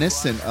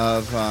reminiscent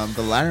of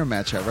the ladder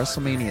match at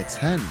WrestleMania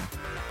 10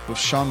 with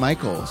Shawn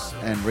Michaels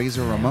and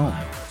Razor Ramon.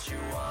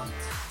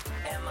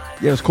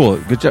 Yeah, it was cool.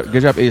 Good job,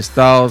 AJ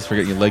Styles, for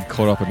getting your leg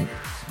caught up. And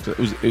it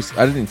was,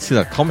 I didn't see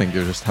that coming. It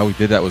was just how he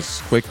did that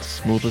was quick,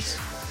 smoothest,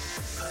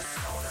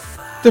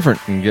 different,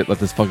 and let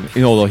this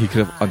fucking. Although he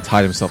could have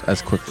untied himself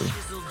as quickly,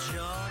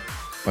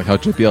 like how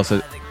JBL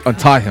said,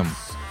 "Untie him,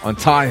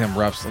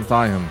 refs,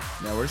 untie him."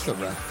 Yeah, where's the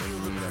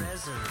ref? We need him.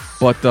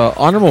 But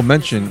honorable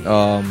mention,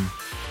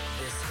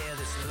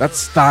 that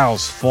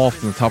Styles fall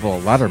from the top of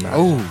the ladder match.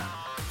 Oh,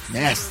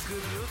 nasty.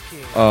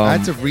 I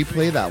had to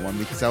replay that one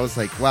because I was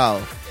like,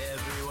 wow,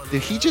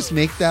 did he just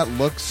make that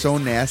look so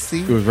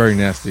nasty? It was very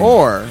nasty.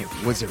 Or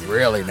was it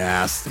really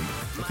nasty?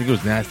 I think it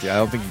was nasty. I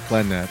don't think he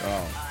planned that.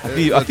 Oh, I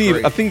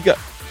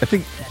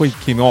think when he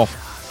came off,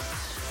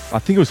 I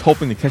think he was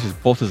hoping to catch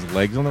both his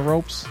legs on the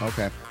ropes.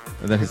 Okay.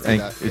 And then his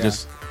ankle, it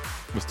just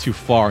was too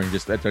far, and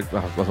that's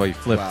why he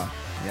flipped. Wow.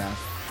 Yeah.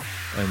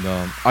 And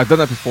I've done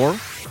that before,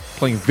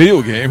 playing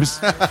video games.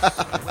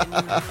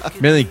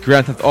 Mainly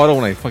Grand Theft Auto,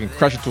 when I fucking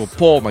crash into a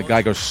pole, my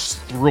guy goes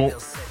through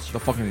the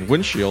fucking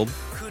windshield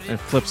and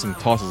flips and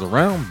tosses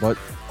around, but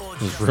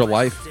it was real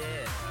life.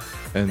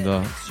 And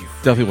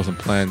definitely wasn't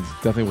planned.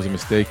 Definitely was a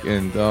mistake.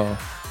 And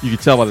you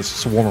could tell by this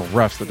swarm of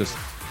refs that just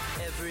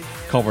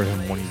covered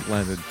him when he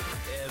landed.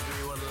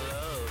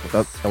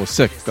 But that was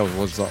sick. That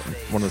was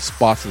one of the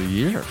spots of the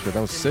year. That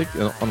was sick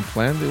and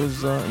unplanned. It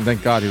was, and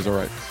thank God he was all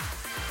right.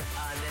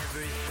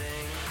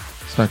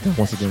 SmackDown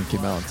once again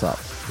came out on top.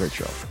 Great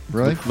show.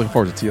 Really? Looking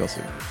forward to TLC.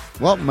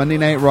 Well, Monday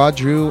Night Raw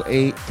drew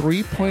a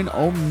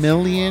 3.0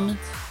 million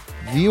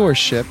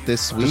viewership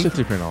this week. Just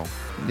a 3.0.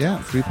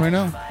 Yeah,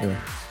 3.0. Yeah.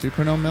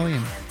 3.0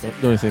 million.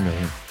 Don't say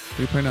million.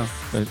 3.0.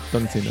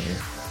 Don't say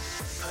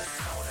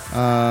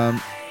million.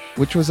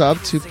 Which was up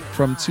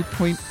from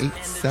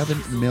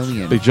 2.87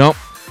 million. Big jump.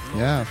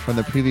 Yeah, from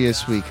the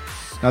previous week.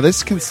 Now,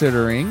 this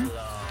considering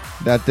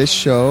that this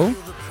show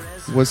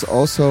was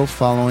also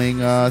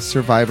following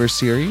Survivor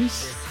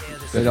Series.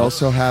 They'd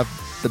also have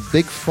the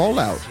big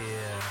fallout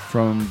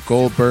from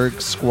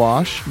Goldberg's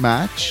squash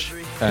match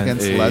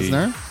against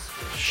Lesnar.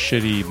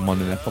 Shitty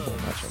Monday Night Football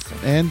match. Okay.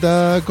 And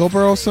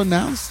Goldberg also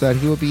announced that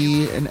he will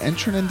be an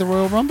entrant in the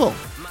Royal Rumble.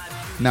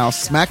 Now,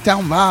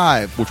 SmackDown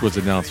Live, which was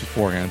announced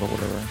beforehand, but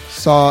whatever,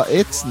 saw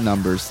its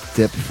numbers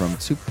dip from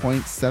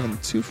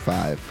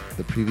 2.725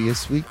 the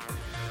previous week.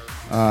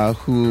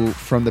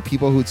 From the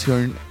people who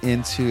tuned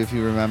into, if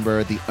you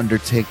remember, The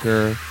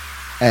Undertaker,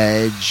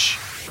 Edge,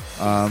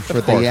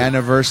 for the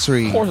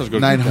anniversary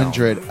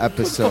 900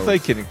 episode. What are they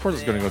kidding? Of course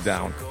it's going to go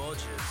down.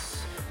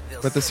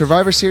 But the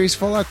Survivor Series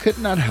fallout could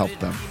not help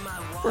them.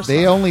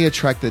 They only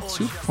attracted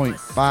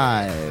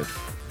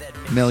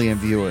 2.5 million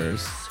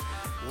viewers.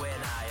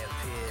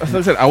 As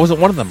I said, I wasn't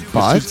one of them.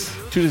 But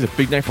Tuesday's a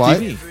big night for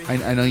TV.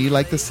 I know you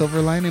like the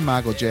silver lining,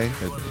 Mago J.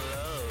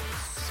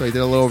 So I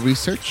did a little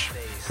research.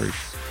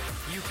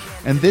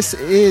 And this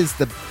is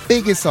the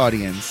biggest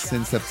audience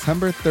since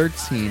September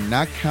 13,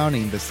 not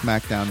counting the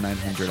SmackDown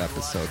 900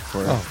 episode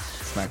for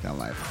SmackDown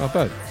Live. Not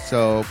bad.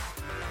 So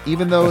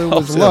even though it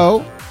was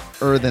lower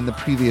than the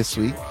previous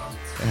week,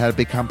 it had a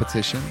big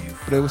competition,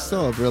 but it was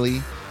still a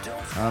really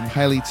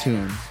highly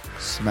tuned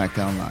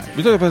SmackDown Live.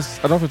 We talk about this,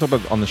 I don't know if we talk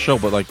about it on the show,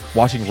 but like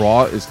watching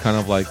Raw is kind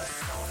of like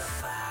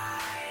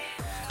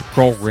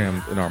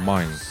programmed in our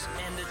minds.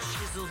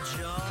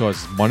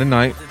 Because Monday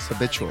night, it's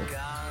habitual.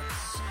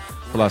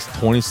 For the last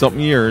 20-something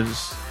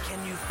years,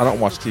 I don't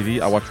watch TV,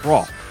 I watch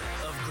Raw.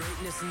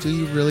 Do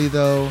you really,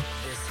 though?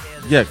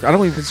 Yeah, I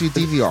don't even... Because you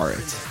DVR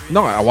it.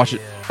 No, I watch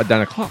it at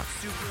 9 o'clock.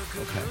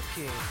 Okay.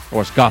 I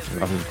watch Gotham.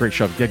 Gotham was a great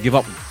show. Give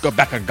up, go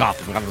back on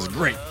Gotham. Gotham was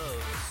great.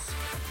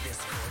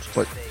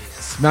 But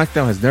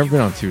SmackDown has never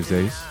been on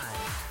Tuesdays.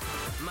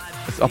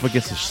 It's up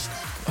against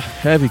a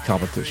heavy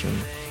competition.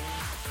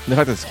 And the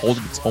fact that it's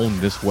holding its own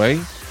this way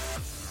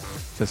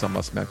says something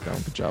about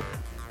SmackDown. Good job.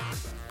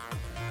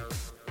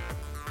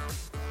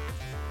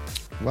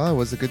 Well, it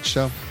was a good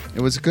show.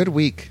 It was a good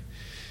week.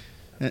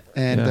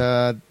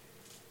 And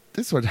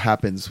this is what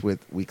happens with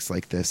weeks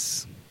like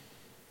this.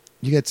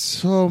 You get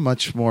so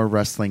much more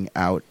wrestling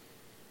out.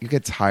 You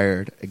get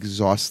tired,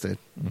 exhausted.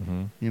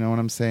 Mm-hmm. You know what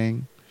I'm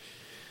saying?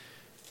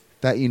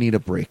 That you need a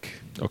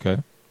break. Okay.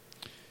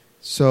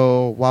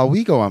 So while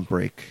we go on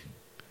break,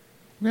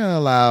 we're going to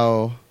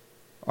allow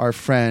our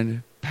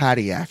friend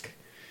Patiak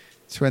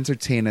to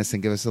entertain us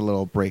and give us a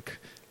little break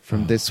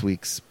from this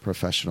week's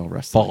professional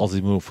wrestling.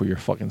 Ballsy move for your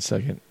fucking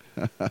second.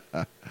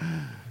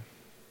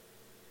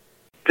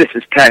 This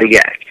is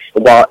Patty-Yak.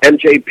 And while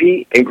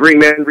MJP and Green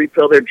Man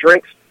refill their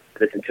drinks,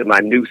 listen to my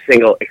new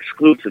single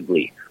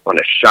exclusively on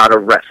A Shot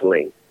of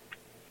Wrestling.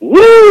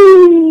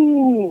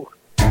 Woo!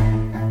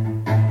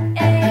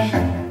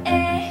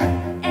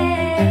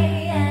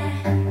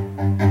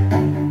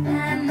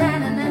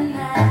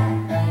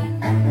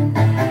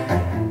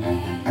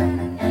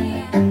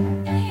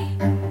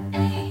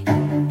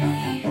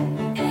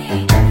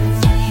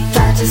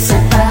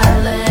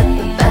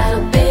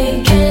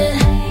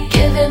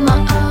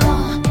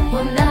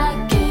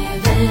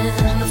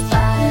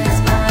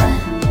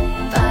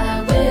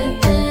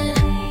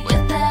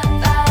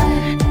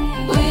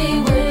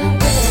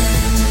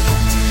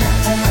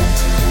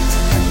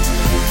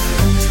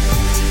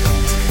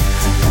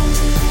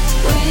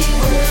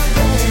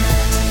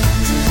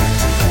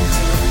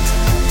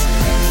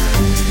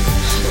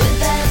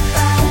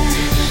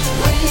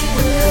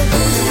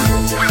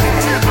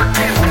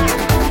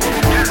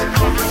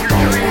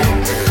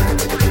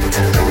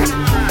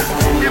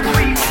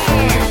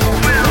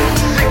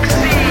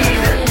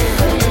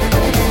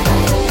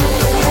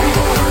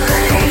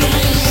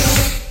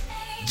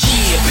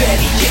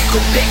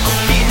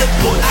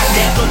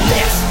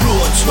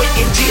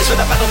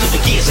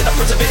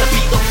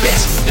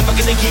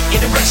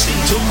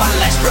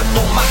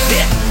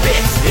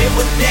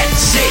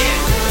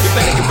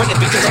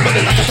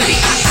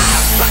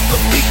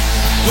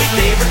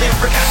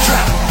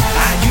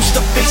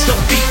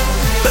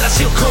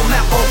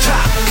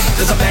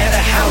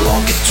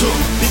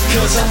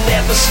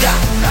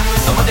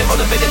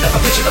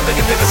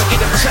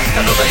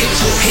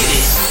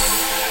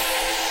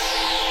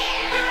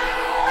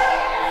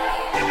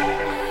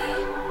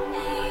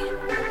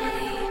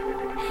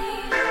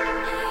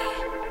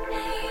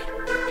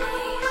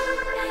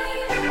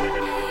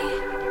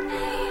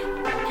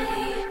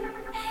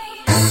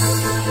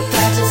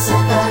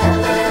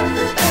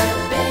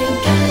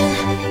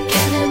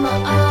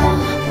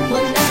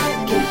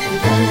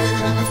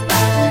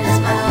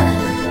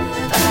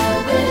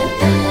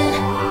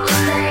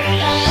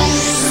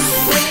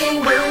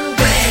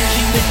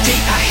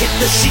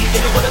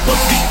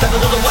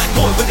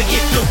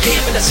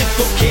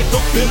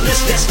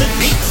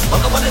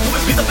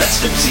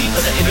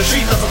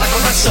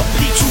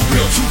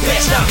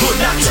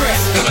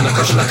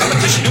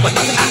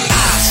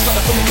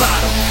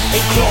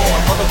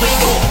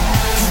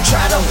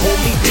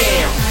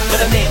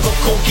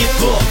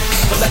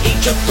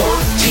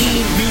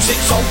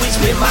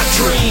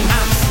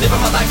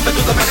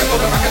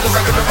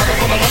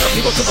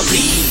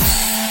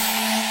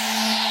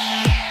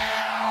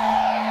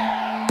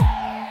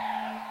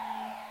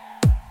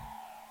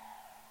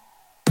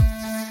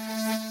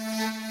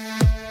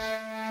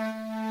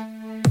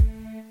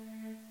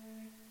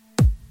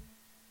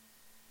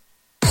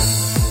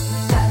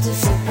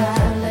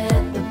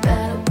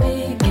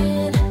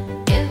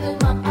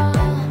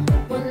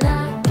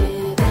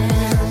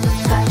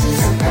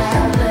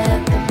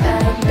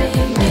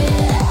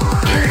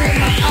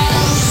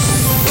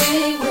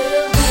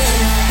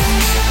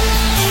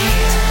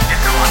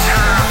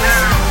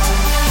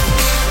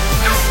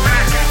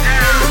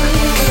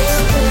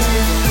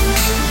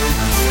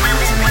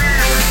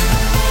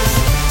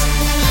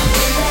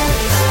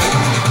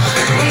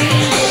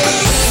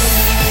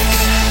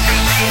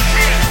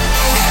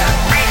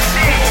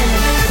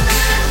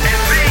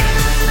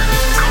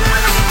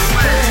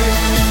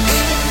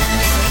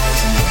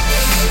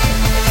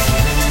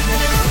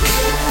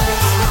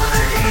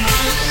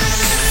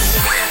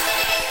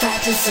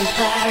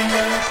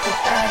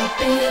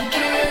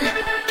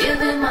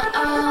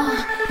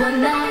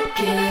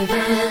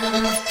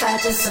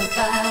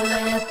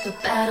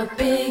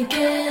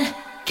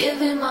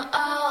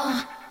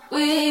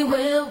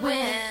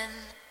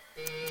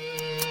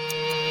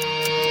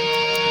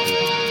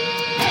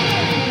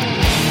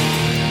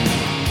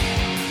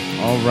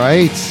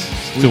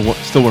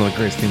 Still one of the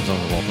greatest theme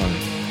songs of all time.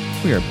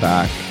 We are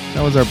back.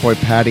 That was our boy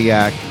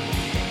Patty-Yak.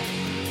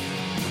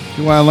 If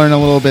you want to learn a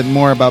little bit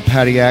more about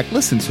Patty-Yak,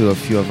 listen to a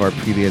few of our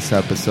previous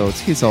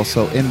episodes. He's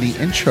also in the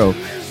intro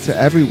to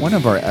every one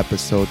of our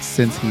episodes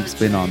since he's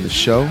been on the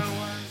show.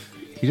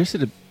 He just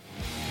did a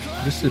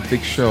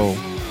big show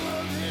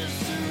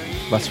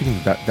last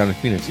week down in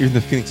Phoenix. Even the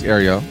Phoenix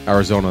area,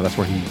 Arizona, that's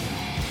where he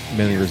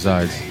mainly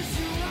resides.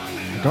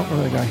 I don't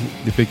know the guy,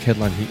 the big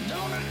headline he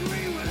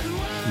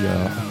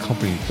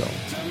accompanied though.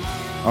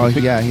 Oh,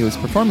 yeah, he was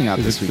performing out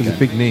this weekend. It was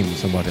a big name,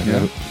 somebody.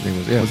 Yeah.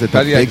 Was it the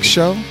Patty-Yak. Big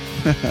Show?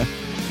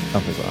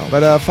 Something like that.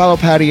 But follow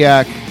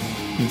Patty-Yak.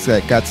 He's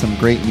got some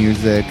great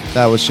music.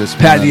 That was just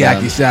Patty-Yak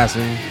the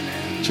Assassin.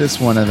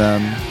 Just one of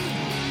them.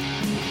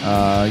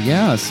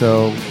 Yeah,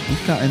 so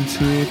we've gotten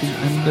to the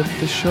end of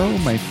the show,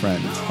 my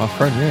friend. My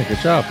friend, yeah, good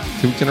job.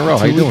 2 weeks in a row.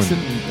 How you doing?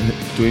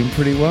 Doing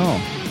pretty well.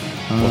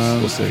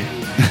 We'll see.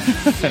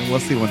 We'll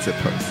see once it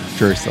posts.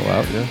 Jury's still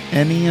out, yeah.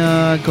 Any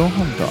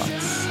go-home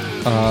thoughts?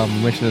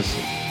 Mentioned this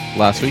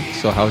last week.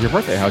 So how was your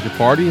birthday? How's your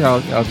party?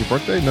 How's your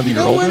birthday? Another year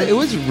older? It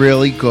was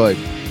really good.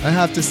 I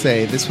have to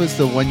say, this was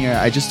the 1 year.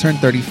 I just turned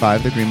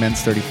 35. The Green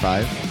Man's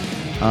 35.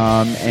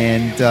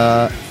 And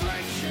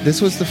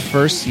this was the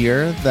first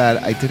year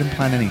that I didn't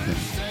plan anything.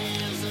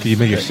 You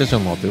made your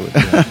sister-in-law do it.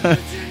 Yeah.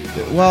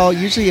 Well,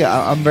 usually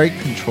I'm very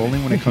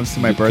controlling when it comes to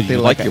my birthday.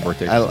 You like your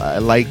birthday. I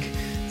like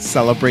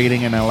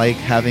celebrating, and I like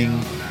having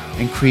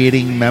and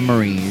creating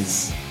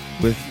memories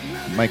with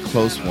my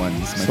close ones,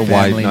 my So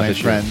why family, not my this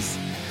year? friends.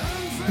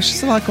 There's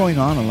just a lot going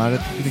on. A lot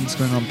of things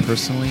going on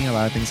personally. A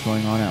lot of things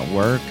going on at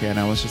work, and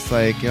I was just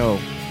like, yo,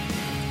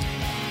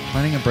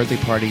 planning a birthday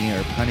party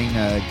or planning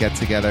a get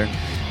together.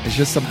 It's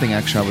just something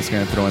extra I was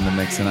going to throw in the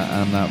mix, and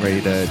I'm not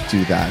ready to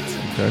do that.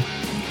 Okay.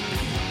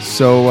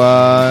 So,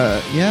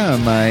 yeah,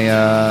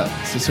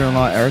 my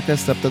sister-in-law Erica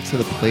stepped up to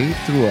the plate,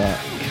 threw a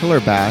killer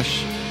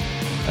bash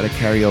at a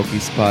karaoke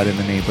spot in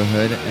the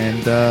neighborhood,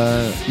 and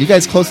you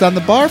guys closed down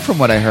the bar from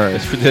what I heard.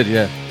 Yes, we did,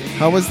 yeah.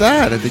 How was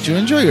that? Did you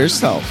enjoy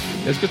yourself?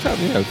 It was a good time.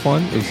 Yeah, it was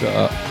fun. It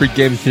was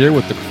pre-game here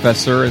with the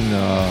professor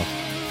and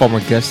former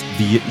guest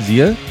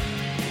Zia.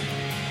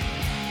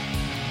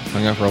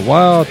 Hung out for a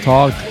while,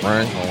 talked,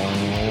 drank a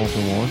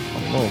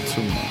little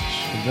too much.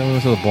 And then we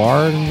went to the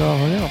bar and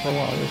hung out for a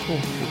while. It was cool.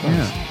 Good times.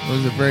 Yeah, it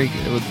was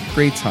a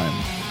great time.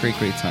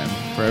 Great time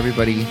for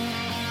everybody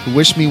who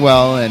wished me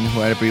well and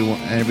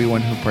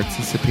everyone who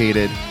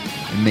participated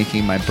in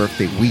making my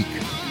birthday week,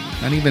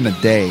 not even a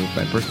day,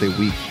 but birthday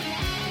week,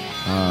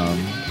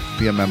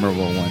 be a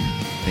memorable one.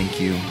 Thank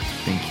you.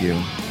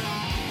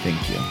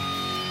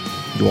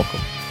 You're welcome.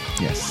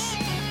 Yes.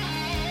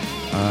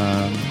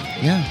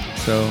 Yeah.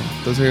 So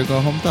those are your go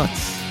home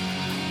thoughts.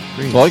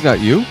 Great. Well, I got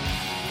you.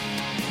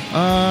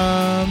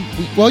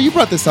 Well, you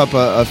brought this up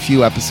a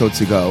few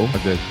episodes ago.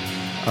 I did.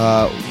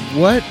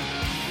 What?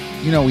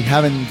 We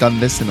haven't done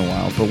this in a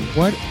while, but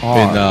what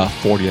are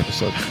 40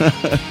 episodes.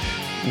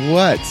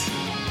 what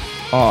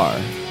are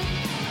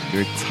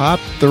your top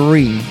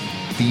 3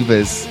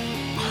 divas?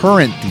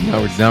 Current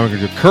divas. Now we're going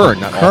to do current,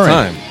 not all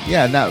time.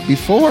 Yeah. Now,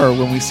 before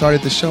when we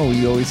started the show,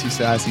 we always used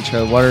to ask each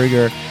other, "What are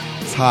your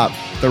top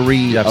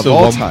 3 of so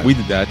all time?" We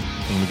did that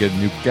when we get a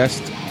new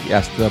guest. We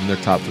asked them their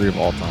top 3 of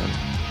all time.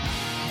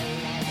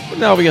 But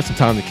now we got some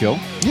time to kill.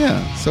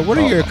 Yeah. So, what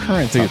are your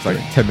current? I think top it's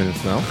like 3? 10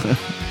 minutes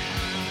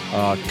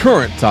now.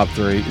 Current top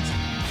 3. It's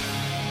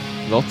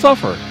a little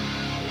tougher.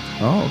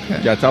 Oh, okay.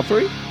 You got top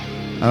 3?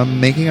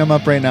 I'm making them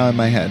up right now in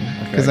my head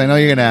because I know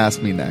you're going to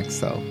ask me next.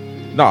 So,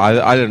 No,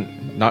 I didn't.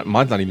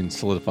 Mine's not even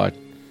solidified.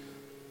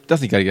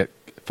 Definitely got to get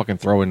fucking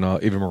throw in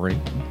Eva Marie.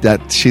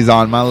 that she's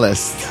on my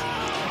list.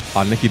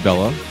 Nikki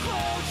Bella.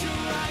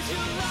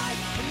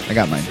 I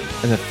got mine.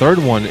 And the third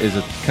one is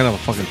a kind of a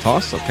fucking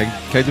toss-up. Can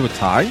I do a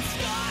tie?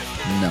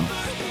 No.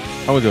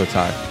 I'm going to do a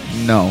tie.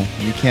 No,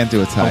 you can't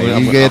do a tie.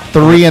 I'm You gonna- get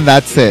 3 and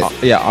that's it.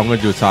 Yeah, I'm going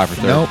to do a tie for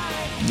third.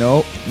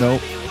 Nope.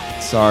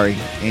 Sorry.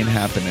 Ain't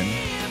happening.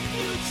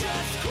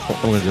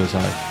 I'm going to do a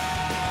tie.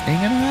 Ain't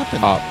gonna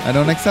happen. I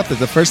don't accept it.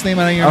 The first name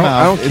out of your I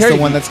mouth don't is care the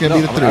if one you- that's gonna be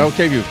the no, 3. I don't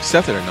care if you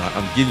accept it or not.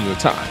 I'm giving you a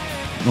tie.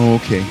 Oh,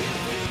 okay.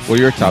 Well,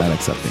 you're a top. Not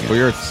accepting it. Well,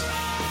 you're.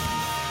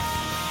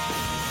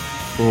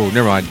 Oh,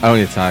 never mind. I don't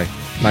need a tie.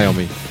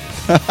 Naomi.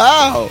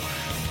 Oh!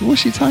 Who was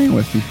she tying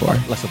with before?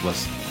 Less of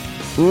Bliss.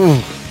 Ooh.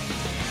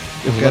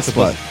 It was Guess Less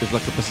what? It was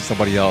Less of Bliss to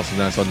somebody else, and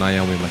then I saw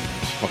Naomi. I'm like,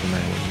 fucking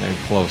Naomi. Not even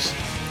close.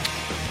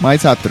 My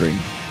top 3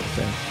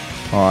 Okay.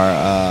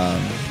 are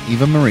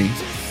Eva Marie,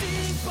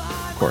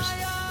 Of course.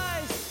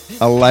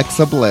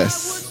 Alexa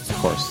Bliss, Of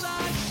course.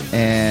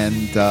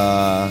 and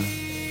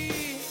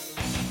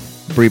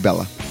Brie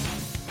Bella.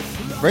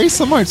 Very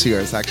similar to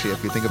yours, actually,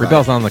 if you think about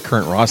Rebel's not on the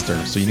current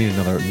roster, so you need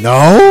another. it.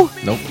 No?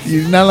 Nope.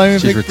 You're not letting me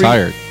She's pick Brie-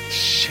 retired.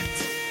 Shit.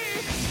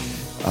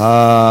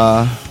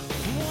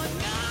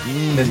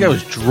 This guy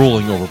was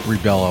drooling over Brie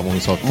Bella when we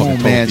saw fucking Oh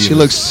Total man, she Divas.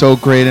 looks so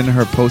great in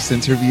her post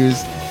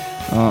interviews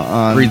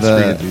on Green screen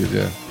the interviews,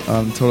 yeah.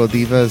 Total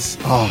Divas.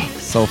 Oh,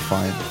 so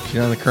fine. She's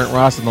not on the current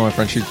roster, no, my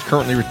friend. She's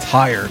currently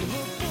retired.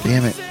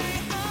 Damn it.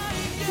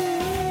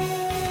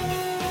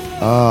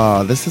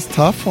 Oh, this is a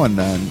tough one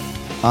then.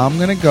 I'm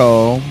gonna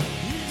go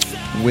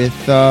with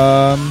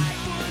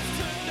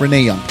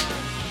Renee Young.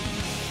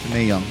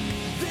 Renee Young.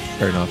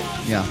 Fair enough.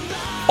 Yeah.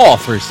 All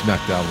 3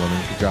 SmackDown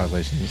women.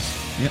 Congratulations.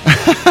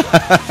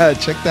 Yeah.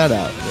 Check that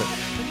out.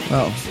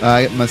 Well,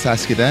 I must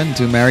ask you then,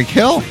 do Mary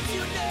Kill?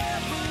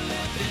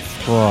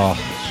 Oh,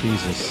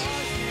 Jesus.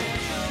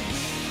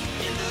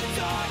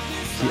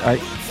 See, I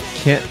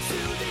can't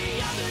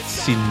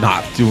see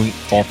not doing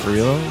all 3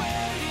 of them.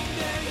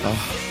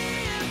 Oh,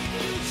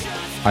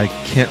 I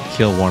can't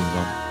kill one of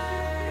them.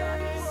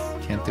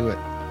 can't do it.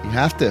 You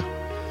have to.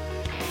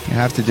 You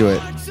have to do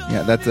it.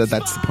 Yeah, that's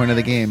the point of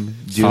the game.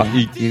 You're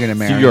gonna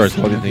marry. Do yours.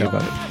 What do you Mary think Kill.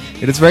 about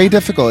it? It is very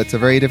difficult. It's a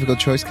very difficult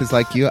choice because,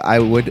 like you, I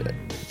would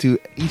do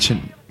each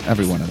and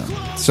every one of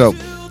them. So,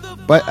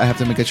 but I have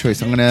to make a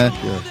choice. I'm gonna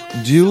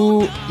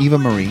do Eva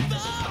Marie.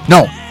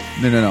 No.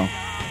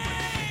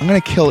 I'm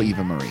gonna kill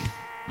Eva Marie.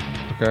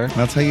 Okay. And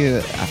I'll tell you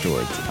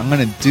afterwards. I'm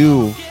gonna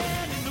do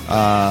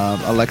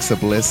Alexa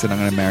Bliss, and I'm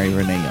gonna marry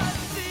Renee Young.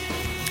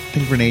 I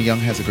think Renee Young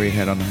has a great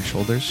head on her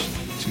shoulders.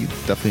 She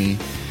definitely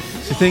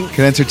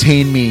can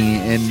entertain me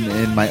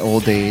in my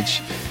old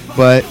age.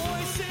 But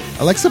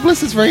Alexa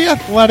Bliss is very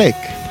athletic.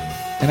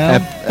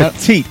 And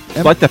Petite.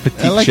 I like that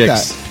petite I like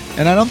chicks. that.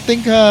 And I don't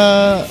think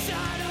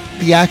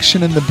the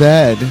action in the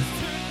bed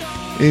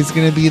is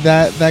going to be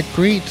that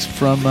great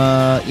from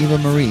Eva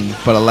Marie.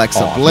 But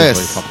Alexa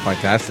Bliss,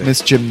 fantastic.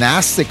 Miss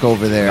Gymnastic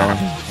over there, No,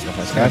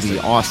 it's going to be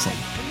awesome.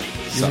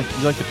 You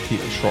like the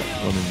petite short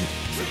women.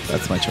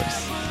 That's my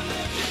choice.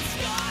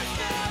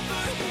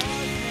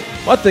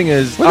 One thing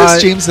is, Why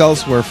does James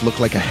Ellsworth look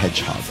like a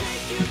hedgehog?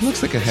 He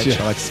looks like a hedgehog,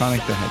 Yeah. like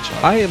Sonic the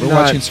Hedgehog. I am We're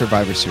not watching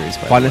Survivor Series,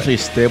 by the financially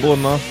way. stable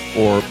enough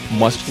or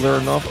muscular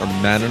enough or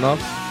man enough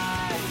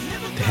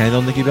to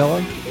handle Nikki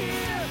Bella.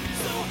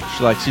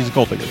 She's a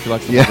gold digger. She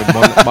likes the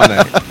money,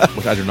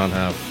 which I do not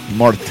have.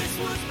 Mort.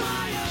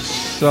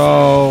 So,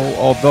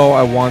 although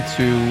I want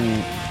to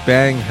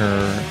bang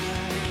her,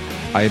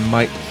 I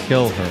might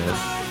kill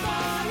her.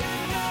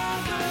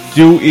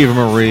 Do Eva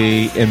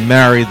Marie and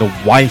marry the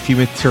wifey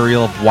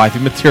material of wifey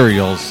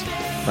materials,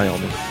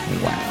 Naomi.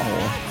 Wow.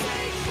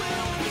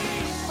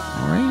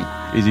 All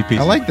right. Easy peasy.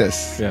 I like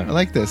this. Yeah. I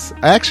like this.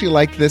 I actually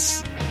like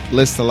this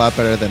list a lot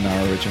better than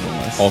our original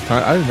list. All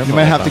time. I remember. You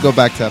might all have to time. go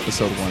back to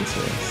episode 1 to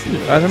see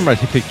what I remember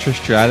he picked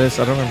Trish Stratus.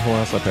 I don't remember who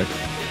else I picked.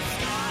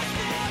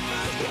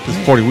 This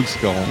is 40 weeks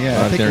ago. Yeah,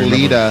 I think can't remember.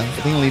 Lita.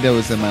 I think Lita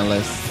was in my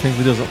list. I think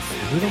Lita's on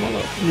my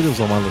list. Lita's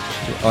on my list.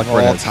 I like All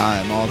redheads.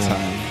 time, all Yeah.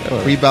 time.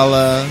 Yeah. Brie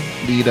Bella,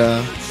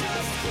 Lita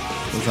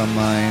was on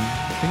mine.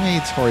 I think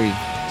maybe Tori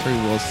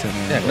Wilson.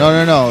 Or,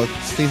 Yeah, no.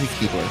 Stacey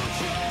Keebler.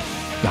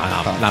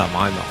 Not on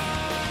mine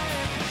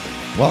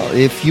though. Well,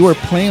 if you were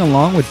playing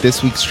along with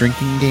this week's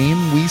drinking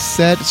game, we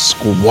said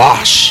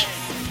squash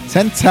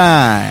 10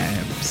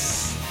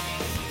 times.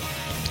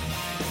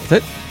 That's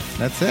it.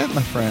 That's it,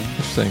 my friend.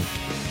 Interesting.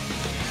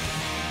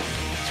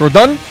 So we're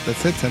done?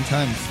 That's it, 10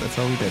 times. That's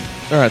all we did.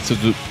 All right, so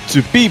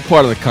to be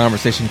part of the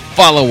conversation,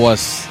 follow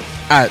us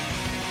at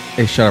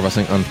A Shot of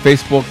Wrestling on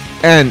Facebook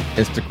and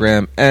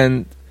Instagram,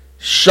 and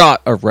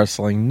Shot of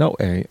Wrestling, no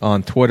A,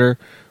 on Twitter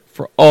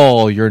for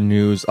all your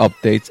news,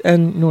 updates,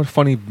 and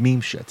funny meme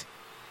shit.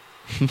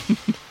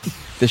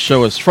 This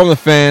show is from the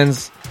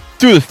fans,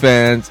 to the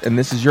fans, and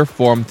this is your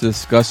forum to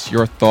discuss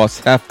your thoughts,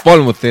 have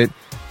fun with it,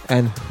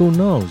 and who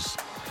knows,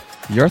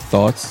 your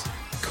thoughts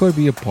could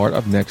be a part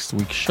of next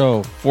week's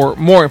show. For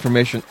more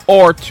information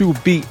or to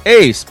be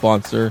a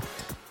sponsor,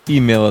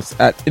 email us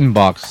at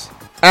inbox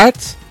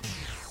at,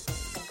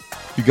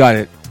 you got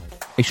it,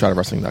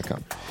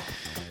 ashotofwrestling.com.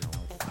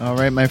 All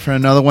right, my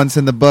friend. Another one's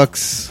in the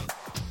books.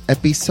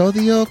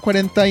 Episodio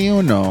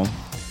 41.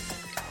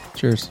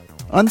 Cheers.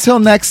 Until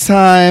next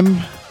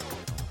time,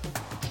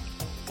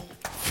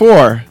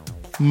 for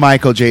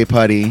Michael J.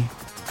 Putty,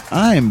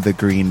 I'm the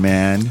Green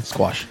Man.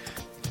 Squash.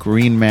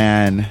 Green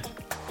Man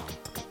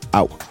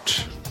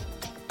out.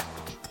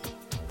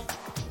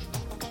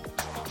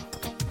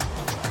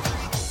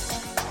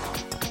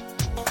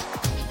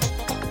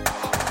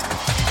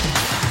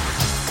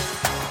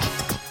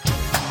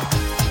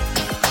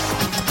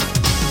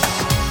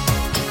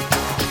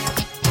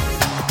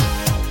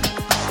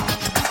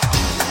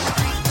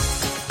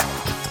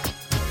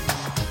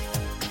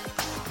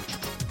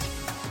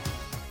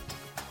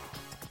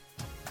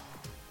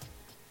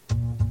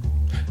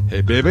 Hey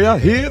baby, I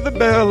hear the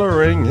bell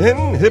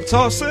ringing, hip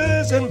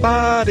tosses and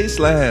body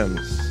slams.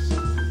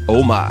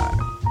 Oh my.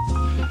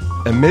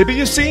 And maybe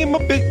you seem a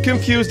bit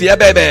confused, yeah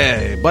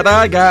baby, but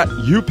I got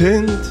you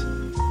pinned.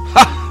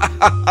 Ha ha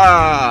ha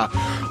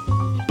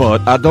ha.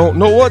 But I don't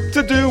know what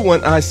to do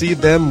when I see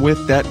them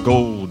with that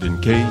golden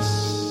case.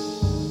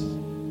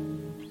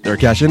 They're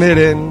cashing it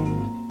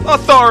in.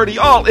 Authority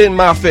all in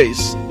my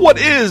face. What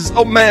is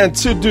a man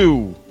to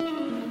do?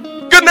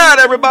 Good night,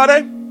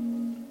 everybody.